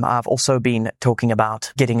 I've also been talking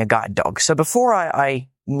about getting a guide dog. So before I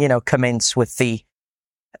commence with the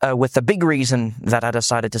big reason that I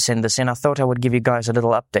decided to send this in, I thought I would give you guys a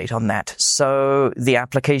little update on that. So the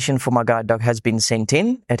application for my guide dog has been sent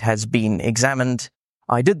in. It has been examined.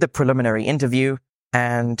 I did the preliminary interview,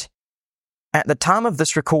 and at the time of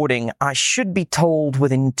this recording, I should be told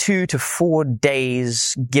within 2 to 4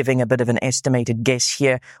 days, giving a bit of an estimated guess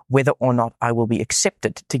here, whether or not I will be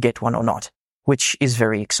accepted to get one or not, which is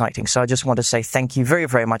very exciting. So I just want to say thank you very,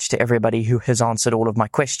 very much to everybody who has answered all of my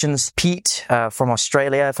questions. Pete from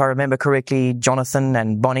Australia, if I remember correctly, Jonathan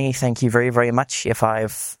and Bonnie, thank you very, very much. If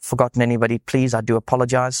I've forgotten anybody, please, I do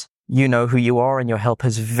apologize. You know who you are, and your help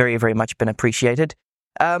has very, very much been appreciated.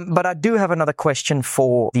 But I do have another question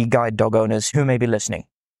for the guide dog owners who may be listening.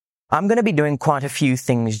 I'm going to be doing quite a few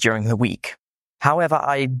things during the week. However,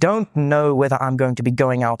 I don't know whether I'm going to be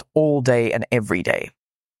going out all day and every day.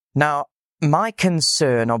 Now, my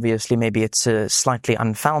concern, obviously, maybe it's a slightly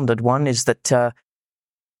unfounded one, is that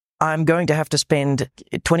I'm going to have to spend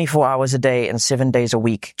 24 hours a day and 7 days a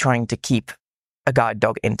week trying to keep a guide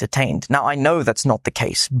dog entertained. Now, I know that's not the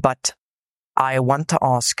case, but I want to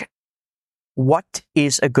ask, what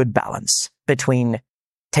is a good balance between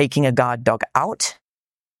taking a guide dog out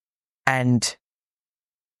and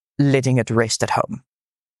letting it rest at home?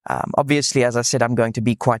 Obviously, as I said, I'm going to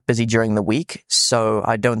be quite busy during the week, so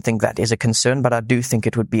I don't think that is a concern, but I do think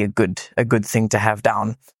it would be a good thing to have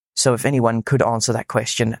down. So if anyone could answer that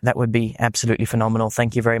question, that would be absolutely phenomenal.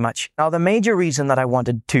 Thank you very much. Now, the major reason that I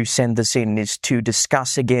wanted to send this in is to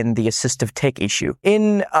discuss again the assistive tech issue.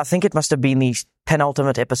 I think it must have been the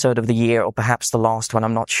penultimate episode of the year, or perhaps the last one,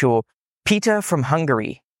 I'm not sure. Peter from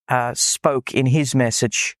Hungary spoke in his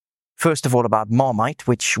message, first of all, about Marmite,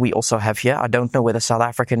 which we also have here. I don't know whether South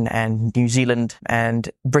African and New Zealand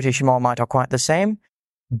and British Marmite are quite the same.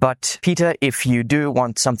 But Peter, if you do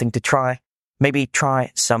want something to try, maybe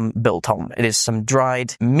try some biltong. It is some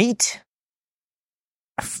dried meat.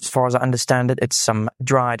 As far as I understand it, it's some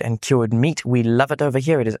dried and cured meat. We love it over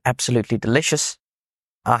here. It is absolutely delicious.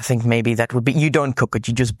 I think maybe that would be, you don't cook it.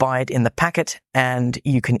 You just buy it in the packet and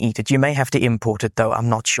you can eat it. You may have to import it though. I'm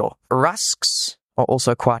not sure. Rusks are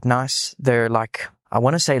also quite nice. They're like, I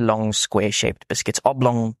want to say long square-shaped biscuits,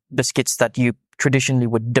 oblong biscuits that you traditionally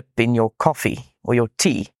would dip in your coffee or your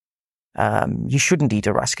tea. You shouldn't eat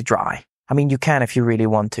a rusk dry. I mean, you can if you really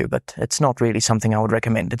want to, but it's not really something I would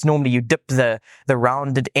recommend. It's normally you dip the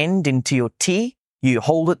rounded end into your tea. You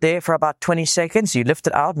hold it there for about 20 seconds. You lift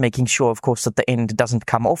it out, making sure, of course, that the end doesn't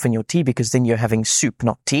come off in your tea, because then you're having soup,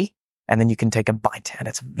 not tea. And then you can take a bite, and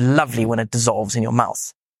it's lovely when it dissolves in your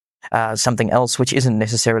mouth. Something else which isn't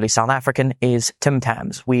necessarily South African is Tim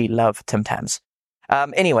Tams. We love Tim Tams.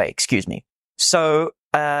 Anyway, excuse me. So,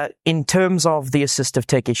 in terms of the assistive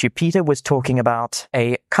tech issue, Peter was talking about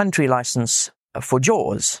a country license for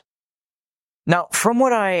JAWS. Now, from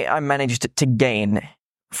what I managed to gain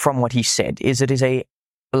from what he said, is it is a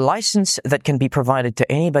license that can be provided to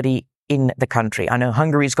anybody in the country. I know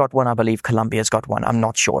Hungary's got one. I believe Colombia's got one. I'm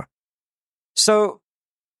not sure. So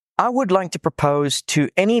I would like to propose to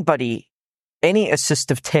anybody, any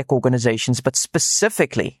assistive tech organizations, but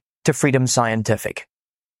specifically to Freedom Scientific,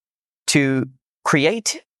 to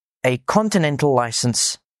create a continental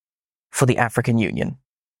license for the African Union.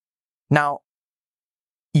 Now,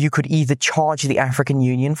 you could either charge the African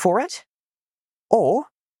Union for it, or,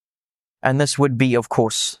 and this would be, of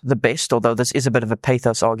course, the best, although this is a bit of a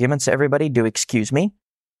pathos argument, so everybody do excuse me,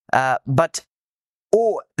 or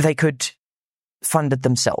they could fund it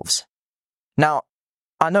themselves. Now,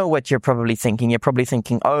 I know what you're probably thinking. You're probably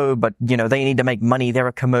thinking, oh, but, they need to make money. They're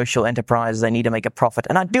a commercial enterprise. They need to make a profit.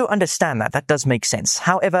 And I do understand that. That does make sense.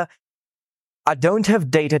 However, I don't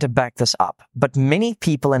have data to back this up, but many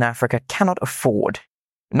people in Africa cannot afford,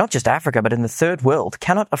 not just Africa, but in the third world,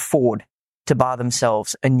 cannot afford to buy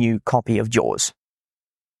themselves a new copy of JAWS.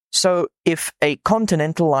 So if a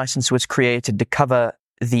continental license was created to cover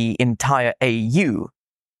the entire AU,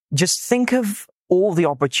 just think of all the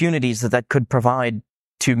opportunities that could provide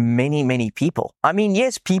to many, many people. I mean,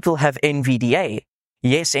 yes, people have NVDA.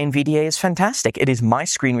 Yes, NVDA is fantastic. It is my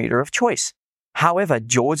screen reader of choice. However,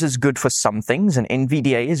 JAWS is good for some things and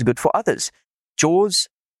NVDA is good for others. JAWS,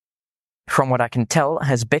 from what I can tell,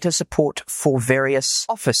 has better support for various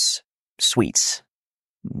Office suites,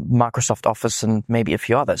 Microsoft Office and maybe a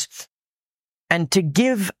few others. And to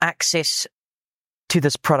give access to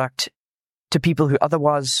this product to people who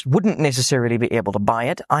otherwise wouldn't necessarily be able to buy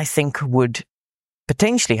it, I think would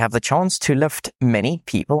potentially have the chance to lift many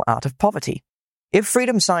people out of poverty. If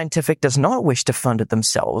Freedom Scientific does not wish to fund it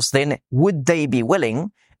themselves, then would they be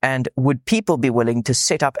willing, and would people be willing to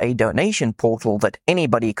set up a donation portal that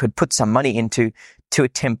anybody could put some money into to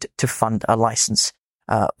attempt to fund a license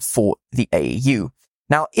for the AU?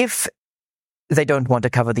 Now, if they don't want to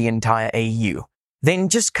cover the entire AU, then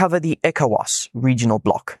just cover the ECOWAS regional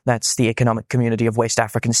bloc. That's the Economic Community of West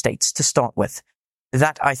African States to start with.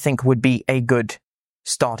 That, I think, would be a good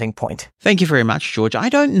starting point. Thank you very much, George. I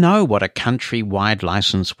don't know what a country-wide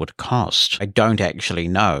license would cost. I don't actually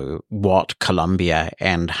know what Colombia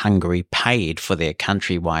and Hungary paid for their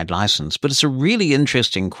country-wide license, but it's a really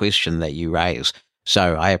interesting question that you raise.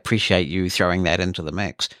 So I appreciate you throwing that into the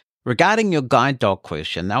mix. Regarding your guide dog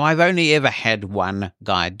question, now I've only ever had one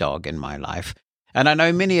guide dog in my life, and I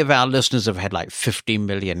know many of our listeners have had like 50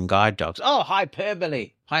 million guide dogs. Oh,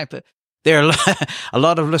 hyperbole. There are a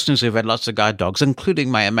lot of listeners who've had lots of guide dogs,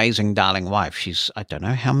 including my amazing darling wife. I don't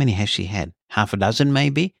know, how many has she had? Half a dozen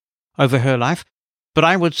maybe over her life? But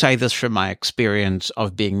I would say this from my experience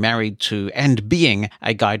of being married to and being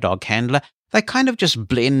a guide dog handler, they kind of just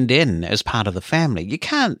blend in as part of the family. You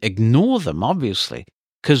can't ignore them, obviously,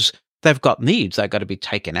 because they've got needs. They've got to be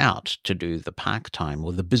taken out to do the park time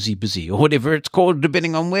or the busy or whatever it's called,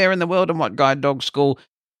 depending on where in the world and what guide dog school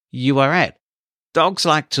you are at. Dogs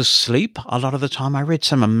like to sleep a lot of the time. I read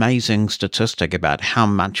some amazing statistic about how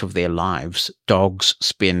much of their lives dogs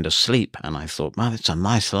spend asleep, and I thought, wow, that's a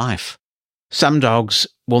nice life. Some dogs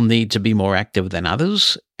will need to be more active than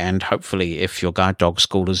others, and hopefully if your guide dog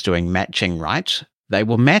school is doing matching right, they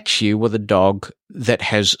will match you with a dog that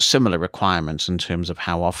has similar requirements in terms of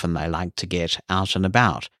how often they like to get out and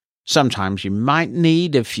about. Sometimes you might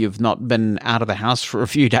need, if you've not been out of the house for a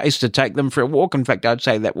few days, to take them for a walk. In fact, I'd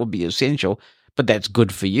say that would be essential. But that's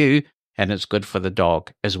good for you, and it's good for the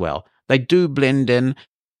dog as well. They do blend in.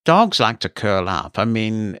 Dogs like to curl up. I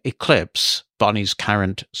mean, Eclipse, Bonnie's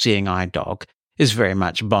current seeing eye dog, is very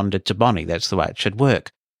much bonded to Bonnie. That's the way it should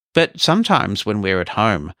work. But sometimes when we're at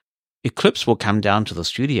home, Eclipse will come down to the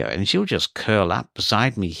studio and she'll just curl up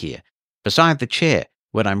beside me here, beside the chair,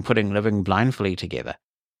 when I'm putting Living Blindfully together.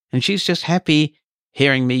 And she's just happy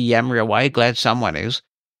hearing me yammer away, glad someone is.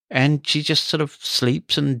 And she just sort of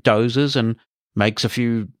sleeps and dozes and makes a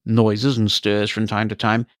few noises and stirs from time to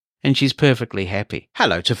time, and she's perfectly happy.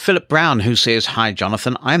 Hello to Philip Brown, who says, "Hi,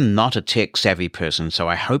 Jonathan. I'm not a tech-savvy person, so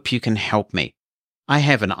I hope you can help me. I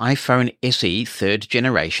have an iPhone SE 3rd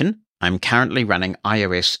generation. I'm currently running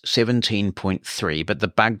iOS 17.3, but the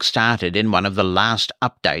bug started in one of the last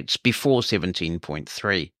updates before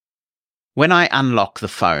 17.3. When I unlock the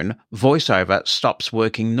phone, VoiceOver stops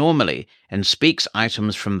working normally and speaks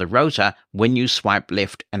items from the rotor when you swipe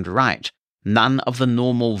left and right. None of the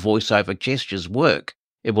normal VoiceOver gestures work.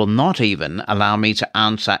 It will not even allow me to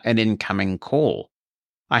answer an incoming call.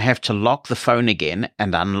 I have to lock the phone again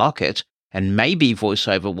and unlock it, and maybe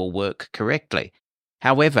VoiceOver will work correctly.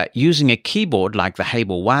 However, using a keyboard like the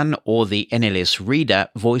Hable One or the NLS Reader,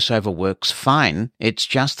 VoiceOver works fine. It's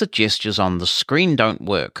just the gestures on the screen don't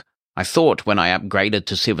work. I thought when I upgraded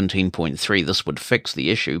to 17.3 this would fix the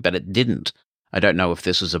issue, but it didn't. I don't know if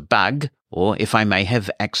this is a bug or if I may have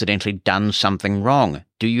accidentally done something wrong.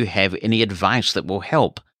 Do you have any advice that will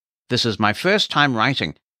help? This is my first time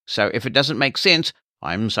writing, so if it doesn't make sense,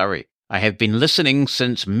 I'm sorry. I have been listening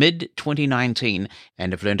since mid-2019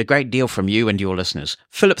 and have learned a great deal from you and your listeners.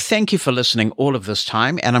 Philip, thank you for listening all of this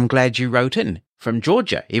time, and I'm glad you wrote in from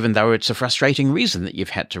Georgia, even though it's a frustrating reason that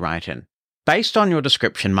you've had to write in. Based on your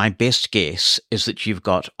description, my best guess is that you've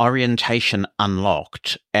got orientation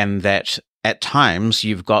unlocked and that at times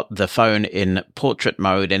you've got the phone in portrait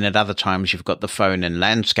mode and at other times you've got the phone in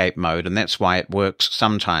landscape mode, and that's why it works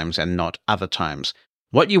sometimes and not other times.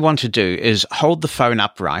 What you want to do is hold the phone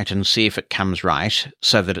upright and see if it comes right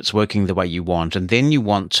so that it's working the way you want, and then you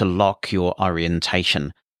want to lock your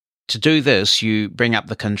orientation. To do this, you bring up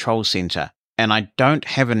the control center, and I don't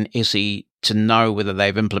have an SE to know whether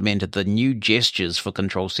they've implemented the new gestures for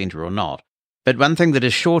Control Center or not. But one thing that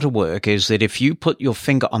is sure to work is that if you put your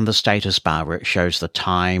finger on the status bar where it shows the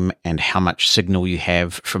time and how much signal you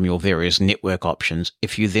have from your various network options,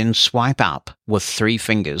 if you then swipe up with 3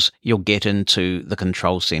 fingers, you'll get into the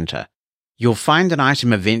Control Center. You'll find an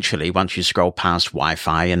item eventually once you scroll past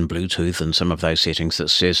Wi-Fi and Bluetooth and some of those settings that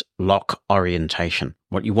says lock orientation.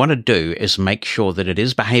 What you want to do is make sure that it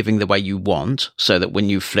is behaving the way you want, so that when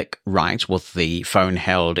you flick right with the phone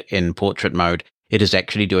held in portrait mode, it is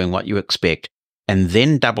actually doing what you expect, and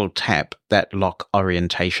then double tap that lock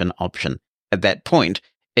orientation option. At that point,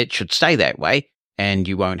 it should stay that way, and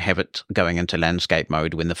you won't have it going into landscape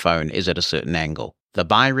mode when the phone is at a certain angle. The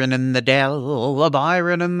Byron in the Dell, the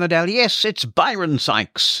Byron in the Dell. Yes, it's Byron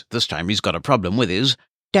Sykes. This time he's got a problem with his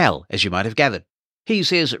Dell, as you might have gathered. He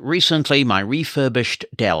says, recently my refurbished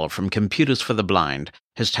Dell from Computers for the Blind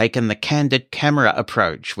has taken the candid camera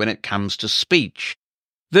approach when it comes to speech.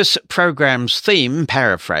 This program's theme,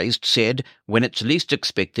 paraphrased, said, when it's least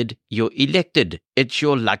expected, you're elected. It's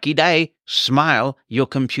your lucky day. Smile, your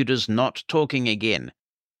computer's not talking again.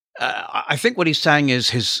 I think what he's saying is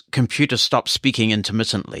his computer stopped speaking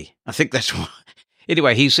intermittently. I think that's what...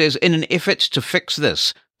 Anyway, he says, in an effort to fix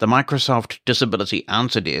this, the Microsoft Disability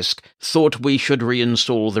Answer Desk thought we should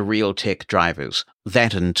reinstall the Realtek drivers.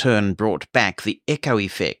 That in turn brought back the echo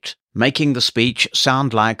effect, making the speech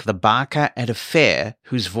sound like the barker at a fair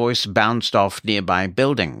whose voice bounced off nearby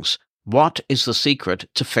buildings. What is the secret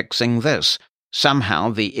to fixing this? Somehow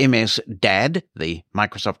the MS DAD, the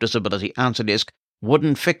Microsoft Disability Answer Desk,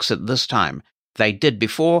 wouldn't fix it this time. They did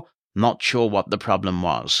before, not sure what the problem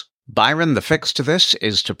was. Byron, the fix to this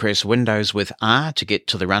is to press Windows with R to get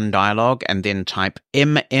to the run dialog and then type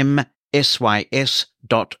mmsys.cpl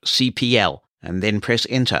and then press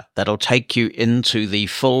Enter. That'll take you into the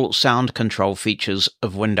full sound control features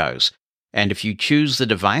of Windows. And if you choose the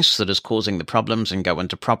device that is causing the problems and go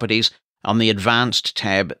into Properties, on the Advanced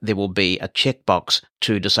tab there will be a checkbox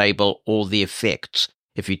to disable all the effects.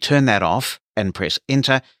 If you turn that off and press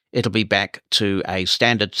Enter, it'll be back to a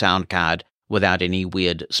standard sound card without any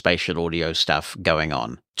weird spatial audio stuff going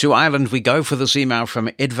on. To Ireland we go for this email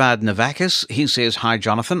from Edvard Navakis. He says, Hi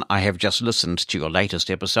Jonathan, I have just listened to your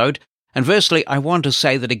latest episode, and firstly I want to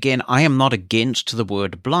say that again I am not against the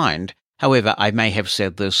word blind. However, I may have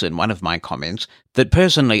said this in one of my comments, that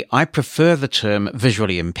personally I prefer the term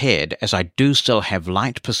visually impaired, as I do still have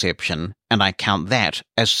light perception, and I count that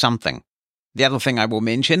as something. The other thing I will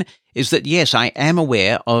mention is that yes, I am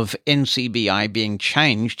aware of NCBI being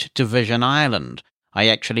changed to Vision Ireland. I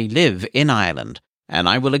actually live in Ireland, and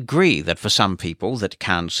I will agree that for some people that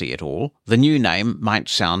can't see it all, the new name might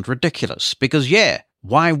sound ridiculous, because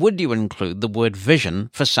why would you include the word vision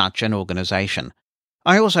for such an organisation?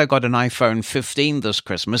 I also got an iPhone 15 this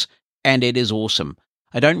Christmas, and it is awesome.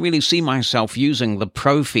 I don't really see myself using the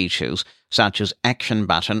pro features, such as action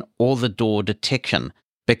button or the door detection,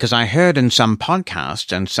 because I heard in some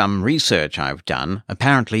podcasts and some research I've done,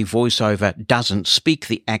 apparently VoiceOver doesn't speak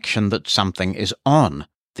the action that something is on.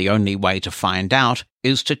 The only way to find out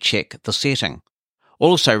is to check the setting.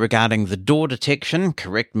 Also regarding the door detection,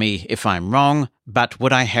 correct me if I'm wrong, but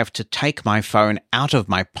would I have to take my phone out of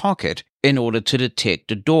my pocket in order to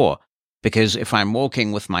detect a door? Because if I'm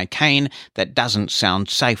walking with my cane, that doesn't sound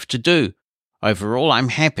safe to do. Overall, I'm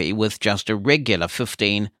happy with just a regular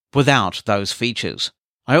 15 without those features.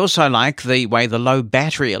 I also like the way the low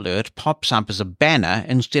battery alert pops up as a banner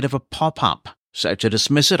instead of a pop-up. So to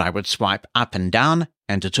dismiss it, I would swipe up and down,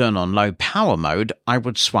 and to turn on low power mode, I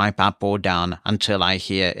would swipe up or down until I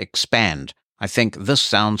hear expand. I think this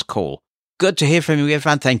sounds cool. Good to hear from you,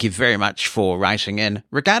 Evan. Thank you very much for writing in.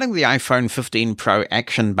 Regarding the iPhone 15 Pro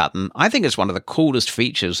action button, I think it's one of the coolest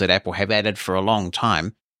features that Apple have added for a long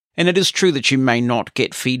time. And it is true that you may not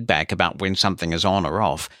get feedback about when something is on or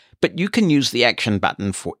off, but you can use the action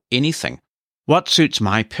button for anything. What suits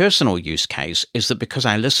my personal use case is that because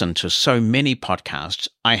I listen to so many podcasts,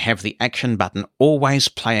 I have the action button always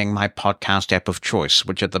playing my podcast app of choice,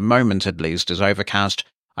 which at the moment at least is Overcast.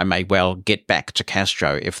 I may well get back to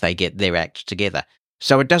Castro if they get their act together.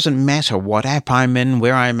 So it doesn't matter what app I'm in,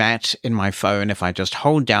 where I'm at in my phone. If I just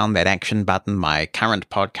hold down that action button, my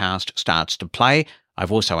current podcast starts to play.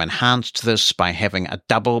 I've also enhanced this by having a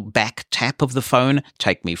double back tap of the phone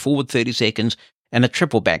take me forward 30 seconds and a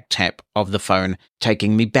triple back tap of the phone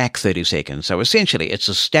taking me back 30 seconds. So essentially, it's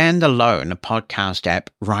a standalone podcast app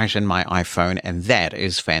right in my iPhone, and that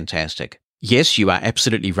is fantastic. Yes, you are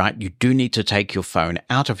absolutely right. You do need to take your phone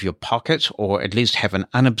out of your pocket, or at least have an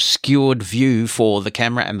unobscured view for the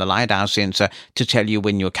camera and the LiDAR sensor to tell you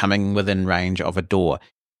when you're coming within range of a door.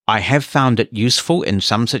 I have found it useful in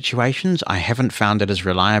some situations. I haven't found it as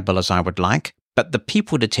reliable as I would like, but the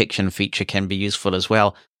people detection feature can be useful as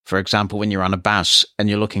well. For example, when you're on a bus and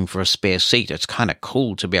you're looking for a spare seat, it's kind of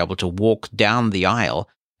cool to be able to walk down the aisle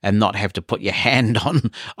and not have to put your hand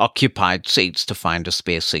on occupied seats to find a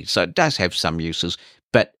spare seat. So it does have some uses,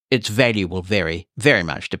 but its value will vary very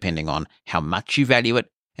much depending on how much you value it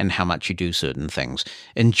and how much you do certain things.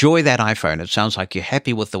 Enjoy that iPhone. It sounds like you're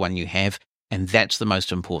happy with the one you have, and that's the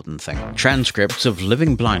most important thing. Transcripts of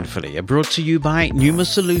Living Blindfully are brought to you by Pneuma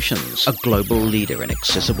Solutions, a global leader in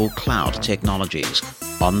accessible cloud technologies.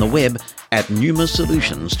 On the web at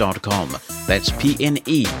pneumasolutions.com. That's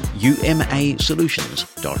PNEUMA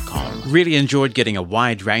Solutions.com. Really enjoyed getting a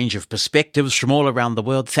wide range of perspectives from all around the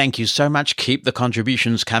world. Thank you so much. Keep the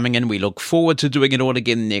contributions coming in. We look forward to doing it all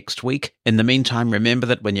again next week. In the meantime, remember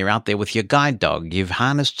that when you're out there with your guide dog, you've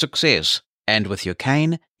harnessed success. And with your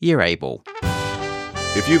cane, you're able.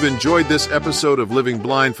 If you've enjoyed this episode of Living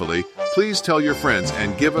Blindfully, please tell your friends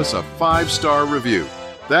and give us a 5-star review.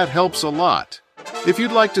 That helps a lot. If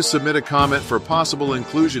you'd like to submit a comment for possible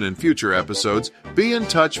inclusion in future episodes, be in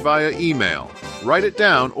touch via email. Write it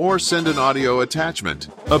down or send an audio attachment.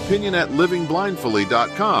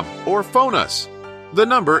 opinion@livingblindfully.com or phone us. The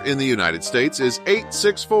number in the United States is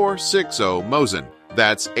 86460-MOSEN.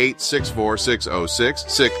 That's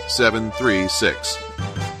 864-606-6736.